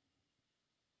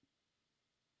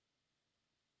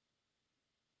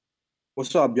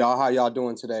 What's up, y'all? How y'all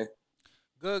doing today?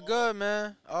 Good,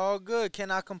 man. All good.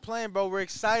 Cannot complain, bro. We're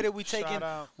excited. We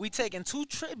taking 2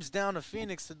 trips down to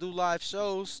Phoenix to do live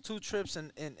shows. 2 trips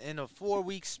in a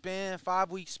 4-week span,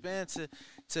 5-week span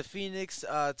to Phoenix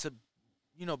to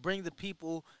bring the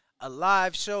people a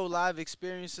live show, live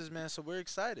experiences, man. So we're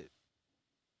excited.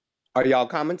 Are y'all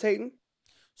commentating?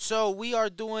 So we are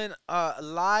doing a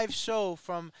live show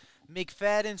from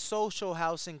McFadden Social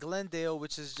House in Glendale,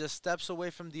 which is just steps away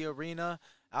from the arena.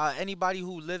 Anybody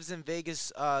who lives in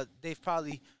Vegas, they've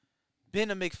probably been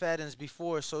to McFadden's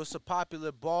before, so it's a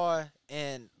popular bar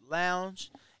and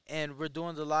lounge, and we're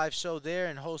doing the live show there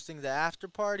and hosting the after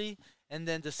party. And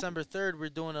then December 3rd, we're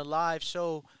doing a live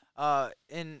show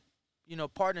in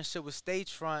partnership with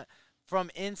Stagefront from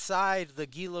inside the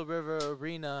Gila River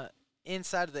Arena,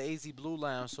 inside of the AZ Blue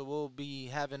Lounge. So we'll be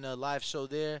having a live show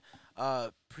there,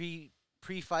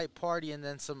 pre-fight party, and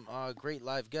then some great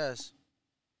live guests.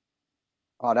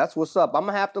 Oh, that's what's up. I'm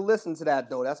going to have to listen to that,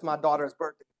 though. That's my daughter's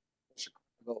birthday in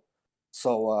Chicago.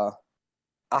 So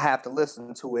I have to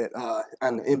listen to it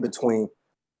in between.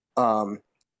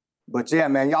 But, yeah,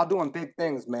 man, y'all doing big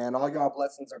things, man. All y'all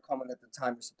blessings are coming at the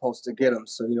time you're supposed to get them.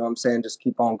 So, you know what I'm saying? Just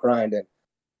keep on grinding.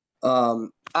 I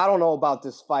don't know about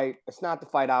this fight. It's not the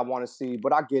fight I want to see,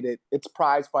 but I get it. It's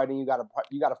prize fighting. You got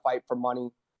to fight for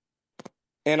money.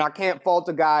 And I can't fault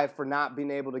the guy for not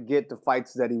being able to get the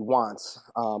fights that he wants.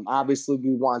 Obviously,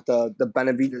 we want the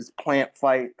Benavidez Plant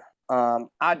fight. I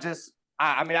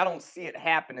don't see it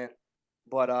happening,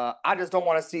 but I just don't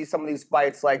want to see some of these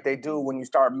fights like they do when you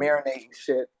start marinating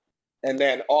shit, and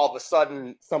then all of a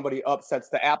sudden somebody upsets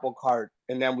the apple cart,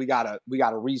 and then we gotta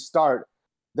restart.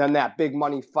 Then that big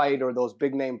money fight or those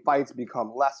big name fights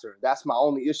become lesser. That's my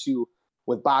only issue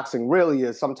with boxing. Really,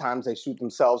 is sometimes they shoot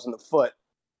themselves in the foot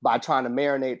by trying to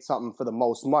marinate something for the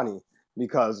most money,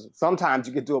 because sometimes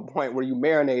you get to a point where you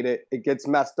marinate it, it gets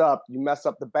messed up, you mess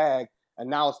up the bag, and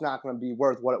now it's not going to be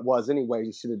worth what it was anyway.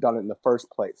 You should have done it in the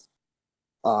first place.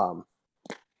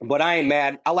 But I ain't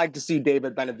mad. I like to see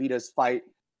David Benavidez fight.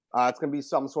 It's going to be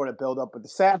some sort of build-up. But the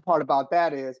sad part about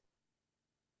that is,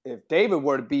 if David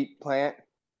were to beat Plant,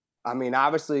 I mean,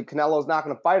 obviously Canelo's not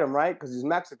going to fight him, right? Because he's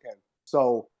Mexican.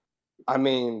 So, I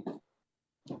mean,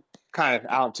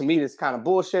 to me, it's kind of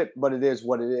bullshit, but it is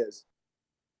what it is.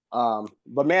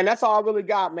 But man, that's all I really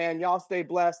got, man. Y'all stay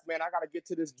blessed, man. I got to get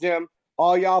to this gym.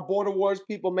 All y'all Border Wars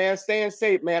people, man, staying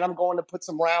safe, man. I'm going to put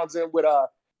some rounds in with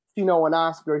Tino and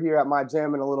Oscar here at my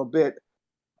gym in a little bit.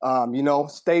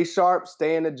 Stay sharp,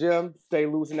 stay in the gym, stay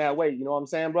losing that weight. You know what I'm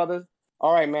saying, brothers?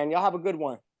 All right, man. Y'all have a good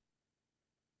one.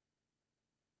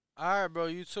 All right, bro.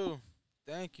 You too.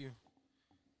 Thank you.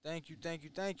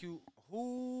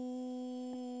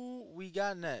 Who we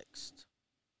got next?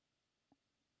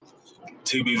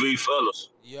 TBV fellas.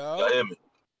 Yo. Y'all hear me?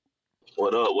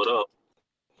 What up?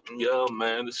 Yeah,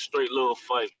 man. It's a straight little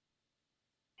fight,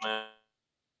 man.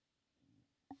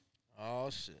 Oh,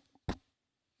 shit.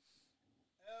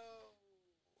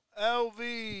 LV,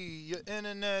 your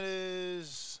internet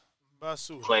is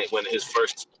Basu. Plant winning his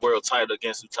first world title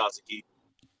against Utasuki.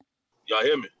 Y'all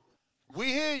hear me? We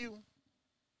hear you.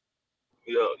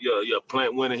 Yeah.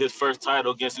 Plant winning his first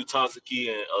title against Utasuki,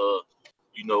 and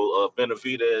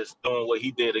Benavidez doing what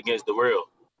he did against the Real.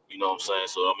 You know what I'm saying?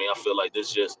 So I mean, I feel like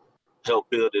this just helped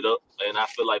build it up, and I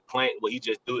feel like Plant, what he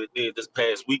just did this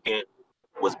past weekend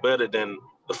was better than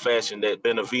the fashion that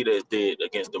Benavidez did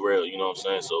against the Real. You know what I'm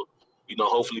saying? So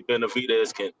hopefully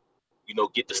Benavidez can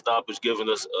get the stoppage, giving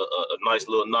us a nice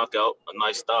little knockout, a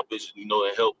nice stoppage, and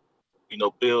help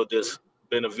build this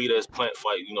Benavidez Plant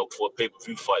fight, for a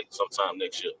pay-per-view fight sometime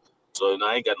next year. So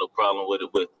I ain't got no problem with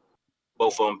it, with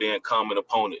both of them being common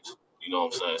opponents. You know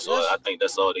what I'm saying? So I think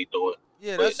that's all they doing.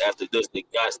 Yeah, but after this, they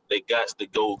got to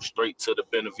go straight to the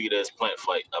Benavidez Plant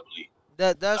fight, I believe.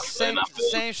 That's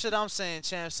same shit I'm saying,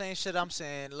 champ. Same shit I'm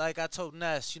saying. Like I told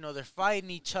Ness, they're fighting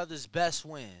each other's best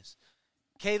wins.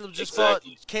 Caleb just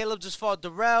fought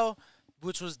Darrell.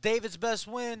 which was David's best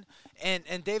win,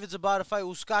 and David's about to fight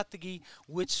Uskategi,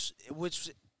 which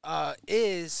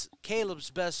is Caleb's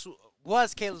best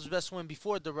win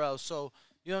before Darrell. So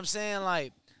you know what I'm saying?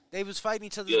 Like they was fighting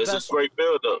each other's it's best. a great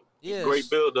build up. Yeah, Great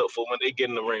build up for when they get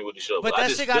in the ring with each other. But that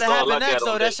shit gotta happen next,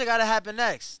 though. That shit gotta happen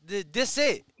next. This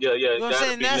it. Yeah. You know what I'm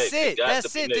saying? That's it.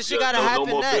 That's it. This shit gotta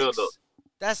happen next.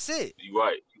 That's it. You're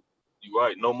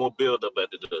right. No more build up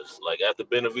after this. Like after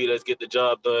Benavidez get the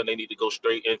job done, they need to go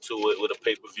straight into it with a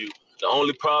pay-per-view. The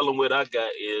only problem with I got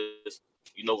is,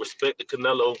 respect to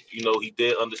Canelo. He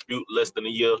did Undisputed less than a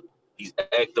year. He's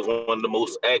active, one of the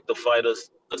most active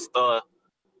fighters, a star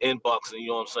in boxing. You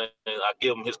know what I'm saying? I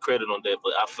give him his credit on that,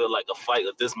 but I feel like a fight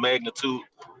of this magnitude,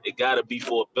 it gotta be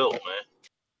for a belt, man.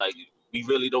 Like we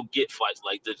really don't get fights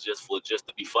like this just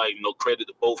to be fighting. Credit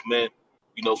to both men,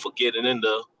 for getting in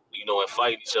there, and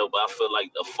fighting each other. But I feel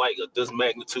like a fight of this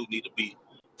magnitude need to be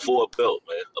for a belt,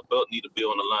 man. A belt need to be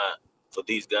on the line for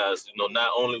these guys.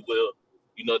 Not only will,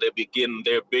 they be getting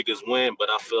their biggest win, but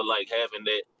I feel like having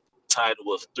that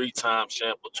title of 3-time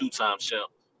champ or 2-time champ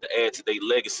to add to their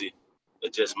legacy to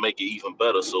just make it even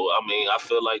better. So, I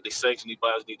feel like the sanctioning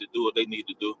bodies need to do what they need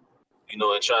to do, and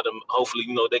try to, hopefully,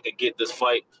 they can get this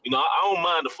fight. I don't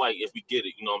mind the fight if we get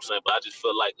it, you know what I'm saying? But I just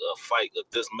feel like a fight of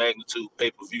this magnitude,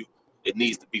 pay-per-view, it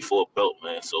needs to be for a belt,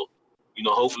 man. So,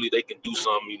 hopefully they can do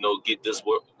something, get this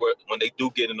work. When they do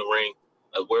get in the ring,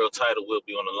 a world title will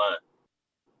be on the line.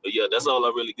 But, yeah, that's all I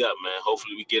really got, man.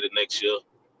 Hopefully we get it next year.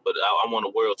 But I want a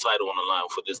world title on the line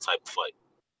for this type of fight.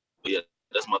 But, yeah,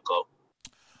 that's my call.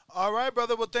 All right,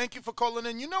 brother. Well, thank you for calling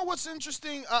in. You know what's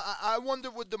interesting? I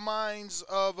wonder would the minds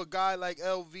of a guy like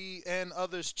LV and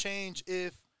others change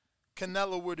if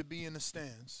Canelo were to be in the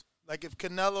stands? Like if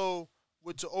Canelo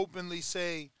were to openly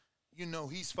say,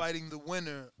 he's fighting the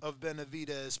winner of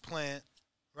Benavidez Plant,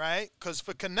 right? Because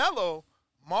for Canelo,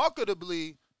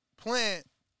 marketably, Plant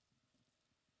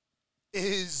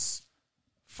is,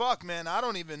 man, I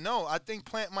don't even know. I think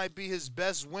Plant might be his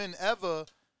best win ever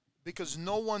because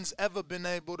no one's ever been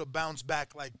able to bounce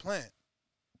back like Plant.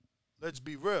 Let's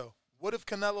be real. What if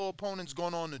Canelo opponents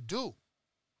going on to do?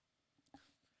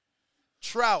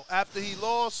 Trout, after he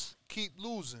lost, keep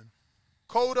losing.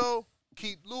 Cotto,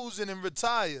 keep losing and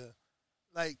retire.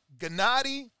 Like,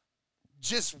 Gennady,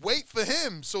 just wait for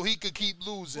him so he could keep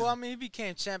losing. Well, he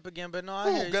became champ again, but no, Who,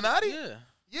 I hear Gennady? you. Yeah.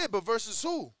 Yeah, but versus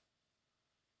who?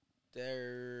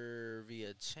 There be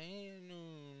a chain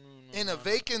in a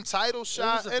vacant title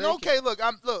shot. And vacant. Okay, look,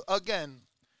 again,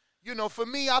 for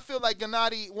me, I feel like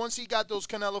Gennady, once he got those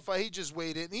Canelo fight, he just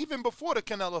waited. And even before the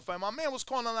Canelo fight, my man was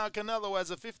calling out Canelo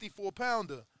as a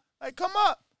 54-pounder. Like, come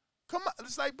up.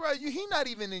 It's like, bro, he not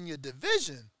even in your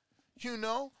division,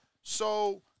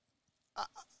 So,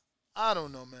 I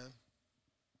don't know,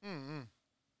 man.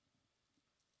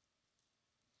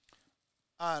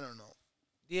 I don't know.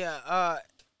 Yeah,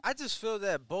 I just feel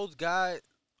that both guys.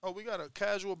 Oh, we got a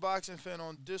casual boxing fan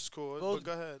on Discord. But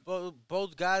go ahead.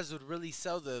 Both guys would really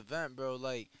sell the event, bro.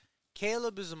 Like,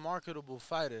 Caleb is a marketable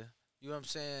fighter. You know what I'm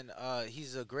saying?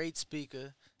 He's a great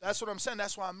speaker. That's what I'm saying.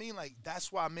 That's why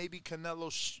that's why maybe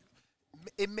Canelo.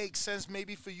 It makes sense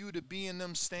maybe for you to be in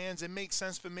them stands. It makes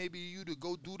sense for maybe you to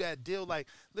go do that deal. Like,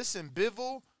 listen,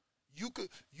 Bivol, you could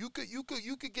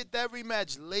get that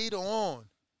rematch later on.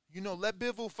 Let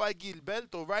Bivol fight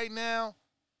Gilberto right now.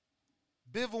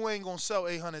 Bivol ain't gonna sell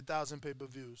 800,000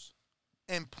 pay-per-views.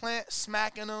 And Plant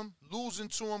smacking him, losing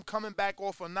to him, coming back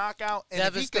off a knockout. And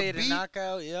devastating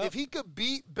knockout, yeah. If he could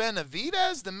beat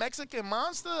Benavidez, the Mexican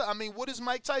monster, what is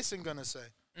Mike Tyson gonna say?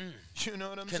 You know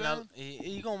what I'm saying?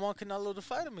 He gonna want Canelo to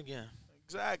fight him again.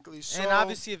 Exactly. So, and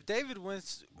obviously, if David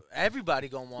wins, everybody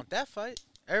gonna want that fight.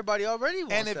 Everybody already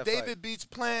wants that fight. And if David beats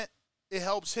Plant, it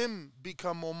helps him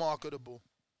become more marketable.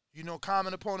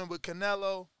 Common opponent with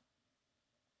Canelo.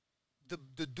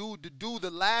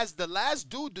 The last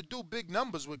dude to do big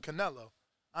numbers with Canelo.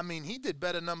 He did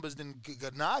better numbers than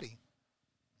Gennady.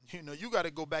 You got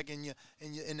to go back in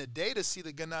the day to see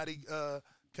the Gennady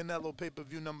Canelo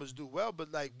pay-per-view numbers do well.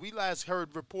 But like we last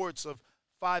heard reports of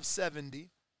 570,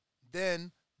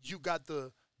 then you got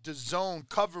the DAZN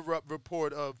cover-up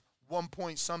report of 1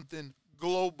 point something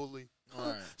globally.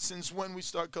 All right. Since when we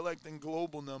start collecting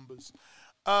global numbers?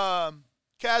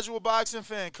 Casual boxing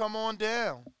fan, come on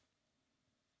down.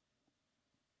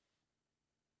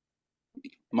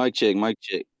 Mic check.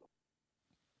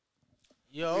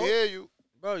 Yo. We hear you.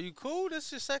 Bro, you cool? This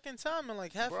is your second time in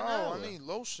like half an Bro, hour. I need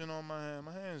lotion on my hand.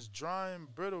 My hand's dry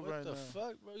and brittle right now. What the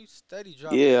fuck, bro? You steady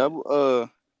dropping. Yeah, I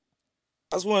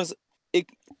just want to.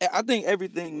 I think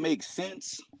everything makes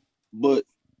sense, but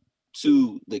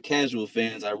to the casual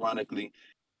fans, ironically,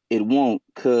 it won't,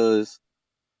 because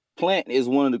Plant is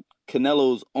one of the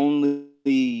Canelo's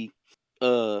only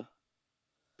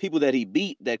people that he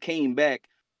beat that came back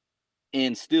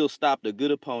and still stopped a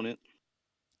good opponent.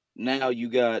 Now you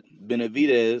got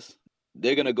Benavidez.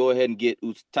 They're going to go ahead and get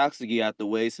Uztatsky out the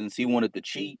way since he wanted to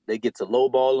cheat. They get to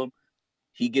lowball him.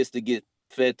 He gets to get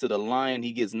fed to the lion.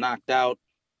 He gets knocked out.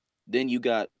 Then you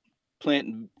got Plant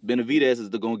and Benavidez is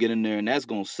going to get in there, and that's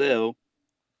going to sell.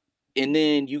 And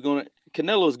then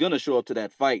Canelo's going to show up to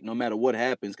that fight no matter what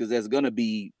happens, because that's going to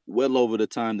be well over the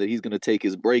time that he's going to take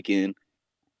his break in.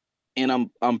 And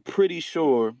I'm pretty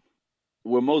sure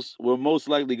we're most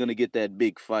likely going to get that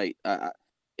big fight.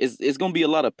 It's going to be a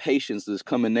lot of patience that's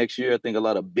coming next year. I think a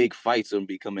lot of big fights are going to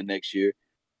be coming next year.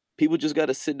 People just got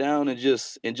to sit down and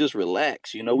just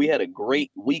relax. You know, we had a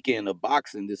great weekend of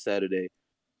boxing this Saturday.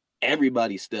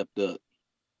 Everybody stepped up.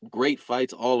 Great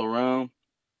fights all around.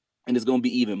 And there's going to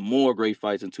be even more great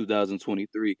fights in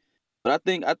 2023. But I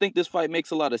think this fight makes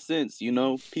a lot of sense. You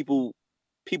know, people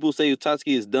say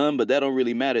Uztatsky is done, but that don't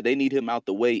really matter. They need him out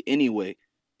the way anyway,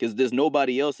 because there's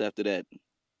nobody else after that.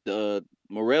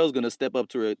 Morrell's going to step up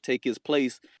to take his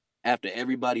place after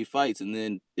everybody fights, and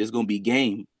then it's going to be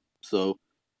game. So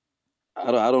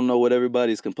I don't know what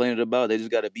everybody's complaining about. They just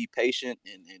got to be patient,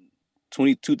 and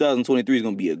 2023 is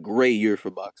going to be a great year for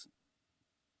boxing.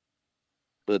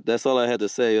 But that's all I had to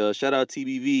say. Shout out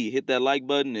TBV. Hit that like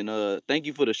button, and thank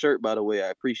you for the shirt, by the way. I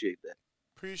appreciate that.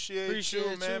 Appreciate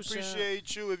you, man.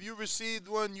 Appreciate you. If you received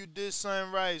one, you did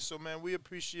something right. So, man, we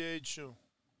appreciate you.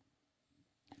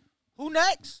 Who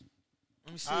next?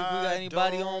 Let me see if we got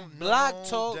anybody on Block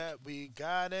Talk. That we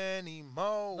got any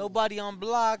more. Nobody on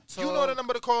Block Talk. You know the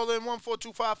number to call in,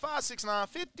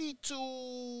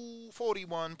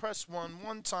 14255695241. Press 1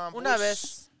 one time. Una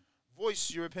vez.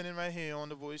 Voice your opinion right here on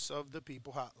the Voice of the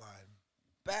People hotline.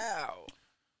 Bow.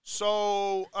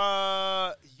 So,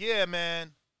 yeah,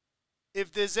 man.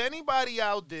 If there's anybody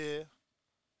out there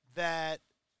that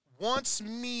wants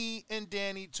me and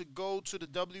Danny to go to the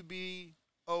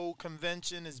WBO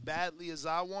convention as badly as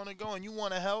I want to go, and you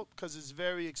want to help because it's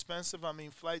very expensive. I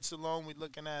mean, flights alone, we're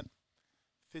looking at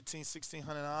 $1,500,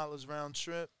 $1,600 round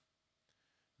trip.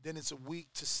 Then it's a week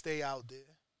to stay out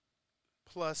there.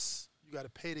 Plus, you got to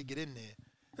pay to get in there.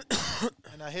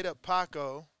 And I hit up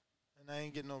Paco, and I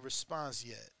ain't getting no response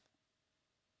yet.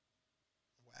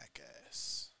 Whack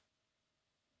ass.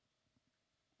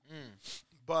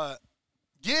 But,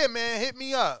 yeah, man, hit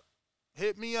me up.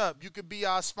 Hit me up. You could be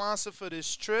our sponsor for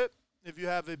this trip if you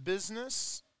have a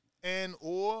business and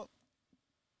or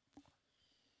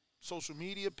social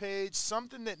media page,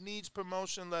 something that needs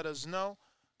promotion, let us know,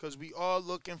 because we are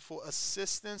looking for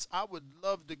assistance. I would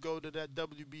love to go to that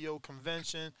WBO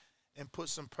convention and put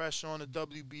some pressure on the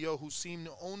WBO, who seem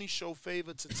to only show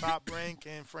favor to Top Rank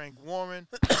and Frank Warren.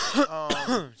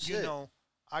 You know,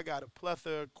 I got a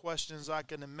plethora of questions I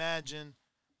can imagine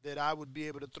that I would be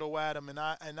able to throw at them, and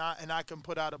I can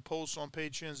put out a post on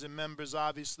Patreons and members,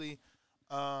 obviously,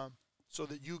 so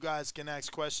that you guys can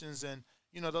ask questions. And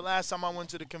you know, the last time I went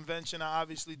to the convention, I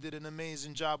obviously did an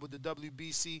amazing job with the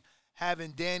WBC.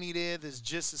 Having Danny there that's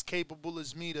just as capable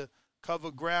as me to cover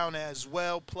ground as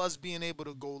well, plus being able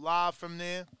to go live from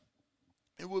there,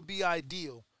 it would be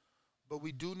ideal. But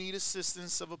we do need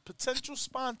assistance of a potential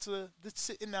sponsor that's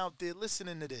sitting out there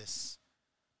listening to this,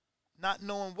 not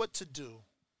knowing what to do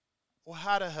or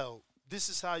how to help. This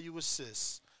is how you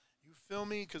assist. You feel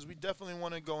me? Because we definitely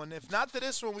want to go. And if not to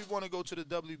this one, we want to go to the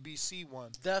WBC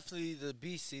one. Definitely the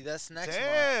BC. That's next month.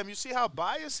 Damn, you see how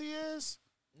biased he is?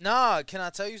 Nah, can I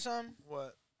tell you something?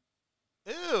 What?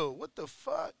 Ew, what the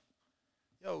fuck?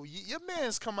 Yo, your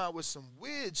man's come out with some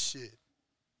weird shit.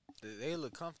 They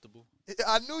look comfortable.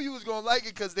 I knew you was going to like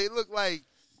it because they look like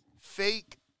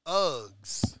fake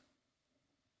Uggs.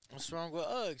 What's wrong with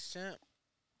Uggs, champ?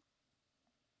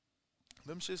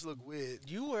 Them shits look weird.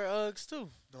 You wear Uggs, too.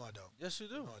 No, I don't. Yes, you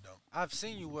do. No, I don't. I've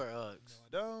seen you wear Uggs.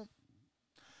 No, I don't.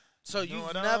 So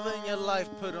you've never in your life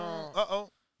put on... Uh-oh.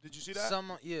 Did you see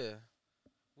that? Yeah.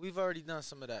 We've already done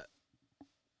some of that.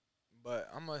 But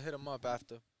I'm going to hit them up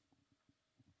after.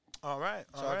 All right.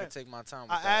 So I can take my time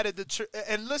with I added the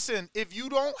and listen, if you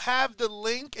don't have the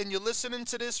link and you're listening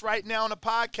to this right now on a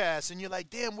podcast and you're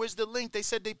like, damn, where's the link? They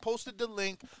said they posted the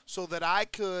link so that I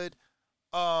could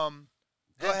go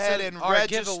ahead and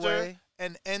register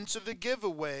and enter the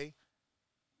giveaway.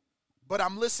 But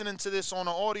I'm listening to this on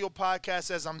an audio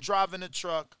podcast as I'm driving the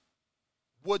truck.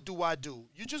 What do?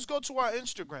 You just go to our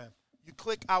Instagram. You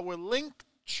click our link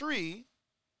tree,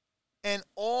 and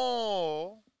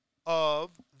all of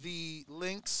the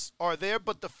links are there,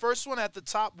 but the first one at the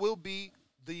top will be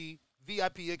the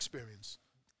VIP experience.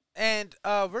 And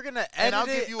we're going to edit and I'll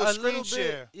give you a screen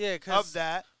share of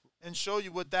that. and show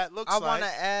you what that looks I like. want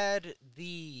to add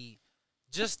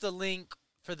just the link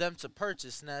for them to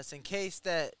purchase Ness in case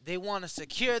that they want to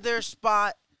secure their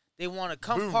spot, they want to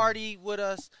come party with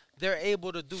us, they're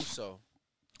able to do so.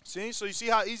 See? So you see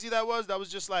how easy that was? That was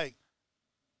just like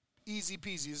easy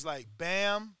peasy. It's like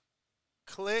bam,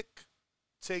 click,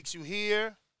 takes you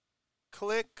here,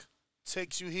 click,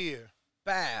 takes you here.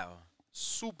 Bow.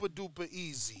 Super duper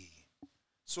easy.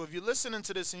 So if you're listening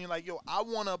to this and you're like, yo, I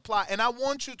want to apply, and I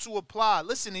want you to apply.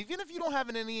 Listen, even if you don't have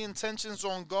any intentions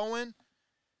on going,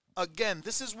 again,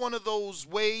 this is one of those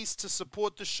ways to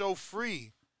support the show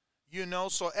free, you know?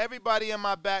 So everybody in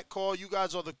my back call, you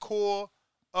guys are the core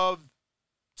of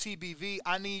TBV.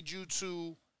 I need you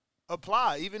to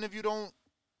apply, even if you don't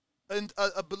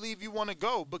believe you want to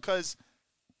go, because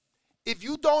if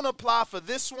you don't apply for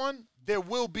this one, there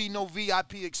will be no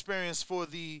VIP experience for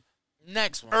the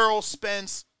next one. Earl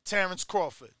Spence, Terrence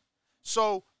Crawford.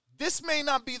 So this may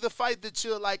not be the fight that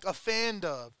you're like a fan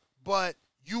of, but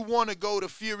you want to go to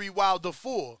Fury Wilder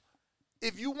 4.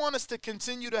 If you want us to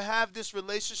continue to have this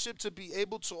relationship to be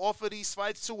able to offer these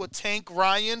fights to a Tank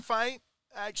Ryan fight,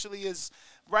 actually is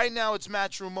right now it's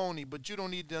matrimony, but you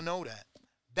don't need to know that.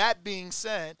 That being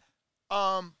said,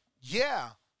 yeah,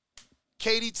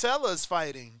 Katie Teller's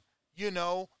fighting, you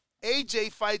know,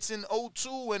 AJ fights in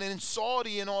 02 and in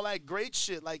Saudi and all that great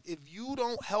shit. Like, if you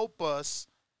don't help us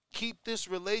keep this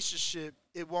relationship,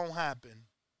 it won't happen.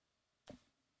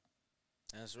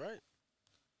 That's right.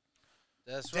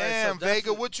 That's right. right. Damn, so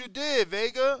Vega, what you did,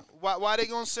 Vega? Why they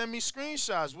gonna send me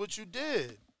screenshots? What you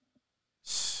did?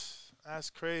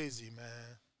 That's crazy,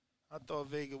 man. I thought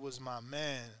Vega was my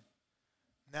man.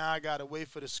 Now I gotta wait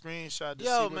for the screenshot to see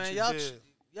what man, you did.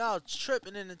 Y'all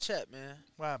tripping in the chat, man.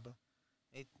 What happened?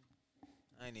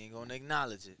 I ain't even gonna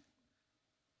acknowledge it.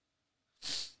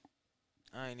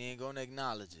 I ain't even gonna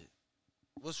acknowledge it.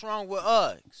 What's wrong with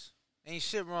Uggs? Ain't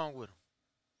shit wrong with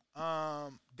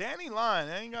him. Danny lying.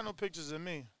 I ain't got no pictures of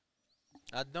me.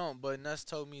 I don't, but Nuss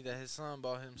told me that his son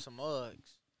bought him some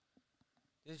Uggs.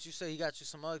 Didn't you say he got you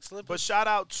some Ugg slippers? But shout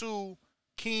out to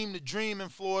Keem the Dream in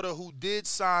Florida who did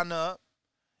sign up,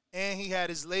 and he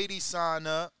had his lady sign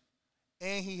up,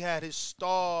 and he had his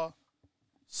star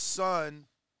son,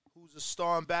 who's a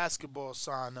star in basketball,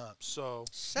 sign up. So,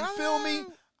 you feel me?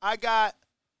 I got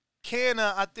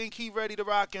Canna. I think he ready to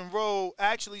rock and roll.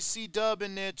 Actually, C-Dub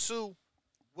in there, too.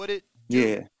 What it do?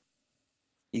 Yeah.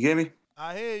 You get me?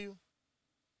 I hear you.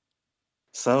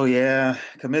 So, yeah,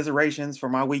 commiserations for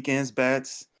my weekend's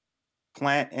bets.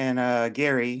 Plant and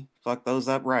Gary fucked those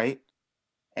up right.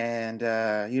 And,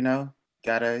 you know, you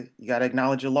gotta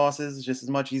acknowledge your losses just as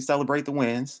much as you celebrate the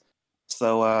wins.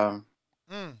 So,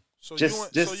 So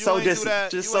just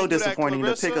so disappointing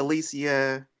to pick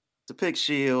Alicia, to pick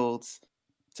Shields,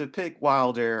 to pick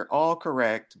Wilder, all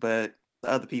correct, but the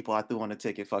other people I threw on the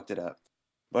ticket fucked it up.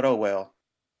 But oh well.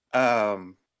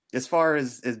 As far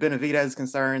as Benavidez is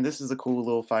concerned, this is a cool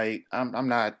little fight. I'm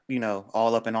not, you know,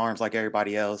 all up in arms like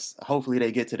everybody else. Hopefully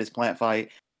they get to this Plant fight.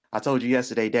 I told you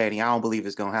yesterday, Danny, I don't believe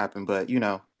it's gonna happen, but you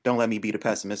know, don't let me be the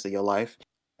pessimist of your life.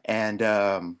 And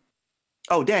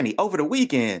oh, Danny, over the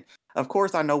weekend, of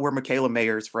course I know where Michaela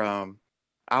Mayer's from.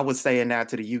 I was saying that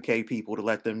to the UK people to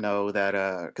let them know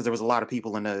that because there was a lot of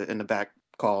people in the back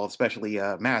call, especially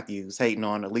Matthews, hating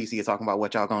on Alicia, talking about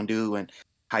what y'all gonna do and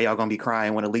how y'all gonna be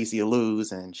crying when Alicia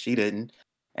lose, and she didn't.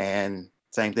 And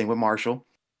same thing with Marshall.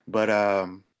 But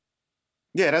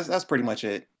yeah, that's pretty much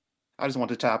it. I just want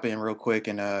to top in real quick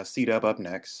and C-Dub up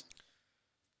next.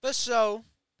 For sure.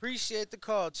 Appreciate the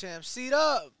call, champ.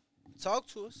 C-Dub, talk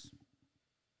to us.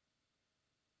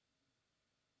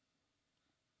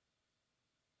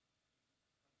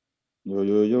 Yo,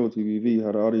 TBV,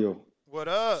 how the audio? What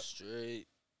up? Straight.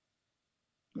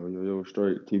 Yo,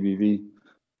 straight, TBV.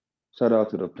 Shout out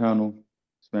to the panel.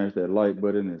 Smash that like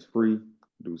button. It's free.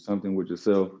 Do something with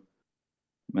yourself.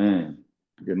 Man,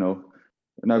 you know,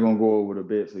 we're not going to go over the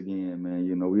bets again, man.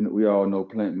 You know, we all know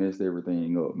Plant messed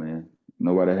everything up, man.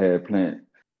 Nobody had Plant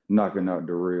knocking out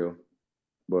the real.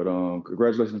 But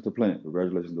congratulations to Plant.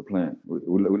 Congratulations to Plant.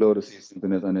 We love to see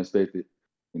something that's unexpected.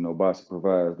 You know, boxing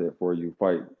provides that for you.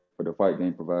 The fight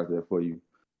game provides that for you.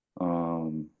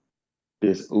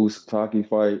 This Usyk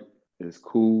fight is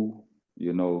cool.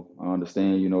 You know, I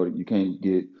understand. You know, you can't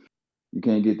get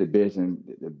the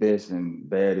best and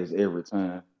baddest every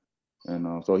time,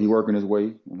 and so he working his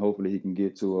way, and hopefully he can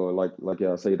get to like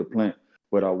y'all say, the Plant.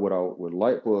 But what I would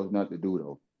like for us not to do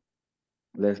though,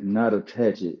 let's not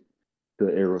attach it to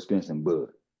Errol Spence and Bud.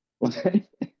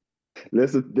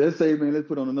 let's say, man, let's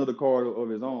put on another card of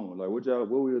his own. Like what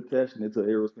we attaching it to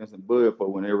Errol Spence and Bud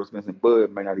for when Errol Spence and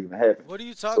Bud may not even happen. What are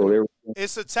you talking about?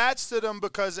 It's attached to them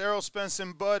because Errol Spence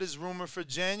and Bud is rumored for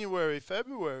January,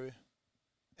 February.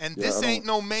 And this ain't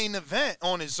no main event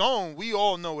on its own. We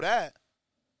all know that.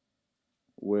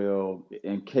 Well,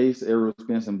 in case Errol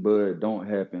Spence and Bud don't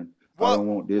happen, I don't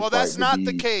want this fight that's not to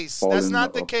the be case. falling That's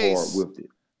not the apart case. with it.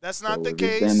 That's not So the if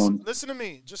it's case. them on- Listen to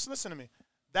me. Just listen to me.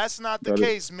 That's not the Got it.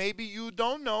 case. Maybe you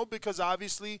don't know because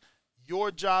obviously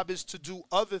your job is to do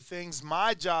other things.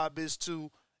 My job is to,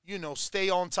 stay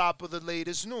on top of the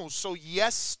latest news. So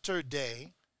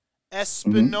yesterday,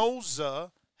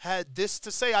 Espinoza had this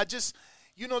to say. This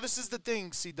is the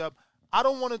thing, C-Dub. I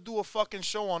don't want to do a fucking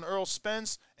show on Earl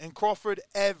Spence and Crawford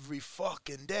every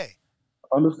fucking day.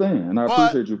 I understand, and I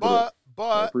appreciate you for that.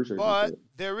 I appreciate you for But that.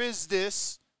 there is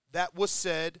this that was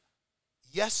said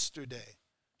yesterday.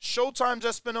 Showtime's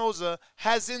Espinoza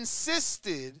has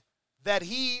insisted that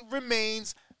he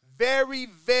remains very,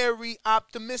 very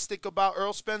optimistic about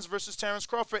Earl Spence versus Terrence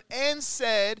Crawford and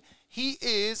said he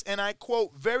is, and I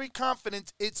quote, very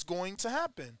confident it's going to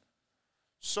happen.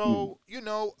 So,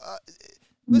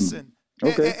 listen.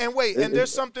 Okay. And wait, and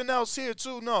there's something else here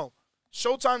too. No.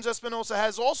 Showtime's Espinoza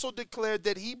has also declared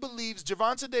that he believes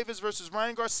Gervonta Davis versus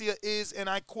Ryan Garcia is, and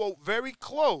I quote, very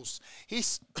close.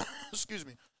 He's, excuse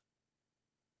me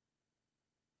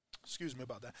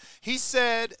about that. He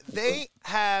said they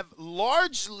have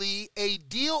largely a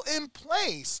deal in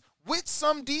place with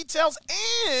some details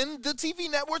and the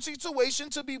TV network situation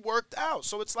to be worked out.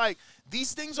 So it's like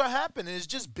these things are happening. It's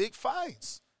just big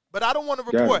fights. But I don't want to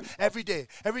report every day,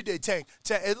 Tank.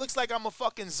 It looks like I'm a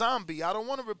fucking zombie. I don't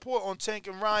want to report on Tank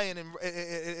and Ryan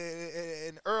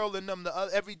and Earl and them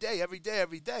every day.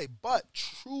 But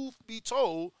truth be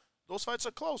told, those fights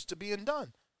are close to being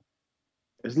done.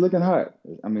 It's looking hot.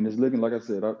 I mean, it's looking, like I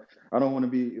said, I don't want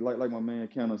to be, like my man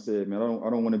Cannon said, man, I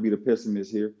don't want to be the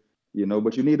pessimist here,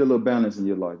 but you need a little balance in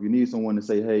your life. You need someone to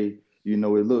say, hey, it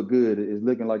looked good. It's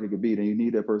looking like it could be. Then you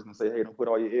need that person to say, hey, don't put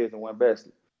all your eggs in one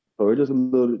basket. So it's just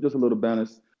a little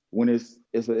balance. When it's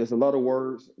a lot of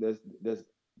words that's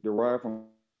derived from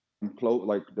close,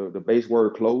 like the base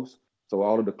word close. So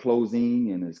all of the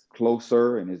closing and it's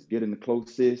closer and it's getting the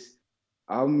closest.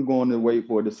 I'm going to wait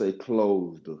for it to say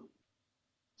closed.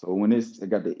 So when it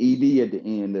got the ed at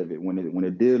the end of it, when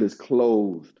the deal is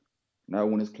closed, not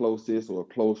when it's closest or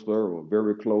closer or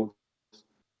very close.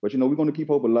 But we're going to keep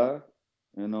hope alive,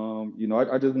 and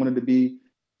I just wanted to be.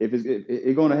 If it's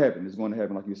going to happen, it's going to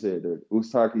happen. Like you said, the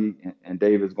Ustaki and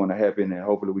David is going to happen, and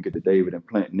hopefully we get the David and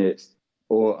Plant next,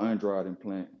 or Andrade and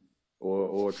Plant,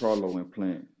 or Charlo and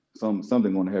Plant.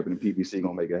 Something going to happen, and PBC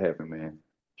going to make it happen, man.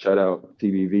 Shout out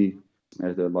TBV,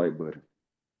 smash that like button.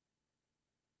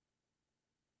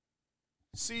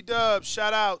 C-Dub,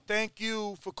 shout out. Thank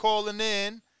you for calling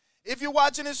in. If you're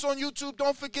watching this on YouTube,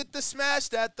 don't forget to smash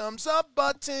that thumbs up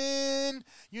button.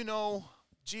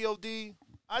 G-O-D,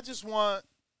 I just want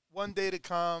one day to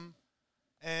come,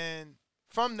 and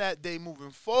from that day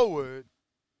moving forward,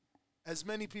 as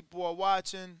many people are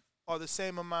watching or the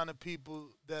same amount of people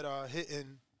that are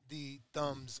hitting the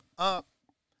thumbs up,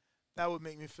 that would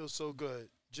make me feel so good.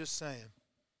 Just saying.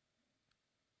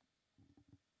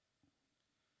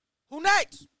 Who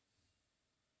next?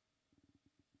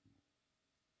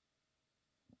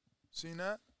 Seen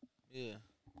that? Yeah.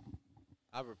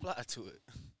 I replied to it.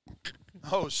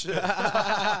 Oh, shit.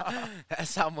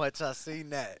 That's how much I seen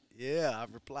that. Yeah, I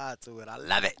replied to it. I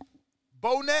love it.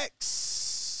 Bo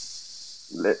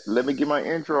next. Let me get my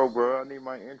intro, bro. I need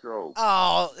my intro.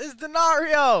 Oh, it's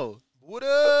Denario. What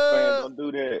up? Man, up? don't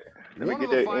do that. Let me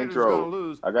get that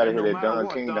intro. I got to hear that Don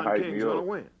King to hype me up.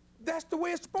 That's the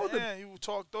way it's supposed to be. Yeah, you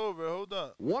talked over. Hold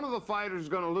up. One of the fighters is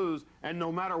going to lose, and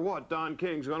no matter what, Don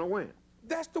King's going to win.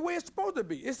 That's the way it's supposed to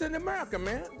be. It's in America,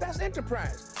 man. That's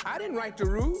enterprise. I didn't write the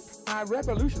rules. I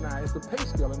revolutionized the pay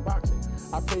scale in boxing.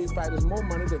 I paid fighters more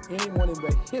money than anyone in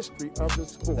the history of the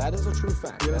sport. That is a true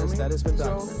fact. You know what I mean? That has been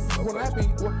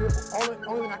documented. So,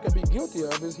 only thing I can be guilty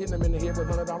of is hitting them in the head with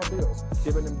 $100 bills,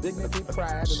 giving them dignity,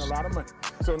 pride, and a lot of money.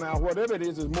 So now, whatever it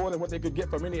is more than what they could get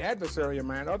from any adversary of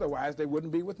mine. Otherwise, they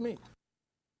wouldn't be with me.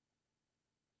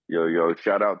 Yo,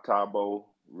 shout out Tabo,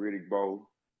 Riddick Bowe,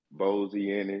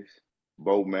 Bozy Ennis,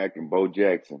 Bo Mack, and Bo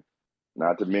Jackson.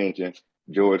 Not to mention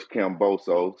George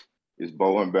Cambosos is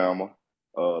Bo and Bama,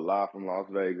 live from Las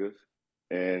Vegas.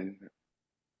 And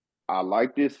I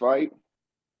like this fight.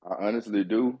 I honestly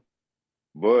do.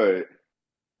 But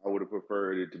I would have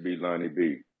preferred it to be Lonnie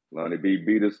B. Lonnie B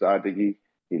beat us. I think he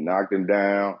knocked him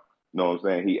down. You know what I'm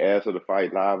saying? He asked for the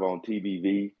fight live on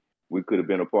TVV. We could have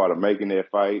been a part of making that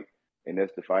fight. And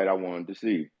that's the fight I wanted to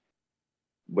see.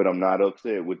 but I'm not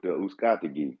upset with the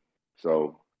Uskatigi.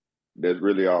 So that's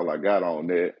really all I got on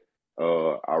that.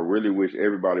 I really wish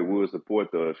everybody would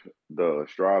support the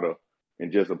Estrada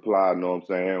and just apply, you know what I'm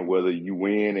saying? Whether you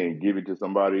win and give it to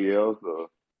somebody else or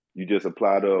you just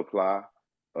apply to apply,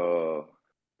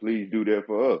 please do that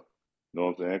for us. You know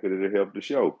what I'm saying? Because it'll help the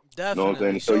show. Definitely. You know what I'm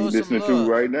saying? The show you're listening to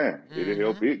right now. It'll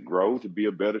help it grow to be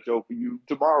a better show for you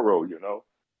tomorrow, you know?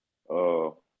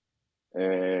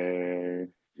 And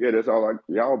yeah, that's all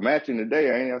y'all matching today,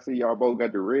 ain't I see y'all both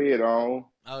got the red on.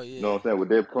 Oh yeah. You know what I'm saying? Was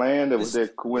that planned or was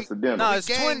that coincidental? No, it's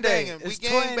twin day. We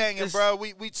gang banging, bro.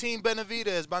 We team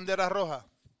Benavidez, Bandera Roja.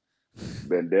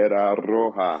 Bandera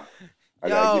Roja. I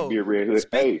gotta get me a red hood.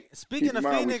 Speaking of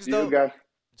Phoenix, though,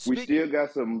 we still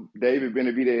got some David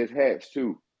Benavidez hats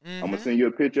too. I'm gonna send you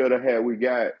a picture of the hat we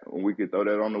got, and we can throw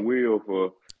that on the wheel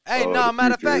for. Hey, no,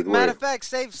 matter of fact,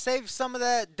 save some of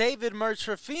that David merch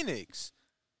for Phoenix.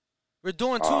 We're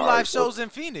doing 2 live shows in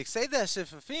Phoenix. Save that shit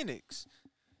for Phoenix.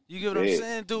 You get what I'm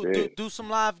saying? Do some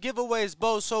live giveaways,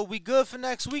 Bo. So we good for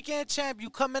next weekend, champ? You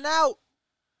coming out?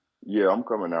 Yeah, I'm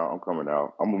coming out.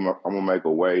 I'm gonna make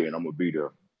a way and I'm gonna be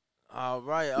there. All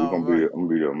right, I'm gonna be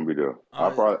there.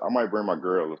 I might bring my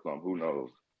girl or something. Who knows?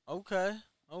 Okay.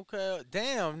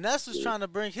 Damn, Ness was trying to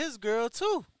bring his girl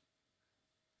too.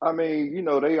 I mean, you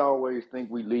know, they always think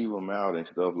we leave them out and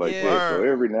stuff like that. So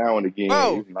every now and again,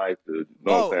 it's nice to, you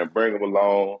know what I'm saying, bring them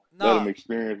along, let them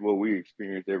experience what we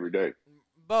experience every day.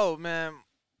 Bo, man,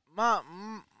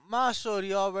 my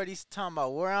shorty already talking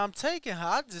about where I'm taking her.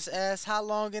 I just asked how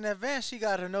long in advance she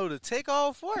got to know to take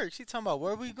off work. She talking about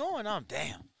where we going. I'm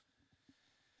damn.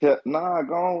 Yeah, nah,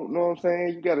 go on, you know what I'm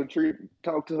saying? You got to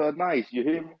talk to her nice, you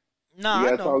hear me? Nah, you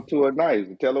got to talk to her nice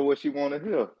and tell her what she want to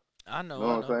hear. I know. You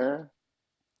know what I'm saying?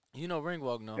 You know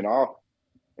Ringwalk know.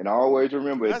 And I always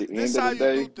remember at the end of the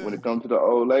day, when it comes to the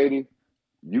old lady,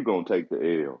 you going to take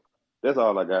the L. That's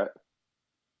all I got.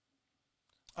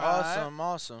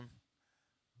 Awesome.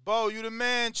 Bo, you the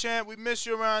man, champ. We miss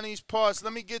you around these parts.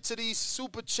 Let me get to these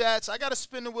super chats. I got to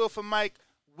spin the wheel for Mike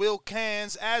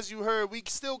Wilkins. As you heard, we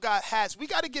still got hats. We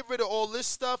got to get rid of all this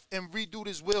stuff and redo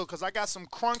this wheel because I got some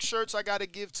crunk shirts I got to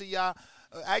give to y'all.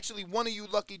 Actually, one of you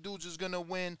lucky dudes is going to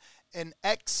win an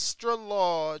extra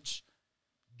large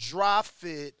dry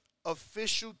fit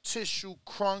official tissue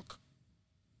crunk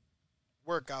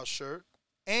workout shirt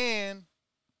and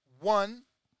one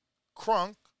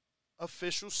crunk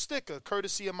official sticker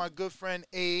courtesy of my good friend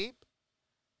Abe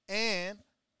and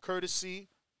courtesy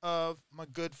of my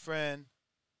good friend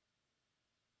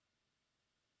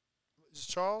is it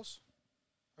Charles?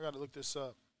 I gotta look this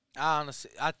up.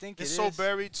 Honestly, I think it's so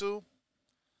buried too.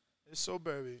 It's so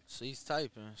buried. So he's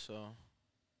typing, so.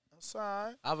 That's all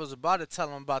right. I was about to tell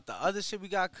him about the other shit we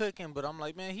got cooking, but I'm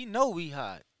like, man, he know we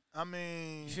hot. I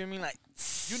mean. You feel me? Like.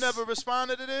 You never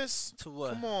responded to this? To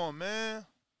what? Come on, man.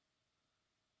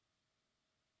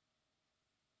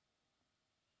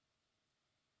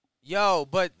 Yo,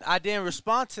 but I didn't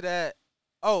respond to that.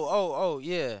 Oh,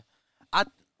 yeah.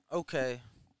 Okay.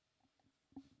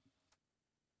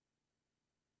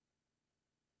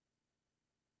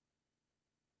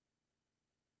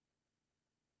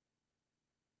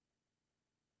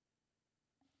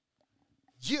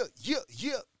 Yeah.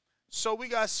 So we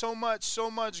got so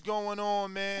much going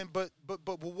on, man. But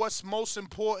what's most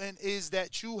important is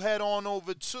that you head on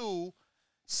over to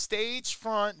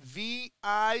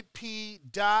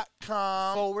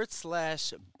stagefrontvip.com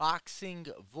 /boxing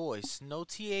voice. No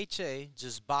THA,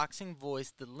 just boxing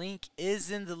voice. The link is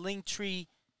in the link tree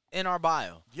in our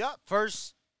bio. Yep.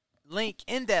 First link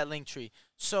in that link tree.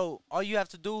 So all you have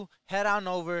to do, head on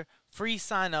over, free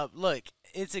sign up. Look,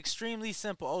 it's extremely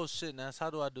simple. Oh shit, Ness, how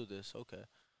do I do this? Okay.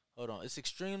 Hold on. It's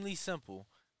extremely simple.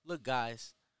 Look,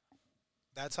 guys.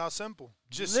 That's how simple.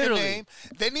 Just Literally. Your name.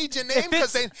 They need your name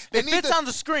because they need it's on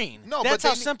the screen. No, that's but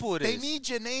how simple it is. They need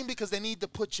your name because they need to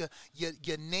put your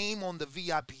name on the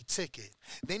VIP ticket.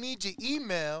 They need your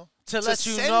email to let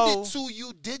you send know it to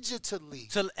you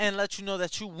digitally and let you know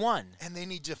that you won. And they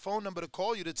need your phone number to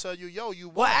call you to tell you, yo, you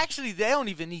won. Well, actually, they don't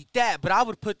even need that, but I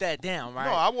would put that down, right?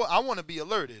 No, I want to be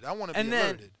alerted. I want to be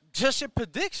alerted. Then just your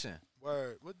prediction.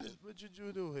 Word. What did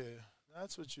you do here?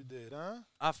 That's what you did, huh?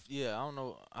 I don't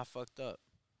know. I fucked up.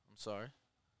 I'm sorry.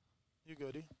 You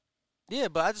goody. Yeah,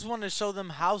 but I just wanted to show them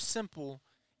how simple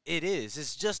it is.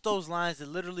 It's just those lines that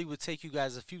literally would take you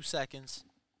guys a few seconds.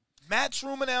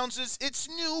 Matchroom announces its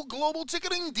new global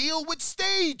ticketing deal with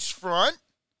Stagefront.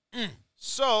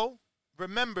 So,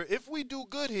 remember, if we do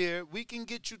good here, we can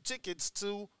get you tickets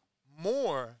to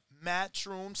more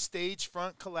Matchroom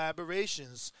Stagefront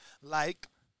collaborations like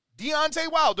Deontay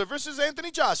Wilder versus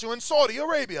Anthony Joshua in Saudi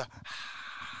Arabia.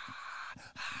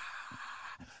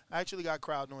 I actually got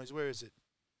crowd noise. Where is it?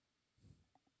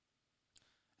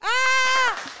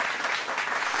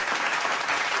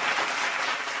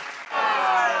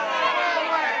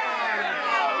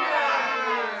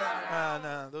 Nah,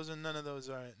 none of those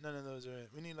are right. None of those are right.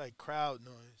 We need like crowd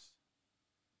noise.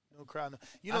 No crowd noise.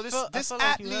 You know, this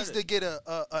app needs to get an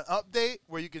update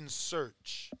where you can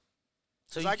search.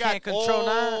 So you I can't got control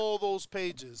all those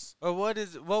pages. Or what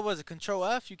was it? Control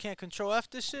F? You can't control F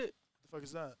this shit? The fuck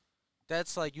is that?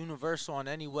 That's like universal on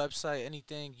any website,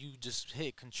 anything. You just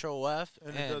hit Control F.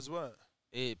 And it does what?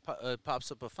 It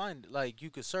pops up a find. Like, you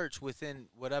could search within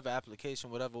whatever application,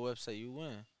 whatever website you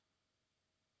in.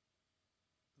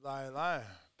 Liar.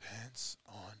 Pants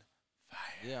on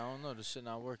fire. Yeah, I don't know. This shit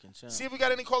not working. Champ. See if we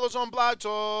got any callers on Blog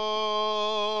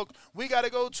Talk. We got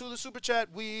to go to the Super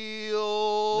Chat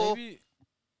wheel. Maybe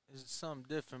it's something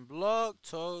different. Blog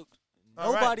Talk.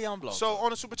 All Nobody right. on Blog So Talk. on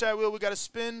the Super Chat wheel, we got to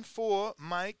spin for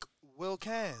Mike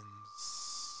Wilkins.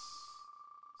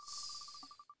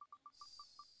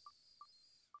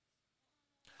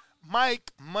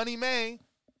 Mike Money May.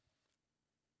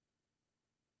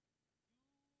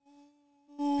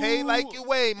 Pay like you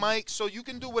weigh, Mike, so you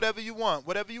can do whatever you want.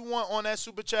 Whatever you want on that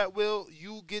Super Chat wheel,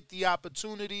 you get the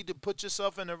opportunity to put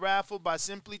yourself in a raffle by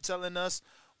simply telling us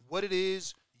what it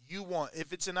is you want.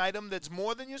 If it's an item that's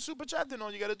more than your Super Chat, then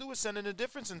all you got to do is send in the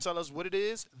difference and tell us what it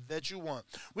is that you want.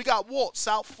 We got Walt,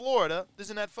 South Florida.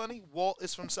 Isn't that funny? Walt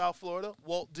is from South Florida.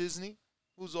 Walt Disney,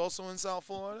 who's also in South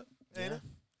Florida. Ain't it?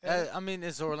 I mean,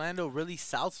 is Orlando really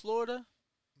South Florida?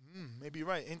 Maybe you're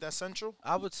right. Ain't that central?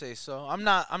 I would say so. I'm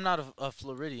not a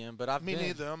Floridian, but I've Me been.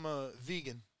 neither. I'm a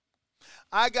vegan.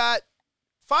 I got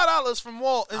 $5 from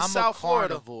Walt in I'm South a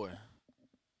Florida. carnivore.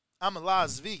 I'm a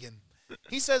Las vegan.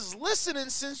 He says, listening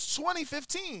since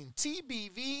 2015.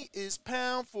 TBV is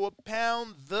pound for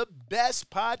pound the best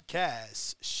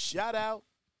podcast. Shout out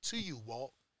to you,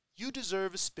 Walt. You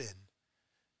deserve a spin.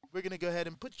 We're going to go ahead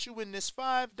and put you in this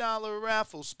 $5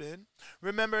 raffle spin.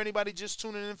 Remember, anybody just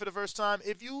tuning in for the first time,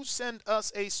 if you send us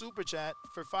a Super Chat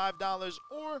for $5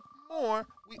 or more,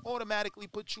 we automatically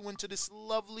put you into this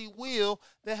lovely wheel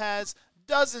that has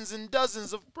dozens and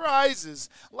dozens of prizes,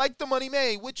 like the Money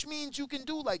May, which means you can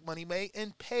do like Money May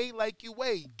and pay like you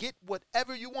weigh. Get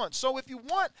whatever you want. So if you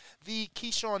want the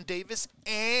Keyshawn Davis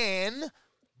and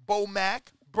Bo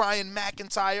Mack, Brian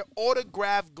McIntyre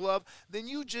autograph glove, then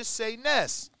you just say,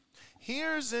 Ness,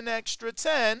 here's an extra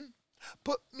 10.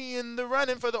 Put me in the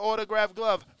running for the autograph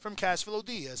glove from Cashflow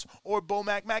Diaz or Bo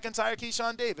McIntyre,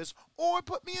 Keyshawn Davis, or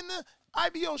put me in the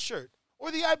IBO shirt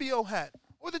or the IBO hat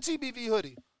or the TBV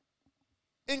hoodie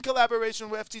in collaboration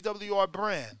with FTWR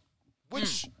brand,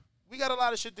 which we got a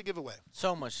lot of shit to give away.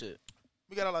 So much shit.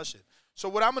 We got a lot of shit. So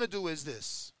what I'm going to do is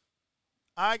this.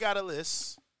 I got a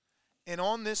list, and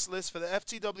on this list for the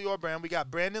FTWR brand, we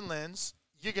got Brandon Lenz.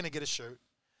 You're going to get a shirt.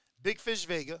 Big Fish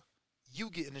Vega, you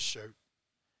getting a shirt.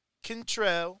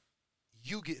 Kentrell,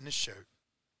 you getting a shirt.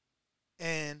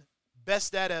 And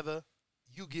Best Dad Ever,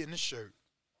 you getting a shirt.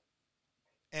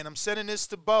 And I'm sending this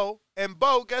to Bo. And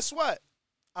Bo, guess what?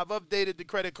 I've updated the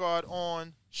credit card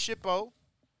on Shippo,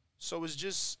 so it's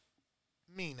just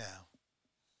me now.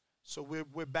 So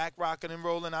we're back rocking and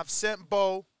rolling. I've sent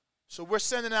Bo. So we're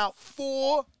sending out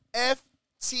 4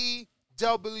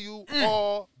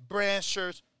 FTWR brand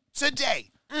shirts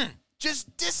today.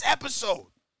 Just this episode.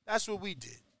 That's what we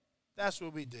did. That's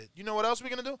what we did. You know what else we're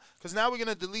going to do? Because now we're going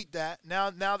to delete that.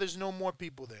 Now there's no more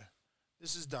people there.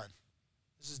 This is done.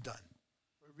 This is done.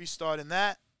 We're restarting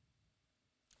that.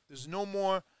 There's no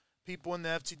more people in the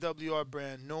FTWR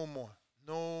brand. No more.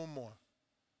 No more.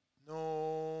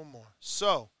 No more.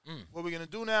 So, what we're going to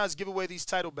do now is give away these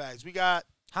title bags. We got...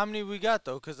 How many we got,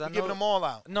 though? Because I know... giving them all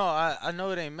out. No, I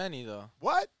know it ain't many, though.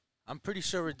 What? I'm pretty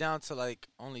sure we're down to, like,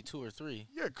 only 2 or 3.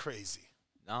 You're crazy.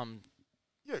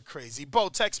 You're crazy. Bo,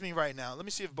 text me right now. Let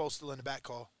me see if Bo's still in the back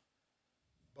call.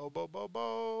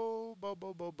 Bo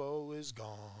is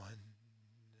gone.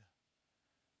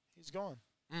 He's gone.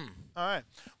 All right.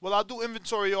 Well, I'll do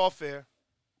inventory off air,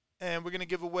 and we're going to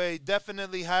give away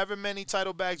definitely however many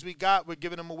title bags we got. We're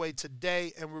giving them away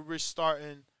today, and we're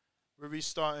restarting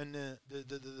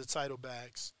the title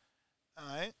bags.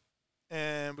 All right.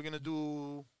 And we're going to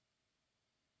do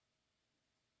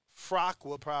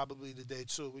Frockwell probably today,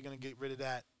 too. We're going to get rid of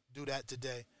that, do that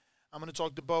today. I'm going to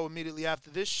talk to Bo immediately after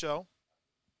this show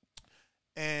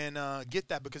and get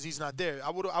that because he's not there. I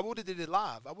would have did it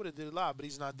live. But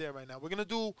he's not there right now. We're going to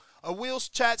do a Wheels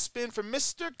chat spin for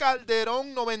Mr.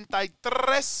 Calderon 93.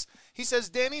 He says,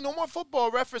 Danny, no more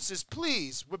football references,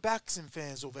 please. We're boxing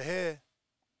fans over here.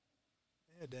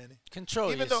 Yeah, Danny.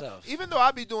 Control yourself. Even though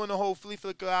I be doing the whole flea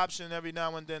flicker option every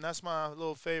now and then, that's my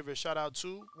little favorite. Shout out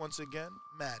to, once again,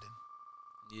 Madden.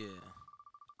 Yeah.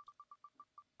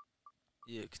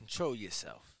 Yeah, control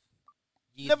yourself.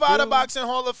 Nevada Boxing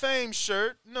Hall of Fame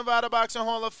shirt. Nevada Boxing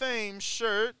Hall of Fame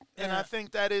shirt. And I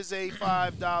think that is a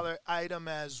 $5 item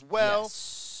as well.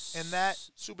 Yes. And that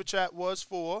super chat was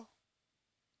for,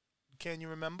 can you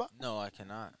remember? No, I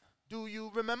cannot. Do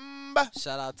you remember?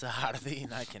 Shout out to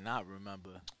Hardin. I cannot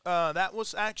remember. That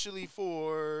was actually for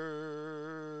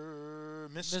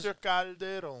Mr.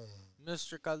 Calderon.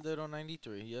 Mr. Calderon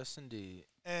 93. Yes, indeed.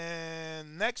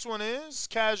 And next one is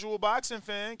Casual Boxing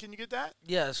Fan. Can you get that?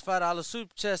 Yes, $5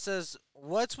 super chat says,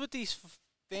 what's with these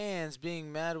fans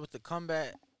being mad with the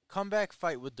comeback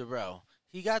fight with Darrell?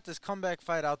 He got this comeback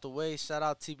fight out the way. Shout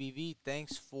out TBV.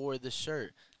 Thanks for the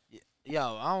shirt.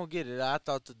 Yo, I don't get it. I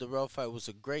thought the Darrell fight was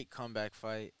a great comeback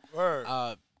fight. Word.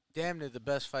 Damn near the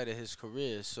best fight of his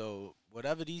career. So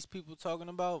whatever these people talking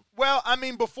about. Well, I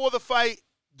mean, before the fight,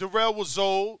 Darrell was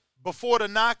old. Before the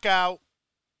knockout,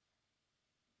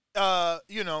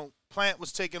 Plant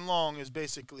was taking long. Is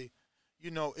basically,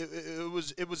 it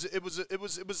was.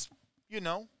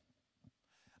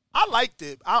 I liked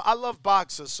it. I love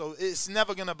boxers, so it's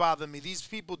never gonna bother me. These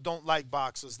people don't like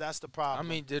boxers. That's the problem. I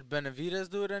mean, did Benavidez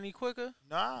do it any quicker?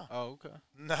 Nah. Oh, okay.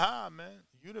 Nah, man.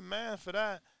 You the man for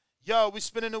that. Yo, we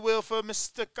spinning the wheel for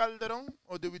Mr. Calderon,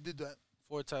 or did we do that?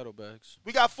 4 title bags.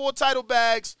 We got 4 title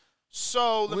bags.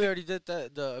 So we already did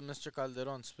that, the Mr.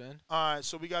 Calderon spin. All right,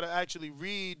 so we got to actually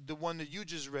read the one that you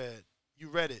just read. You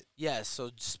read it. Yes, so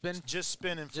spin. Just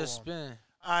spinning for Just him. spin.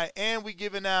 All right, and we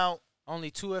giving out.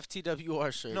 Only 2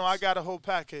 FTWR shirts. No, I got a whole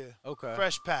pack here. Okay.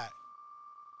 Fresh pack.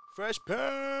 Fresh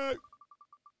pack.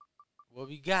 What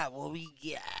we got?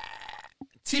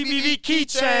 TBV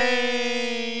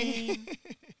keychain.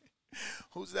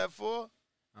 Who's that for?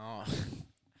 Oh,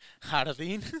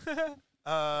 Hardin.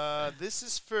 This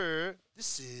is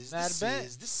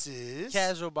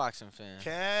Casual Boxing Fan.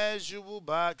 Casual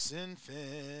Boxing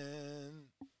Fan.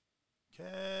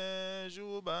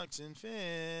 Casual Boxing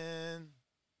Fan.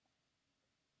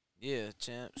 Yeah,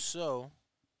 champ. So,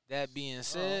 that being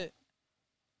said,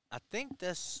 I think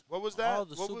that's what was that? All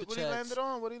the super what he landed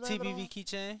on? What he landed on? TBV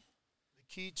keychain. The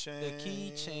keychain. The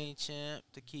keychain, champ.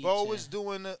 The keychain. Bo is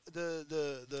doing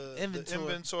the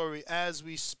inventory as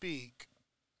we speak.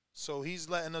 So he's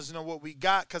letting us know what we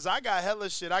got, cause I got hella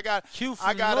shit. Q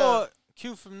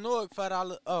from Newark,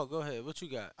 $5. Oh, go ahead. What you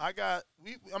got?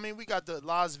 We got the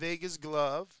Las Vegas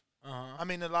glove.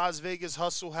 The Las Vegas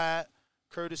hustle hat,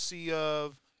 courtesy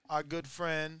of our good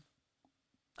friend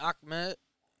Ahmed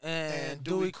and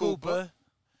Dewey Cooper.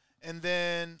 And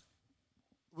then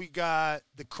we got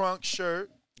the Crunk shirt.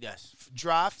 Yes.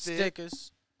 Dry fit.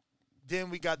 Stickers. Then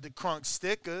we got the Crunk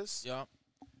stickers. Yup.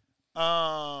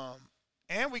 And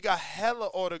we got hella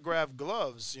autographed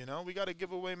gloves, We got to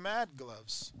give away mad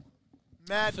gloves.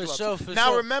 Mad gloves. Sure.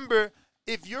 Remember,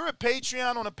 if you're a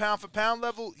Patreon on a pound-for-pound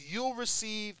level, you'll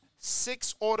receive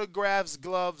 6 autographs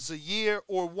gloves a year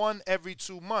or 1 every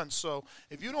 2 months. So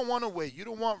if you don't want to wait, you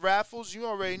don't want raffles, you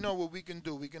already know what we can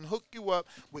do. We can hook you up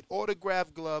with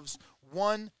autographed gloves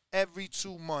 1 every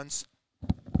 2 months.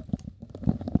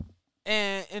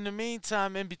 And in the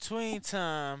meantime, in between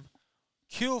time,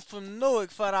 Q from Newark,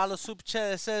 $5 super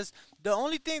chat says, the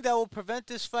only thing that will prevent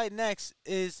this fight next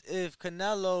is if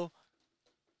Canelo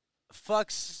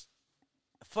fucks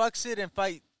it and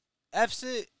F's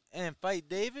it and fight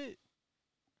David.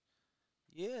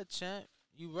 Yeah, champ.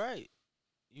 You right.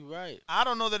 I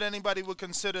don't know that anybody would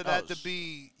consider that to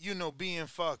be, being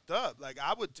fucked up. Like,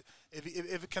 I would,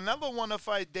 if Canelo want to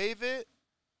fight David,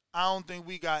 I don't think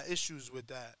we got issues with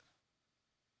that.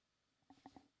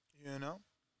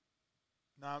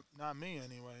 Not me,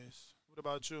 anyways. What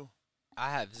about you? I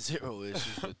have 0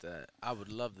 issues with that. I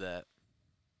would love that.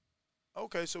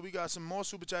 Okay, so we got some more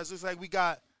super chats. Looks like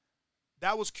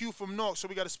that was Q from Newark, so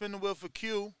we got to spin the wheel for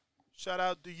Q. Shout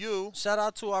out to you. Shout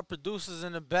out to our producers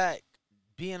in the back,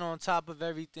 being on top of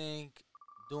everything,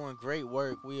 doing great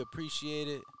work. We appreciate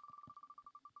it.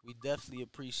 We definitely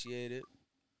appreciate it.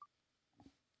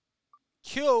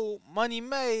 Q, Money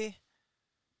May,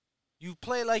 you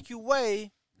play like you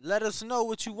weigh. Let us know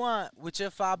what you want with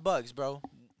your $5, bro.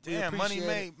 Damn,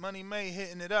 Money May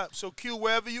hitting it up. So Q,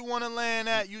 wherever you want to land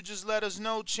at, you just let us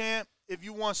know, champ. If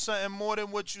you want something more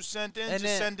than what you sent in,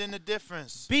 just send in the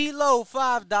difference. Below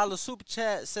 $5 super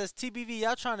chat says, TBV,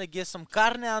 y'all trying to get some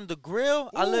carne on the grill?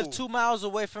 Ooh. I live 2 miles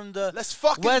away from the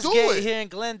Westgate here in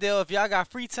Glendale. If y'all got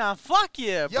free time, fuck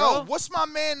yeah, bro. Yo, what's my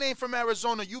man name from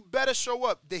Arizona? You better show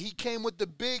up. That he came with the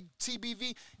big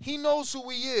TBV. He knows who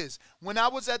he is. When I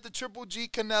was at the Triple G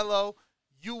Canelo,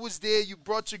 You was there. You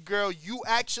brought your girl. You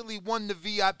actually won the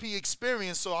VIP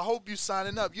experience, so I hope you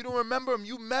signing up. You don't remember him.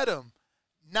 You met him.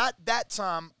 Not that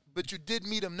time, but you did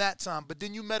meet him that time. But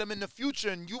then you met him in the future,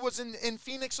 and you was in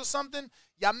Phoenix or something.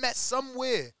 Y'all met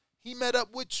somewhere. He met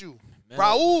up with you.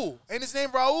 Raul. Ain't his name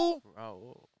Raul?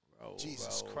 Raul.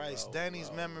 Jesus Christ.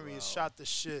 Danny's memory is shot to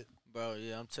shit. Bro,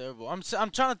 yeah, I'm terrible. I'm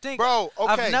trying to think. Bro,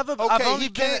 okay. I've only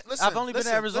been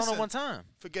to Arizona one time.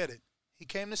 Forget it. He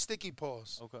came to Sticky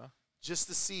Paws. Okay. Just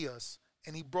to see us.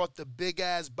 And he brought the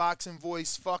big-ass Boxing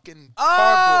Voice fucking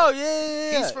cardboard.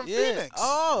 Yeah. He's from Phoenix.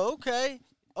 Oh, okay.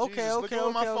 Jesus, look at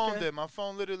what my phone did. My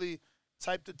phone literally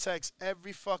typed the text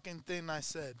every fucking thing I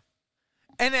said.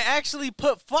 And it actually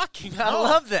put fucking. I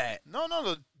love that. No.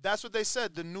 That's what they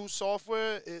said. The new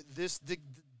software, this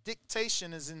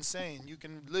dictation is insane. You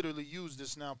can literally use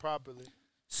this now properly.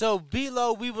 So,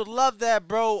 B-Lo, we would love that,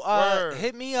 bro.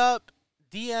 Hit me up,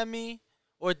 DM me,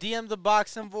 or DM the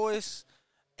Boxing Voice,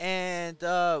 and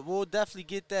we'll definitely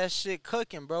get that shit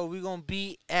cooking, bro. We're going to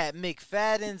be at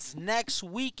McFadden's next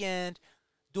weekend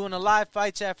doing a live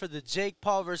fight chat for the Jake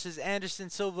Paul versus Anderson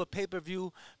Silva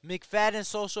pay-per-view. McFadden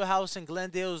Social House in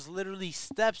Glendale is literally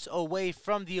steps away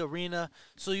from the arena,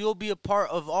 so you'll be a part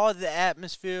of all the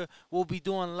atmosphere. We'll be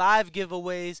doing live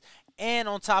giveaways, and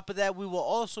on top of that, we will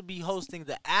also be hosting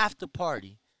the after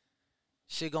party.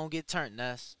 Shit gonna get turned,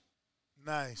 Ness.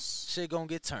 Nice. Shit gonna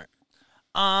get turned.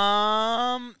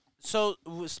 So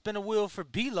we'll spin a wheel for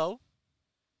B-Lo.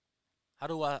 How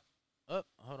do I? Oh,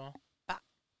 hold on.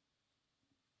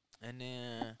 And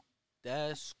then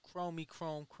that's chromey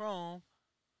chrome.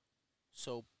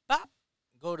 So, bop.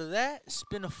 Go to that.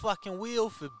 Spin a fucking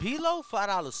wheel for B-Lo.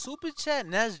 $5 super chat.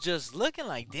 And that's just looking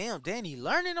like, damn, Danny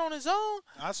learning on his own.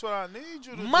 That's what I need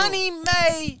you to Money do.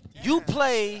 made. You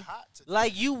play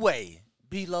like you weigh.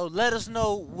 B-Lo, let us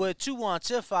know what you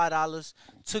want your $5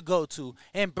 to go to.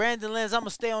 And Brandon Lenz, I'm going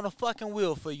to stay on the fucking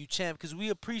wheel for you, champ, because we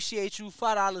appreciate you.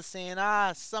 $5 saying,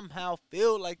 I somehow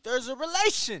feel like there's a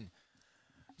relation.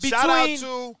 Shout out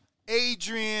to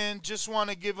Adrian. Just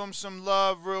want to give him some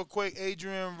love real quick.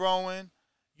 Adrian Rowan.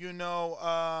 You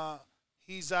know,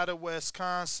 he's out of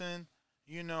Wisconsin.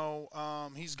 You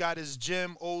know, he's got his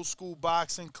gym, Old School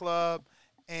Boxing Club.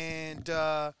 And,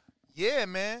 yeah,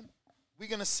 man, we're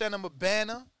going to send him a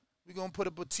banner. We're going to put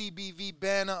up a TBV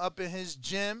banner up in his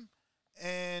gym.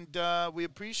 And we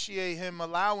appreciate him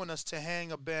allowing us to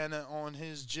hang a banner on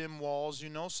his gym walls, you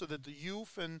know, so that the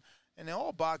youth and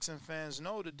all boxing fans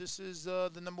know that this is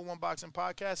the #1 boxing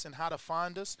podcast and how to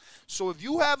find us. So if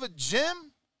you have a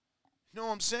gym, you know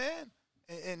what I'm saying,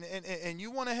 and you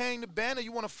want to hang the banner,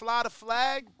 you want to fly the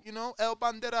flag, you know, El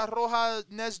Bandera Roja,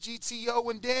 Nes GTO,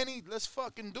 and Danny, let's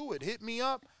fucking do it. Hit me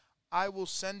up. I will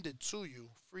send it to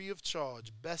you free of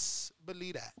charge. Best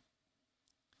believe that.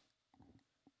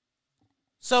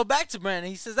 So back to Brandon.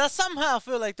 He says, I somehow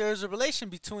feel like there's a relation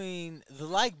between the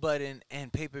like button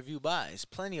and pay-per-view buys.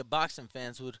 Plenty of boxing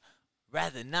fans would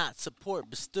rather not support,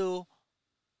 but still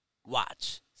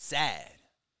watch. Sad.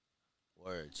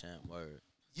 Word, champ, word.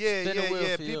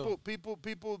 Yeah.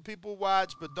 People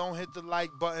watch, but don't hit the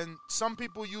like button. Some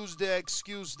people use the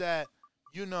excuse that,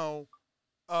 you know,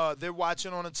 they're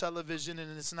watching on a television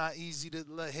and it's not easy to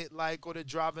hit like, or they're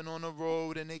driving on the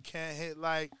road and they can't hit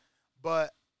like,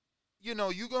 but you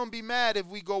know, you going to be mad if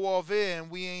we go off air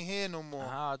and we ain't here no more.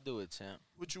 How I do it, champ?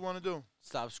 What you want to do?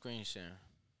 Stop screen sharing.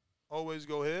 Always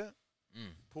go here.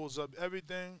 Pulls up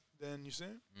everything. Then you see?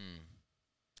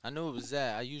 I knew it was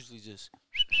that. I usually just.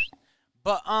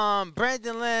 But,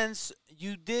 Brandon Lenz,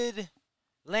 you did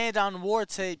land on War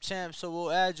Tape, champ, so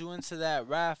we'll add you into that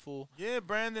raffle. Yeah,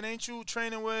 Brandon, ain't you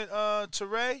training with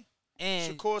Teray?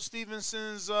 And Shakur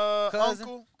Stevenson's cousin,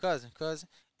 uncle? Cousin.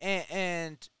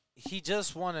 And he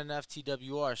just won an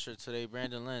FTWR shirt today.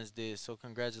 Brandon Lenz did. So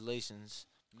congratulations,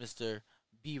 Mr.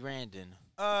 B. Randon.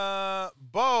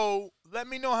 Bo, let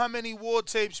me know how many war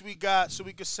tapes we got so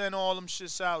we can send all them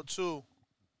shits out too.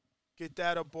 Get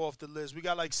that up off the list. We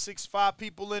got like 5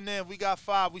 people in there. If we got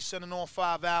 5, we sending all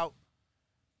 5 out.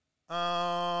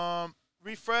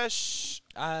 Refresh.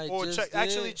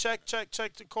 Actually check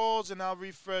the calls and I'll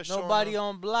refresh. Nobody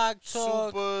on Block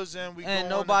Talk. Supers and we and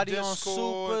go nobody on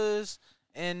Supers.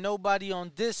 And nobody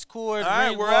on Discord. All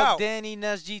right, we're out. Danny,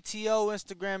 Nes GTO,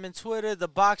 Instagram and Twitter, The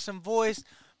Boxing Voice.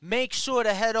 Make sure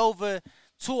to head over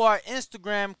to our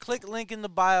Instagram. Click link in the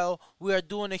bio. We are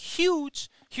doing a huge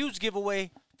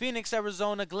giveaway. Phoenix,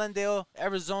 Arizona, Glendale,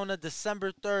 Arizona,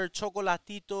 December 3rd.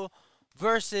 Chocolatito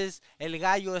versus El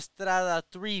Gallo Estrada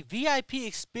 3. VIP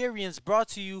experience brought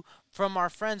to you from our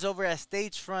friends over at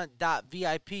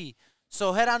stagefront.vip.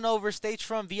 So head on over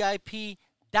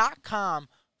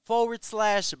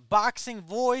stagefrontvip.com/boxing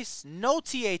voice, no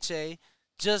THA,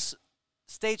 just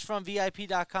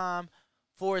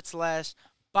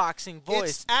stagefrontvip.com/boxing voice.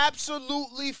 It's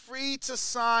absolutely free to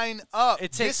sign up.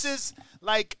 This is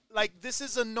like this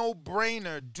is a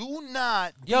no-brainer. Do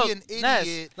not be an idiot.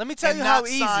 Ness, let me tell and you not how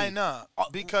easy. sign up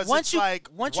because once it's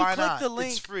once why you click not? the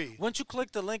link, It's free. Once you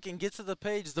click the link and get to the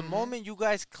page, the moment you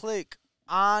guys click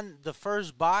on the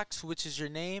first box, which is your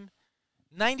name,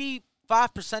 95%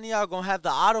 of y'all gonna have the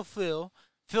autofill.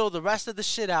 Fill the rest of the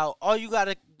shit out. All you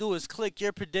gotta do is click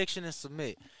your prediction and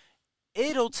submit.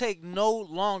 It'll take no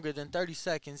longer than 30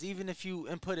 seconds, even if you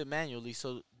input it manually.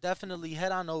 So definitely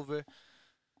head on over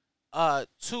to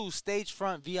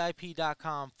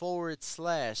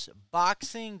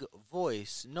stagefrontvip.com/boxing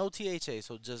voice. No THA,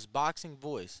 so just boxing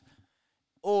voice.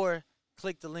 Or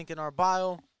click the link in our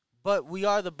bio. But we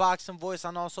are the Boxing Voice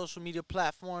on all social media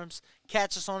platforms.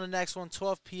 Catch us on the next one,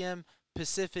 12 p.m.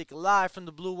 Pacific, live from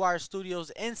the Blue Wire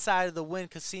Studios inside of the Wynn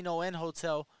Casino and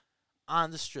Hotel on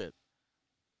the Strip.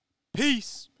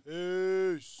 Peace.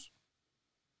 Peace.